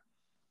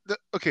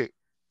 Okay,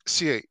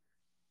 CA.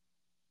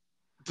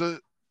 The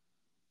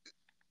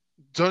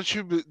don't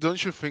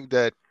you think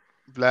that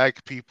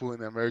black people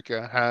in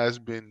America has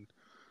been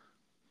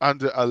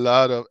under a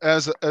lot of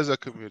as a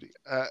community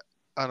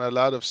and a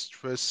lot of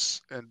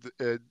stress and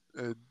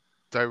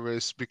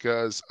duress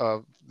because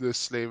of the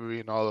slavery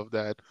and all of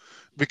that,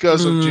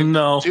 because of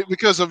No.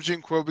 Because of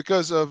Jim Crow,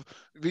 because of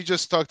we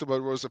just talked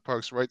about Rosa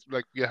Parks, right?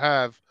 Like you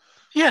have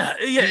Yeah,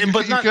 yeah,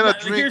 but you not, cannot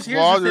not drink here's the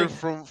water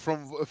thing.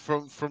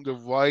 from the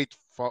white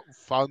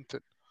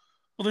fountain.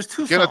 Well, there's You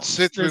two cannot fountains.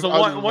 sit There's with a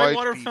other white white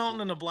water fountain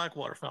people. and a black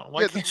water fountain.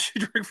 Why Yeah, can't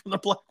you drink from the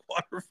black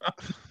water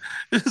fountain?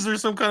 Is there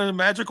some kind of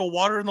magical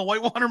water in the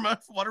white water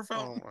oh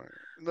fountain? my,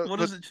 no, What but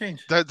does it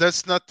change?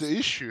 that's not the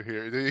issue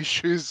here. The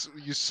issue is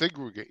you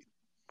segregate.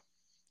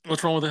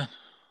 What's wrong with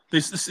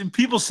that?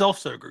 People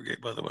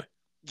self-segregate, by the way.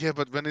 Yeah,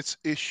 but when it's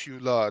issue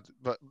law,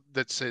 but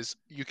that says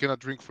you cannot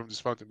drink from this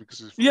fountain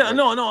because it's for Yeah, white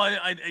no, people.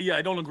 no,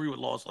 I don't agree with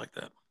laws like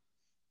that.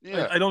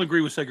 Yeah, I don't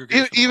agree with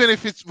segregation even laws.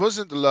 if it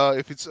wasn't the law,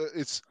 if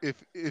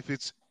if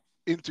it's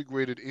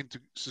integrated into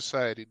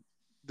society,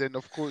 then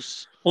of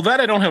course, Well, that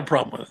I don't have a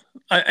problem with.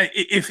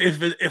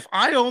 If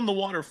I own the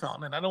water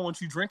fountain and I don't want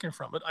you drinking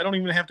from it, I don't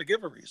even have to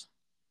give a reason.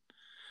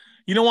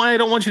 You know why I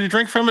don't want you to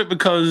drink from it?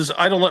 Because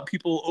I don't let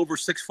people over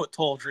 6 foot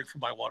tall drink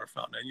from my water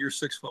fountain, and you're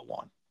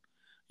 6'1".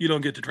 You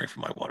don't get to drink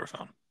from my water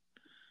fountain.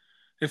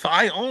 If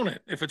I own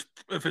it, if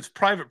it's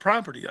private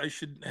property, I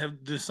should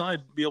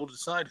be able to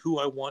decide who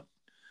I want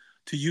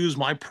to use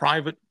my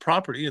private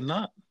property and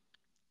not.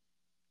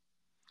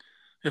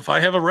 If I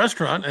have a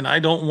restaurant and I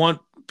don't want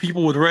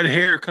people with red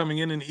hair coming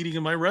in and eating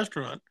in my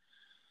restaurant,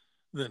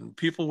 then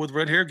people with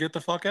red hair get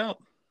the fuck out.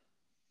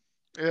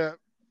 yeah,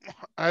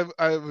 I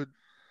would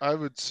I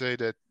would say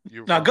that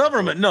you're Now,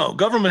 wrong, but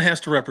government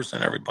has to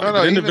represent no, everybody, but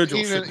no,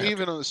 individuals shouldn't have to.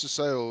 even on a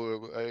societal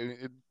level,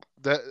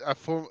 that a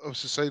form of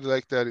society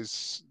like that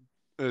is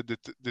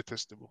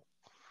detestable.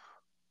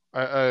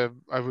 I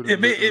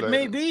wouldn't let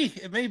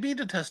it. It may be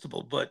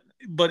detestable, but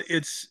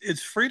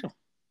it's freedom.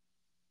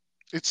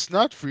 It's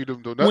not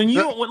freedom though. Let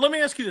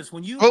me ask you this: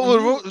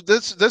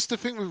 That's the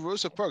thing with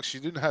Rosa Parks. She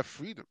didn't have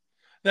freedom.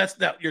 that's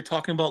that you're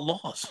talking about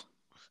laws.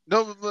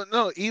 No, but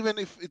no. Even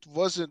if it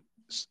wasn't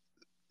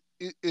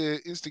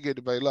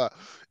instigated by law,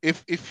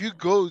 if you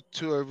go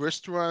to a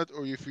restaurant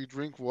or if you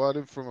drink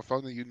water from a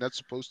fountain you're not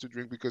supposed to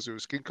drink because of your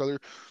skin color,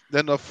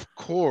 then of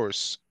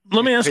course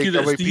Let you me ask you take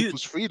this: away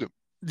people's freedom.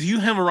 do you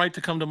have a right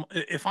to come to?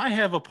 If I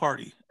have a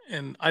party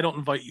and I don't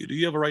invite you, do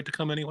you have a right to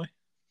come anyway?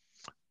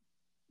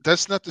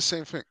 That's not the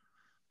same thing.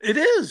 It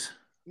is.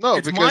 No,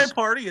 It's my because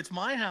party. It's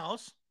my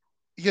house.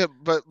 yeah,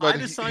 I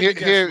decide here the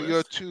guest you're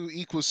list. two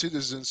equal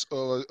citizens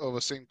of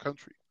a same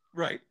country,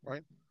 Right.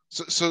 right?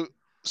 So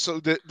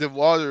the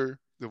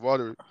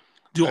water.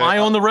 Do I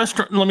own the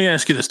restaurant? Let me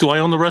ask you this: do I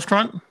own the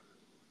restaurant?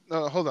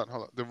 No, hold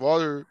on. The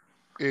water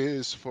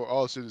is for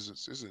all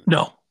citizens, isn't it?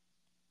 No.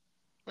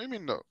 What do you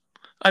mean no?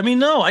 I mean,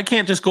 no. I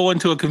can't just go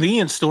into a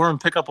convenience store and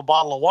pick up a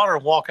bottle of water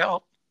and walk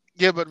out.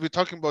 Yeah, but we're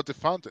talking about the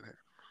fountain here.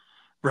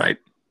 Right.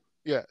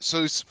 Yeah,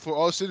 so it's for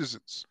all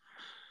citizens.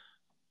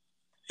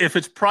 If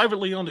it's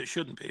privately owned, it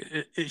shouldn't be.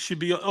 It should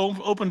be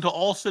open to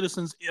all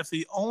citizens if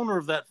the owner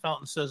of that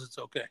fountain says it's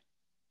okay.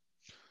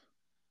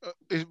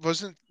 It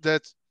wasn't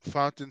that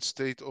fountain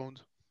state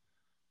owned.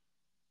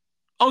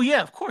 Oh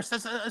yeah, of course.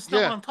 That's not what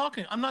Yeah, I'm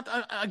talking.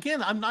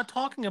 Again, I'm not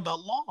talking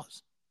about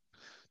laws.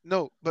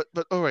 no, but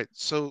all right.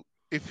 So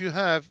if you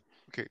have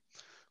okay,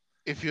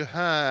 if you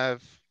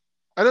have,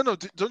 I don't know,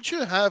 don't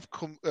you have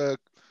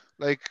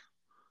like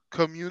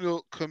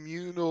communal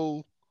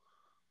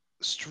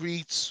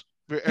streets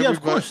where Yeah, of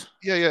everybody? course.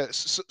 Yeah, yeah.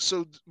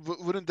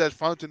 Wouldn't that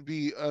fountain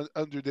be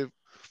under the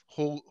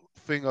whole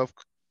thing of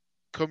Yeah,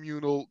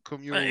 communal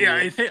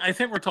I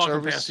think we're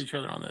talking past service? each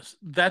other on this.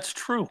 That's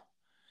true.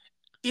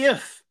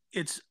 If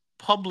it's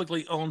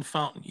publicly owned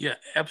fountain, yeah,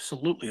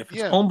 absolutely. If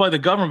it's Yeah. owned by the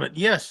government,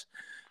 yes.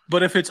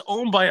 But if it's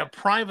owned by a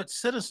private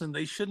citizen,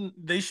 they should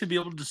be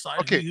able to decide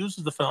who Okay,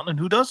 uses the fountain and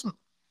who doesn't.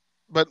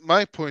 but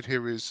my point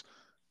here is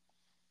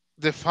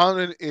the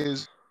fountain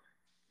is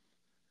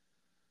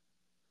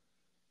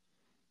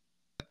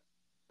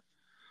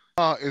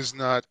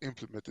not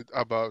implemented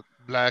about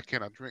black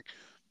cannot drink.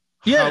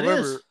 Yeah, it is.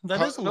 However,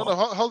 That is a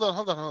law. hold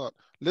on.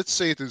 Let's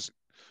say it is.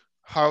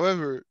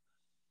 However,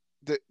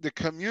 the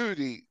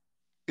community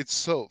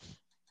itself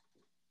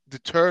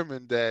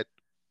determined that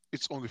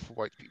it's only for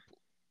white people.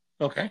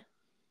 Okay.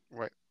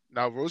 Right.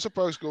 Now Rosa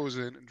Parks goes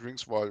in and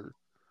drinks water,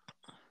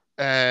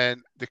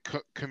 and the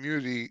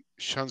community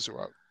shuns her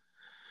out.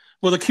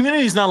 Well, the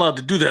community is not allowed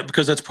to do that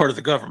because that's part of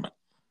the government.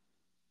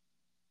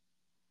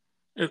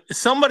 If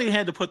somebody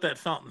had to put that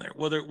fountain there,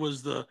 whether it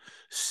was the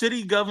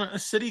government,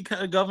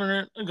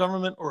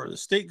 or the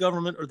state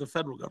government, or the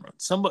federal government.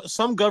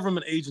 Some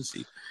government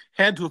agency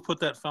had to have put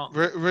that fountain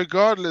there.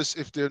 Regardless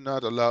if they're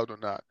not allowed or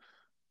not,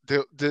 they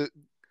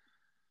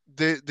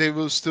they they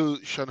will still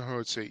shun her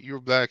and say, "You're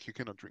black, you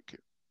cannot drink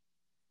it."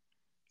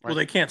 Well, Right?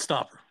 they can't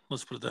stop her.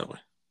 Let's put it that way.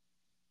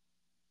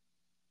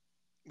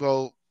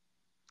 Well,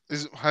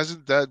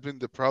 hasn't that been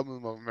the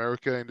problem of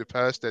America in the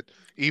past? That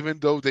even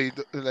though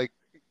like,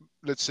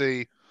 let's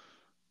say,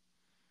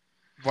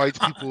 white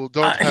I, people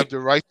don't have I the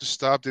right to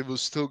stop, they will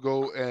still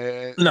go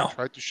and no.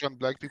 try to shun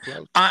black people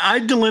out. I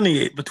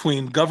delineate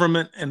between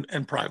government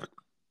and private.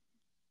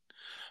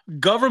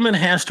 Government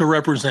has to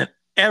represent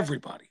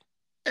everybody.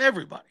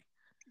 Everybody.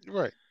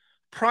 Right.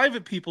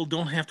 Private people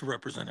don't have to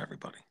represent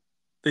everybody.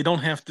 They don't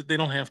have to. They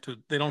don't have to.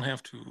 They don't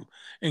have to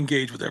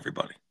engage with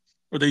everybody,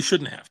 or they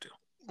shouldn't have to.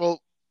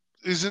 Well,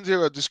 isn't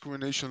there a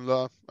discrimination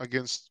law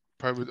against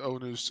private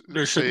owners?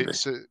 There shouldn't be.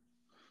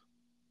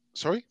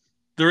 Sorry?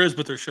 There is,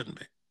 but there shouldn't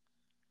be.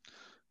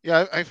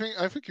 Yeah, I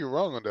think you're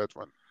wrong on that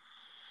one.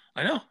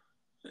 I know.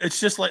 It's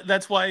just like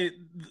that's why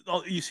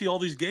you see all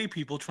these gay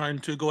people trying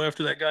to go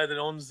after that guy that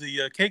owns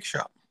the cake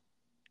shop.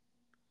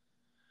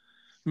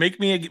 Make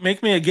me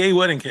a gay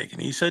wedding cake,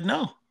 and he said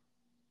no.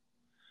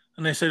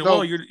 And they said, "Well,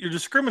 No, you're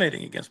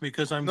discriminating against me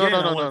because I'm no, gay no,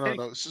 and I no, want no, a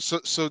no, cake." no.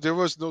 So there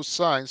was no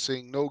sign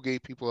saying no gay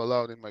people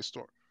allowed in my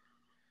store.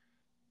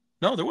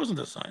 No, there wasn't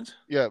those signs.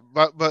 Yeah,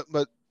 but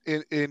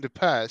in the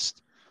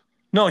past,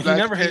 No, he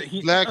never had.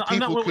 black I'm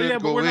not. people Well, couldn't yeah,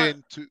 but go we're not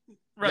into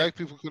right. black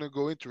people couldn't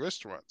go into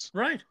restaurants.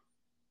 Right.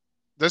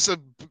 That's a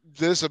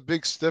there's a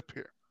big step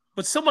here.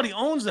 But somebody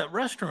owns that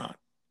restaurant.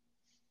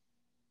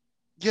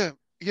 Yeah,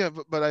 yeah,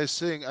 but I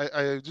saying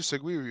I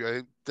disagree with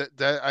you.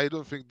 That I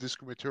don't think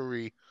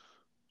discriminatory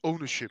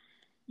ownership.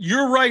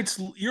 Your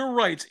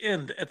rights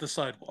end at the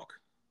sidewalk.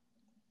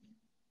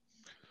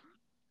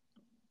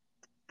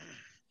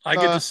 I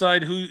get to Uh,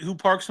 decide who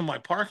parks in my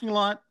parking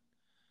lot.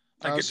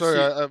 I get to Sorry,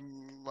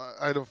 see.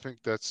 I don't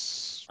think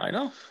that's I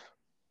know.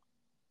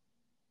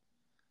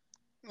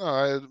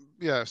 no.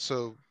 Yeah,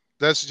 so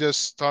that's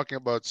just talking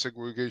about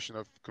segregation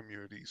of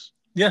communities.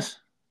 Yes.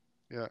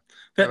 Yeah, I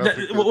That, don't that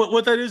think that.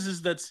 what that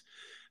is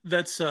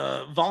that's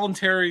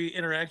voluntary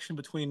interaction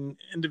between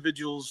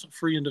individuals,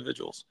 free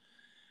individuals.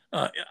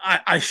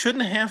 I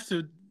shouldn't have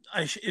to.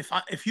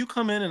 If you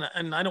come in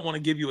and I don't want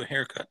to give you a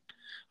haircut,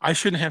 I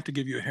shouldn't have to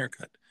give you a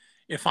haircut.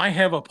 If I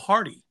have a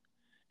party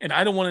and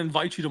I don't want to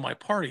invite you to my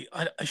party,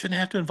 I shouldn't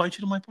have to invite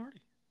you to my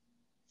party.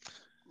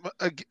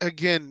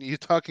 Again, you're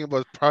talking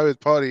about private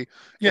party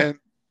Yeah,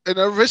 and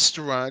a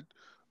restaurant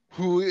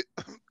who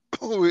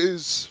who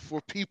is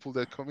for people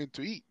that come in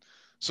to eat.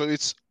 So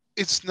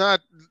it's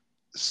not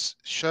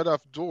shut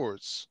off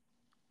doors,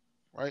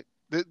 right?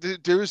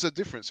 There is a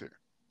difference here.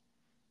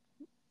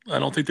 I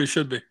don't think there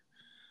should be.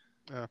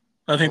 Yeah.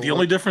 I think Well, the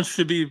only difference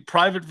should be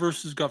private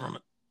versus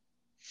government.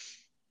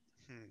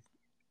 hmm.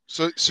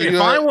 So If you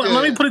I are, went,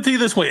 let yeah, me put it to you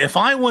this way: if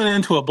I went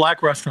into a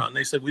black restaurant and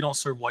they said we don't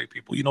serve white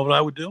people, you know what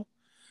I would do?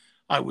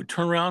 I would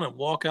turn around and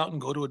walk out and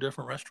go to a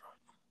different restaurant.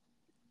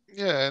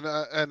 yeah,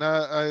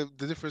 I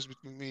the difference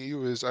between me and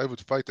you is I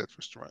would fight that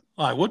restaurant.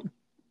 I wouldn't.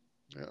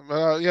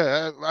 Yeah,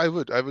 yeah, I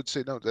would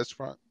say no, that's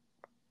wrong.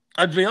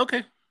 I'd be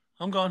okay.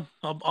 I'm gone.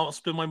 I'll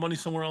spend my money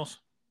somewhere else.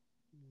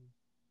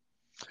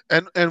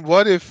 And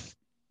what if?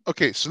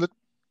 Okay, so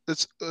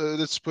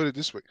let's put it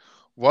this way.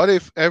 What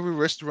if every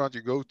restaurant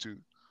you go to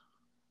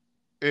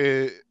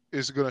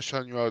is gonna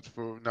shun you out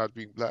for not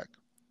being black?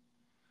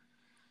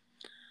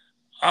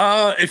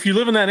 If you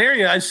live in that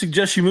area, I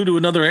suggest you move to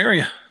another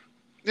area.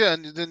 Yeah,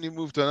 and then you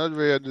move to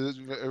another area,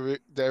 and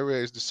the area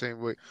is the same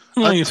way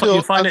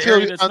You find an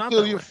area that's not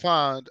until that you way.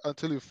 find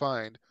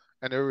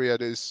an area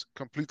that is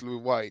completely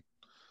white,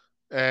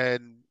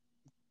 and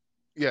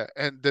yeah,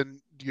 and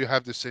then you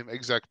have the same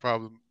exact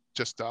problem,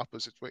 just the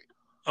opposite way.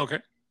 Okay.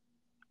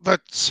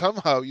 But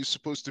somehow you're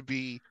supposed to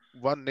be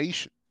one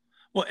nation.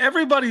 Well,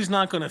 everybody's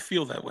not going to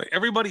feel that way.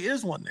 Everybody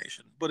is one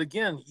nation. But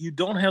again, you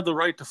don't have the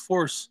right to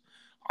force.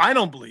 I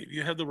don't believe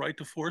you have the right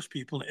to force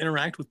people to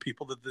interact with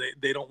people that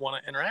they don't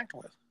want to interact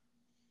with.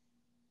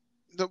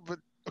 No, but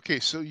okay,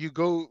 so you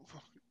go,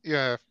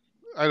 yeah,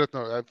 I don't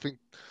know. I think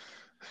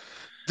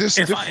this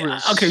If I Okay,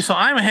 difference. so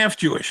I'm half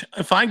Jewish.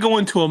 If I go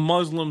into a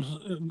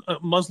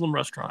Muslim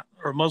restaurant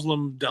or a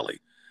Muslim deli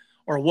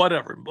or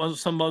whatever,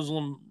 some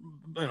Muslim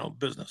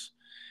business,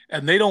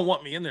 and they don't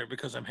want me in there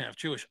because I'm half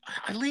Jewish,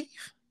 I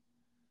leave.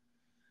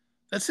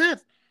 That's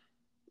it.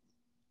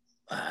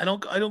 I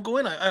don't go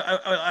in.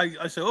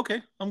 I say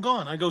okay, I'm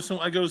gone. I go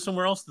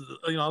somewhere else.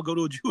 I'll go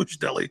to a Jewish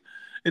deli.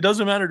 It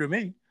doesn't matter to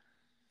me.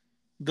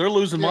 They're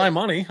losing Yeah, my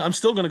money. I'm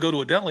still going to go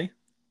to a deli.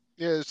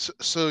 yeah.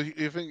 So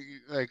you think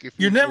like if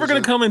You're it never was going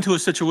a, to come into a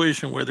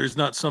situation where there's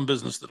not some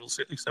business that'll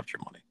accept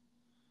your money.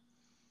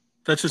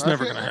 That's just I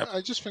never think going to happen.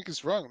 I just think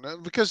it's wrong no?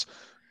 Because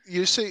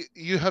you say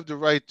you have the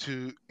right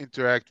to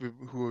interact with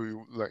who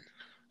you like,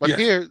 but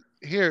Yes.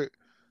 here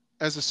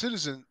as a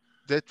citizen,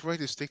 that right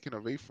is taken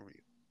away from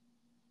you.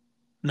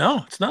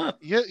 No, it's not.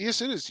 Yeah, yes,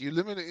 it is. You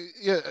limit.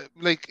 Yeah,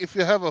 like if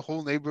you have a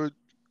whole neighborhood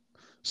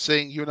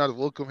saying you're not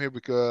welcome here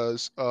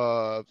because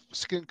of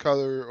skin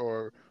color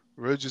or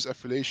religious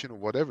affiliation or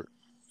whatever,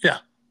 Yeah.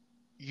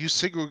 you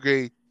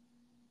segregate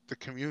the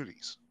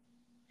communities.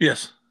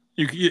 Yes.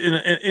 And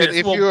Yes.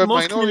 if Well, you're a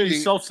most communities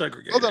minority,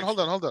 self-segregate. hold on, hold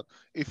Actually. on, hold on.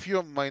 If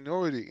you're a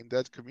minority in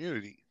that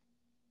community,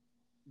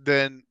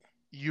 then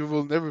you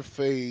will never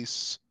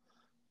face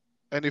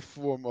any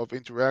form of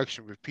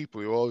interaction with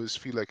people. You always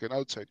feel like an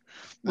outsider.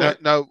 Now,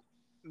 Right. now,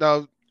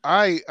 now,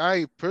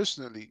 I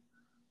personally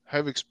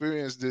have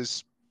experienced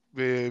this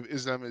with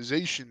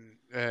Islamization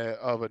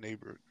of a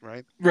neighborhood,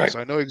 right? Right. So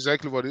I know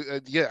exactly what.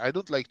 Yeah, I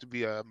don't like to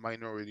be a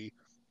minority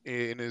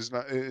in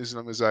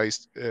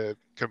Islamized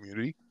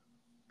community,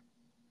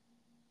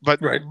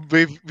 but Right.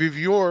 with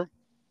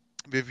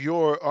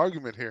your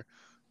argument here,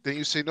 then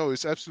you say no,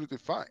 it's absolutely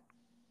fine.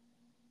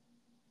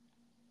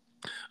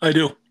 I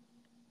do.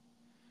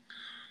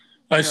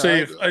 Yeah, I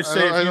say if I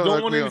you don't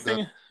don't want agree on that.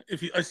 anything,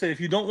 if you I say if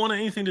you don't want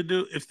anything to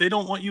do, if they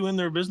don't want you in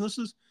their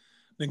businesses,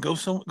 then go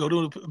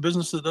to a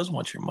business that does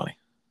want your money.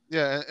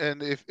 Yeah,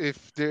 and if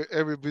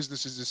every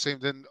business is the same,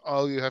 then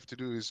all you have to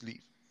do is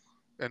leave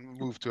and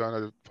move to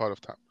another part of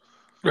town,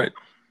 Right.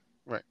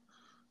 right?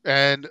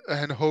 And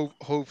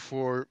hope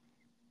for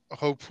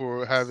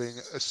having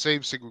a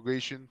same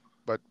segregation,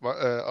 but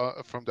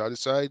from the other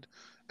side,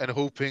 and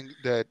hoping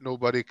that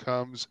nobody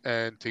comes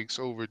and takes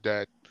over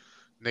that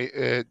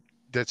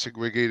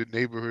segregated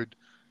neighborhood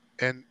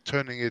and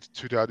turning it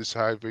to the other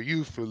side where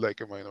you feel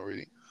like a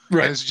minority, and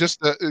Right. it's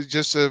just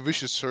a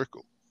vicious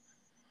circle,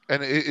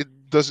 and it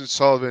doesn't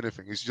solve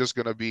anything. It's just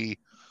gonna be,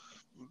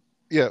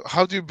 yeah.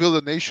 How do you build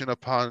a nation Well,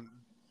 upon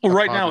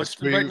this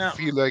where right you now.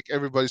 feel like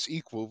everybody's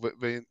equal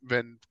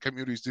when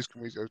communities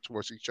discriminate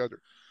towards each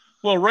other?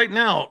 Well, right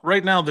now,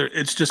 there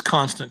it's just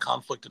constant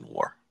conflict and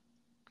war.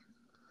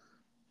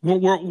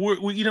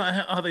 You know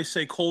how they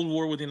say Cold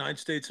War with the United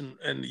States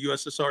and the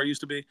USSR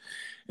used to be.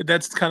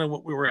 That's kind of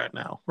what we were at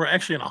now. We're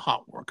actually in a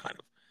hot war, kind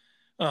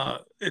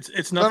of.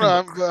 It's No, no,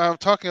 nothing but. I'm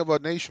talking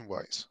about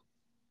nation-wise.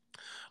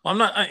 I'm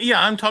not.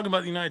 Yeah, I'm talking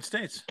about the United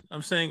States.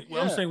 I'm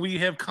Yeah. saying we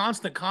have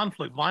constant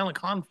conflict, violent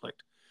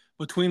conflict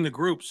between the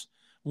groups.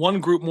 One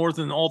group more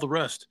than all the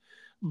rest,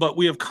 but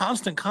we have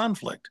constant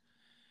conflict.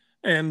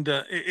 And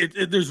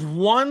there's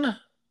one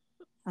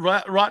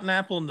rotten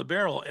apple in the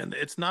barrel, and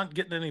it's not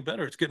getting any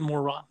better. It's getting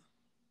more rotten.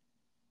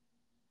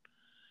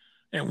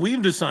 And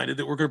we've decided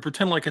that we're going to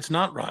pretend like it's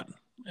not rotten,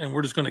 and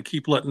we're just going to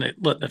keep letting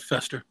it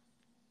fester.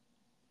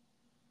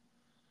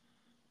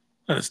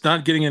 And it's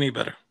not getting any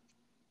better.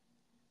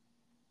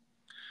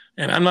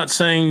 And I'm not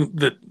saying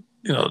that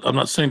I'm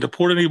not saying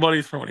deport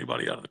anybody, throw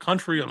anybody out of the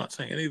country. I'm not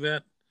saying any of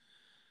that.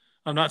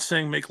 I'm not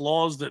saying make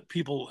laws that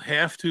people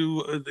have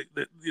to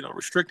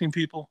restricting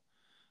people.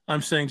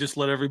 I'm saying just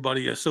let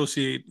everybody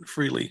associate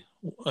freely,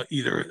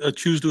 either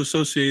choose to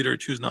associate or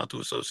choose not to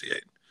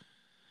associate.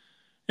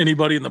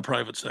 Anybody in the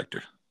private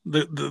sector,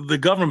 the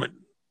government,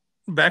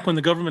 back when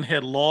the government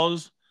had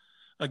laws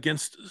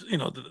against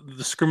the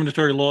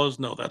discriminatory laws,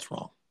 no, that's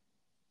wrong.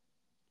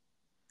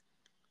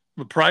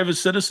 But private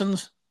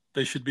citizens,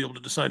 they should be able to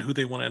decide who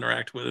they want to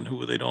interact with and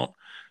who they don't,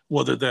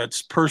 whether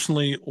that's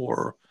personally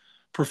or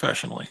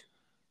professionally.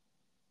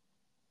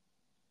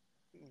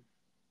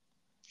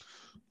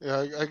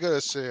 Yeah, I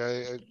gotta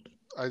say,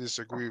 I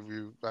disagree with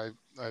you.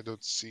 I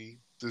don't see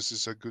this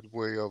is a good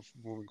way of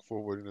moving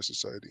forward in a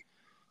society.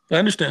 I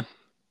understand.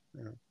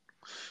 Yeah.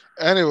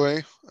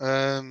 Anyway,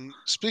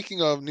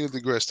 speaking of Neil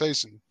deGrasse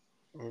Tyson,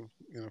 you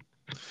know,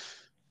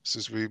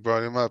 since we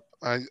brought him up,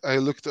 I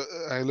looked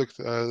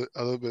a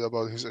little bit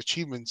about his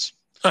achievements.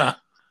 Ah,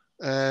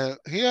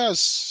 He has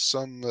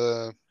some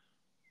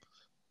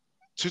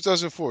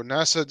 2004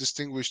 NASA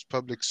Distinguished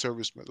Public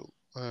Service Medal.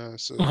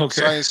 So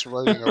okay. Science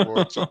Writing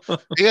Award. So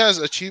he has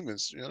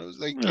achievements. You know,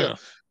 like yeah. Yeah.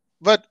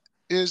 But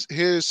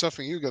here's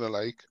something you're gonna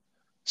like: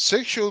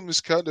 sexual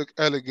misconduct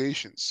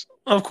allegations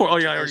Of course. in Oh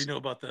yeah, I already 2000. know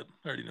about that.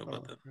 I already know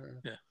about Oh, that.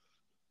 yeah. Yeah,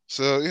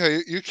 So yeah,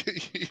 you can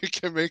you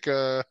can make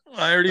I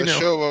already a know.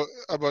 show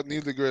about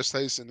Neil deGrasse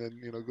Tyson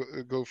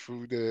and go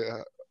through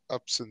the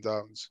ups and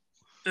downs.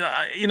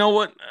 You know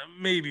what?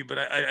 Maybe, but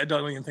I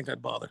don't even think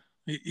I'd bother.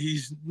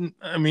 He's.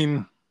 I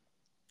mean,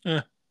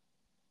 eh.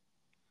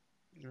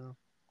 Yeah.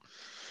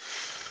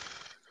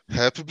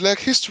 Happy Black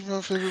History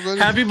Month, everybody!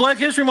 Happy Black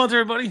History Month,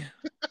 everybody.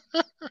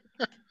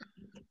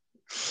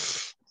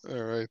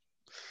 All right.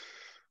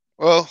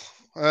 Well,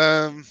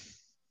 um,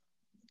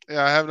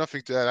 yeah, I have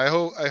nothing to add. I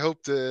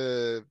hope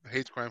the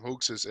hate crime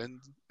hoaxes and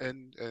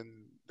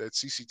that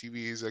CCTV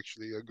is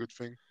actually a good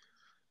thing,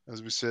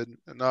 as we said.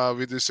 No,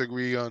 we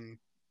disagree on.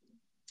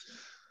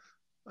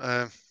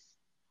 Uh,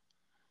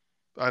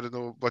 I don't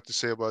know what to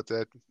say about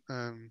that.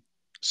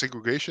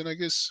 Segregation, I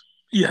guess.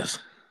 Yes.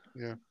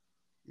 Yeah,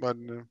 but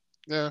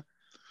yeah,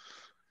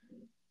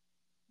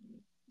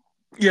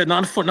 Yeah.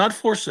 Not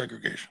forced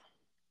segregation.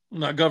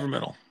 Not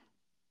governmental.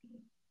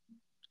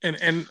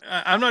 And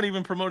I'm not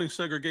even promoting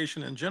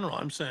segregation in general.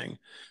 I'm saying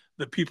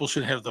that people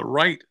should have the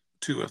right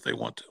to if they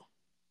want to.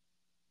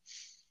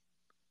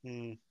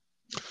 Mm.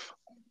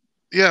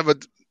 Yeah,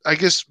 but I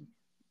guess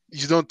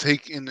you don't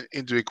take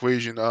into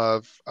equation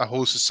of a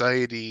whole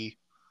society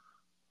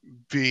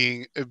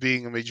being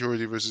a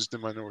majority versus the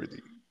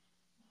minority.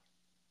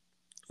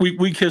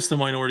 We kiss the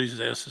minorities'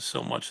 asses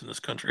so much in this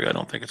country. I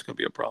don't think it's going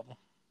to be a problem.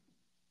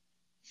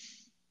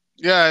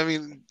 Yeah, I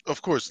mean,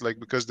 of course, like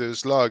because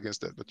there's law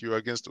against that, but you're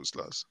against those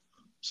laws.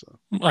 So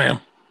I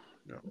am.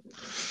 yeah.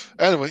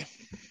 Anyway,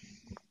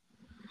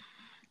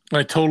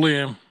 I totally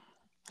am.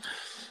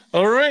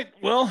 All right.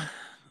 Well,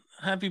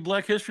 happy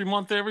Black History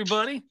Month,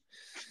 everybody.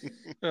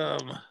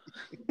 Um,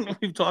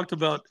 we've talked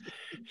about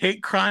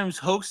hate crimes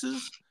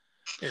hoaxes.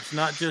 It's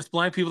not just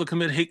black people that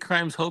commit hate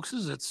crimes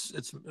hoaxes.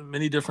 It's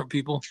many different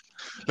people,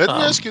 let me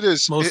ask you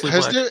this: mostly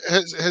black.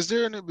 has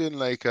there any been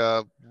like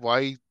a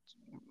white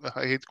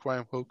hate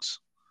crime hoax?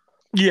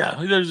 Yeah,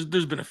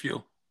 there's been a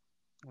few.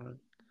 Right.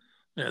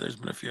 Yeah, there's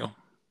been a few.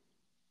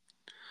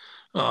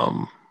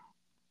 Um,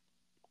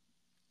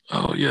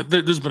 oh yeah,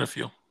 there's been a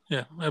few.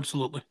 Yeah,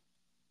 absolutely.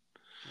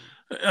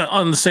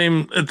 On the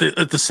same at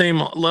the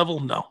same level,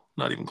 no,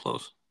 not even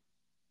close.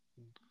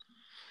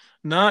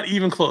 Not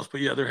even close.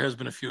 But yeah, there has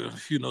been a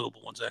few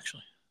notable ones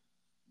actually.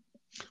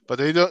 But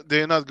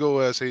they not go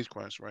as hate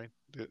crimes, right?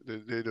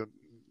 They don't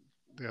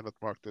they are not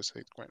marked as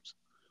hate crimes.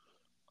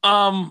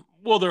 Well,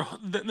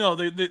 no,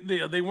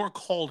 they weren't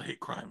called hate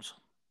crimes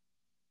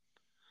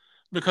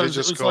They because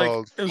just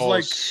called it was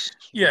like false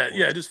yeah,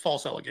 reports. just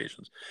false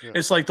allegations. Yeah,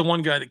 It's like the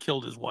one guy that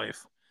killed his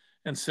wife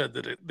and said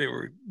that they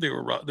were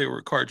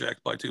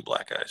carjacked by two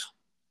black guys.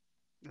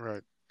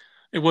 right.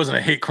 It wasn't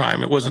a hate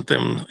crime. It wasn't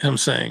him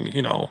saying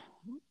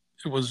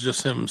it was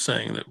just him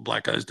saying that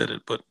black guys did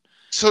it. But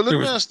So let there me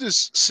was ask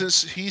this: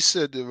 since he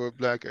said there were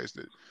black guys,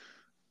 that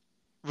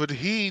would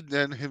he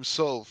then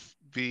himself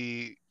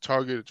be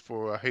targeted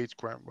for a hate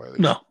crime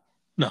violation? no,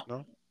 no,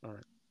 No. All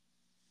right.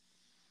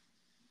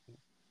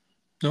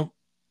 no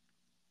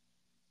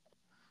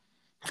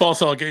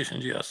false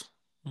allegations. Yes,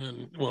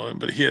 well,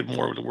 but he had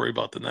more to worry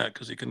about than that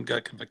because he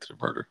got convicted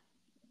of murder.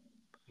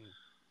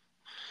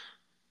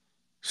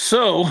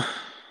 So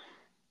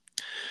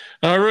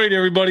all right,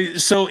 everybody.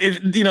 So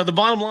if the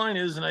bottom line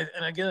is, and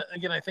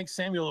again, I think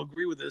Samuel will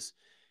agree with this.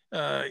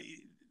 Uh,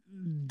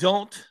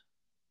 don't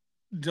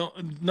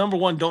number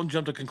one, don't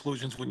jump to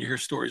conclusions when you hear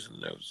stories in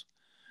the news.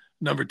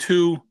 Number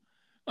two,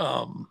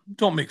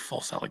 don't make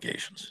false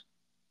allegations.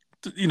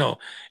 You know,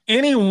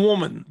 any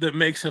woman that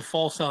makes a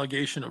false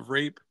allegation of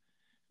rape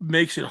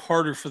makes it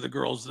harder for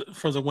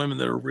for the women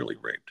that are really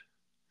raped.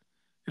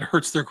 It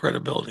hurts their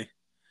credibility.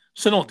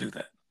 So don't do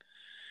that.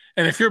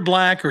 And if you're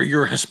black or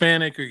you're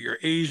Hispanic or you're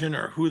Asian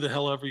or who the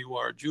hell ever you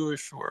are,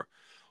 Jewish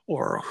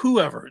or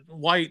whoever,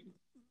 white,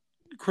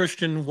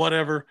 Christian,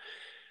 whatever,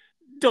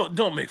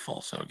 don't make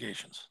false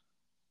allegations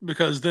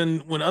because then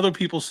when other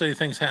people say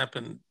things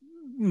happen,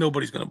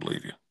 nobody's going to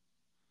believe you.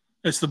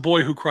 It's the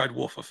boy who cried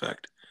wolf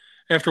effect.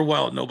 After a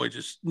while,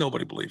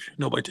 nobody believes you.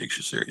 Nobody takes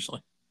you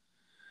seriously.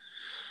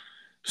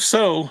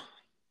 So,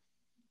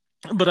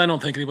 but I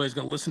don't think anybody's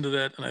going to listen to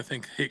that, and I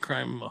think hate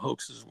crime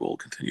hoaxes will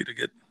continue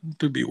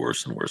to be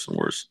worse and worse and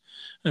worse,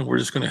 and we're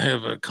just going to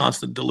have a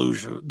constant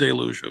deluge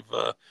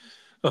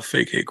of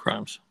fake hate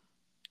crimes.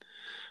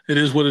 It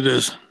is what it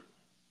is.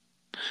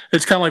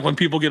 It's kind of like when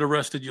people get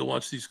arrested, you'll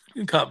watch these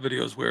cop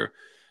videos where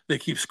they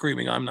keep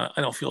screaming, I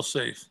don't feel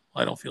safe.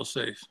 I don't feel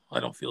safe. I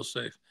don't feel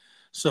safe.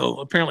 So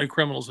apparently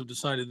criminals have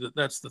decided that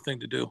that's the thing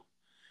to do.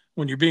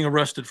 When you're being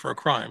arrested for a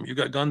crime, you've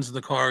got guns in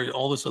the car,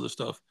 all this other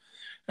stuff,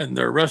 and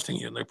they're arresting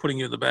you and they're putting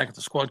you in the back of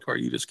the squad car.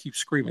 You just keep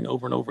screaming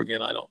over and over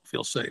again, I don't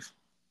feel safe.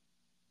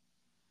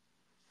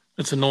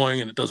 It's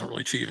annoying and it doesn't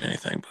really achieve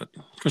anything, but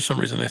for some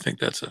reason they think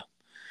that's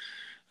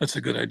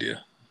a good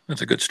idea.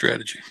 That's a good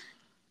strategy.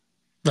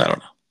 I don't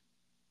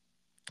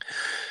know.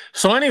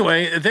 So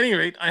anyway, at any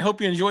rate, I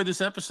hope you enjoyed this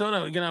episode.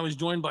 Again, I was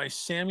joined by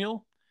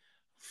Samuel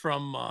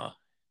from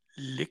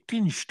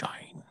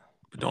Liechtenstein.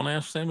 But don't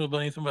ask Samuel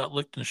about anything about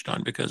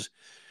Liechtenstein because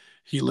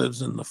he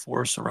lives in the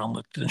forest around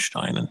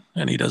Liechtenstein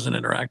and he doesn't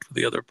interact with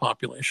the other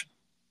population.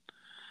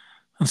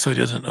 And so he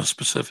doesn't know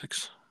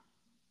specifics,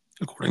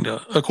 according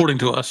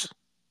to us.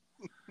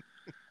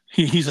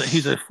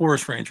 He's a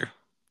forest ranger.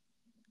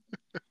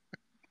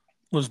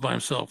 Lives by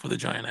himself with a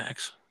giant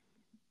axe.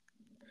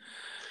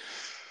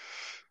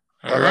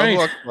 All Allahu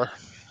right. Akbar.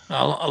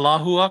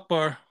 Allahu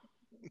Akbar.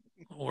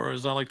 Or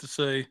as I like to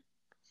say,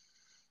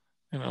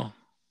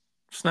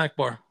 snack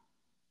bar.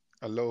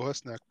 Aloha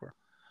snack bar.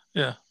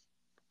 Yeah.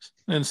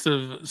 Instead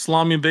of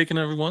salami and bacon,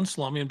 everyone,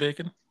 salami and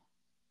bacon.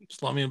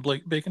 Salami and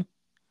bacon.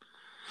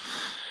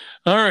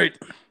 All right.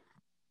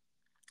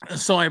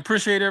 So I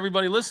appreciate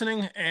everybody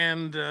listening.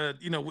 And,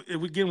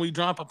 again, we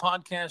drop a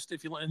podcast.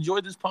 If you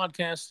enjoyed this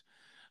podcast,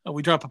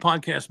 we drop a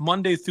podcast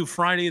Monday through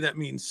Friday. That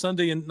means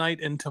Sunday night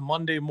into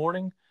Monday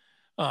morning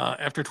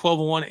after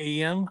 12:01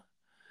 a.m.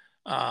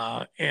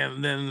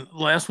 And then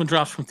the last one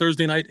drops from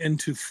Thursday night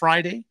into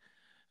Friday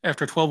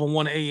after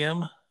 12:01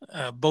 a.m.,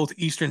 both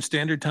Eastern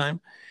Standard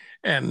Time.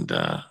 And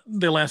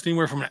they last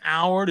anywhere from an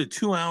hour to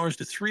 2 hours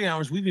to 3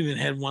 hours. We've even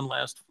had one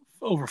last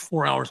over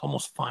 4 hours,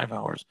 almost 5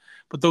 hours.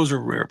 But those are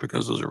rare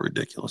because those are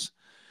ridiculous.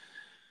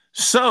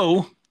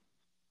 So,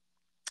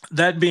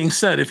 that being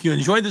said, if you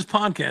enjoyed this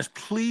podcast,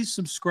 please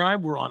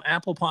subscribe. We're on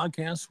Apple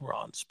Podcasts, we're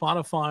on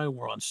Spotify,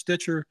 we're on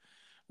Stitcher,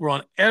 we're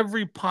on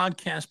every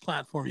podcast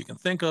platform you can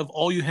think of.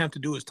 All you have to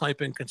do is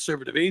type in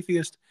conservative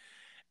atheist.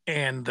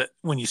 And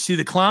when you see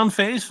the clown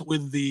face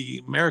with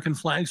the American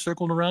flag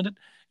circled around it,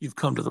 you've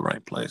come to the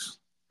right place.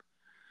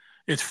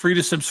 It's free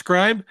to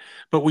subscribe,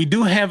 but we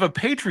do have a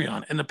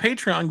Patreon, and the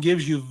Patreon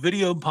gives you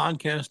video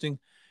podcasting.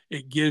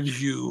 It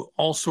gives you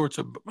all sorts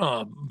of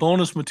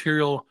bonus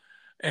material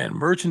and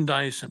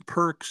merchandise and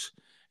perks,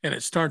 and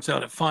it starts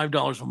out at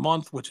 $5 a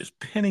month, which is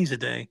pennies a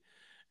day,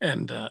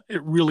 and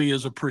it really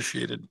is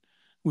appreciated.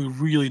 We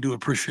really do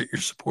appreciate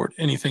your support.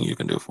 Anything you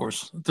can do for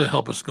us to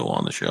help us go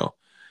on the show,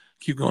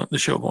 keep going, the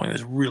show going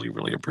is really,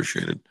 really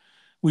appreciated.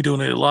 We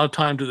donate a lot of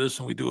time to this,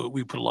 and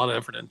we put a lot of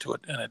effort into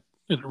it, and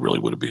it really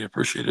would be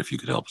appreciated if you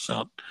could help us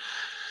out.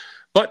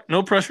 But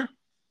no pressure.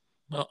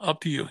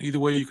 Up to you. Either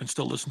way, you can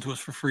still listen to us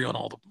for free on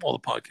all the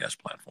podcast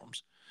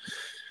platforms.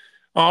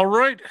 All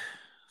right.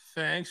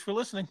 Thanks for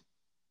listening.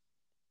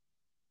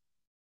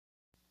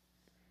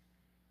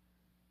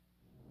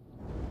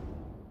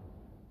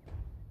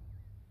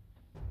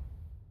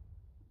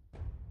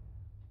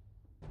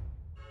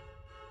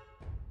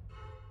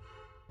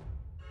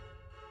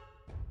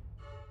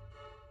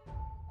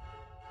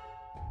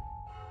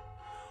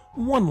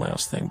 One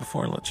last thing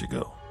before I let you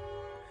go.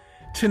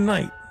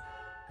 Tonight,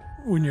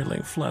 when you're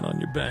laying flat on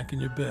your back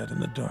in your bed in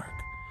the dark,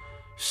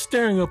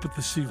 staring up at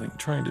the ceiling,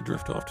 trying to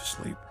drift off to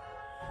sleep,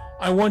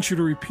 I want you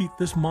to repeat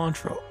this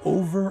mantra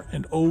over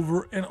and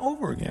over and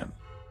over again.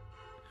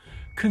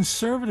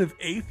 Conservative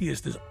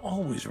atheist is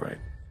always right.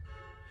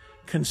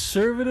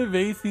 Conservative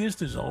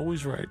atheist is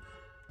always right.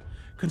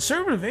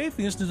 Conservative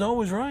atheist is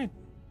always right.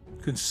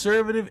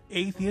 Conservative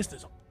atheist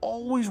is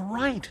always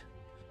right.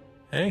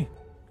 Hey,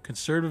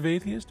 conservative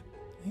atheist,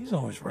 he's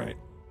always right.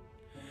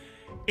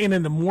 And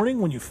in the morning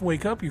when you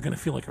wake up, you're going to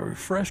feel like a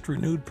refreshed,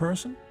 renewed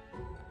person.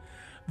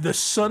 The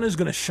sun is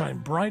going to shine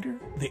brighter.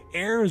 The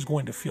air is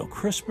going to feel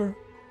crisper.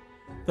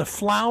 The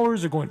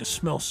flowers are going to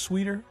smell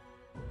sweeter.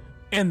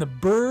 And the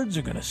birds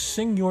are going to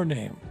sing your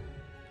name.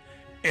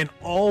 And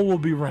all will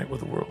be right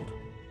with the world.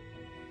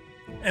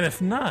 And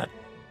if not,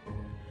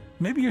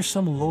 maybe you're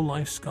some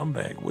low-life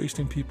scumbag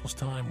wasting people's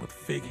time with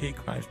fake hate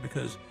crimes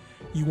because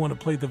you want to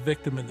play the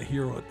victim and the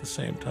hero at the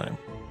same time,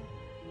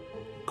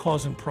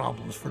 causing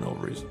problems for no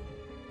reason.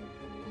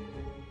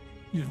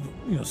 You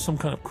know, some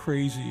kind of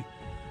crazy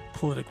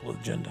political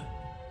agenda.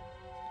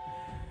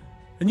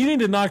 And you need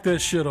to knock that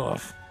shit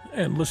off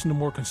and listen to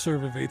more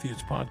Conservative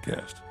Atheist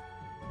podcast.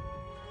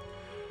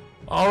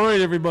 All right,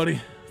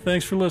 everybody.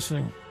 Thanks for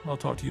listening. I'll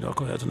talk to you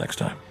knuckleheads next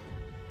time.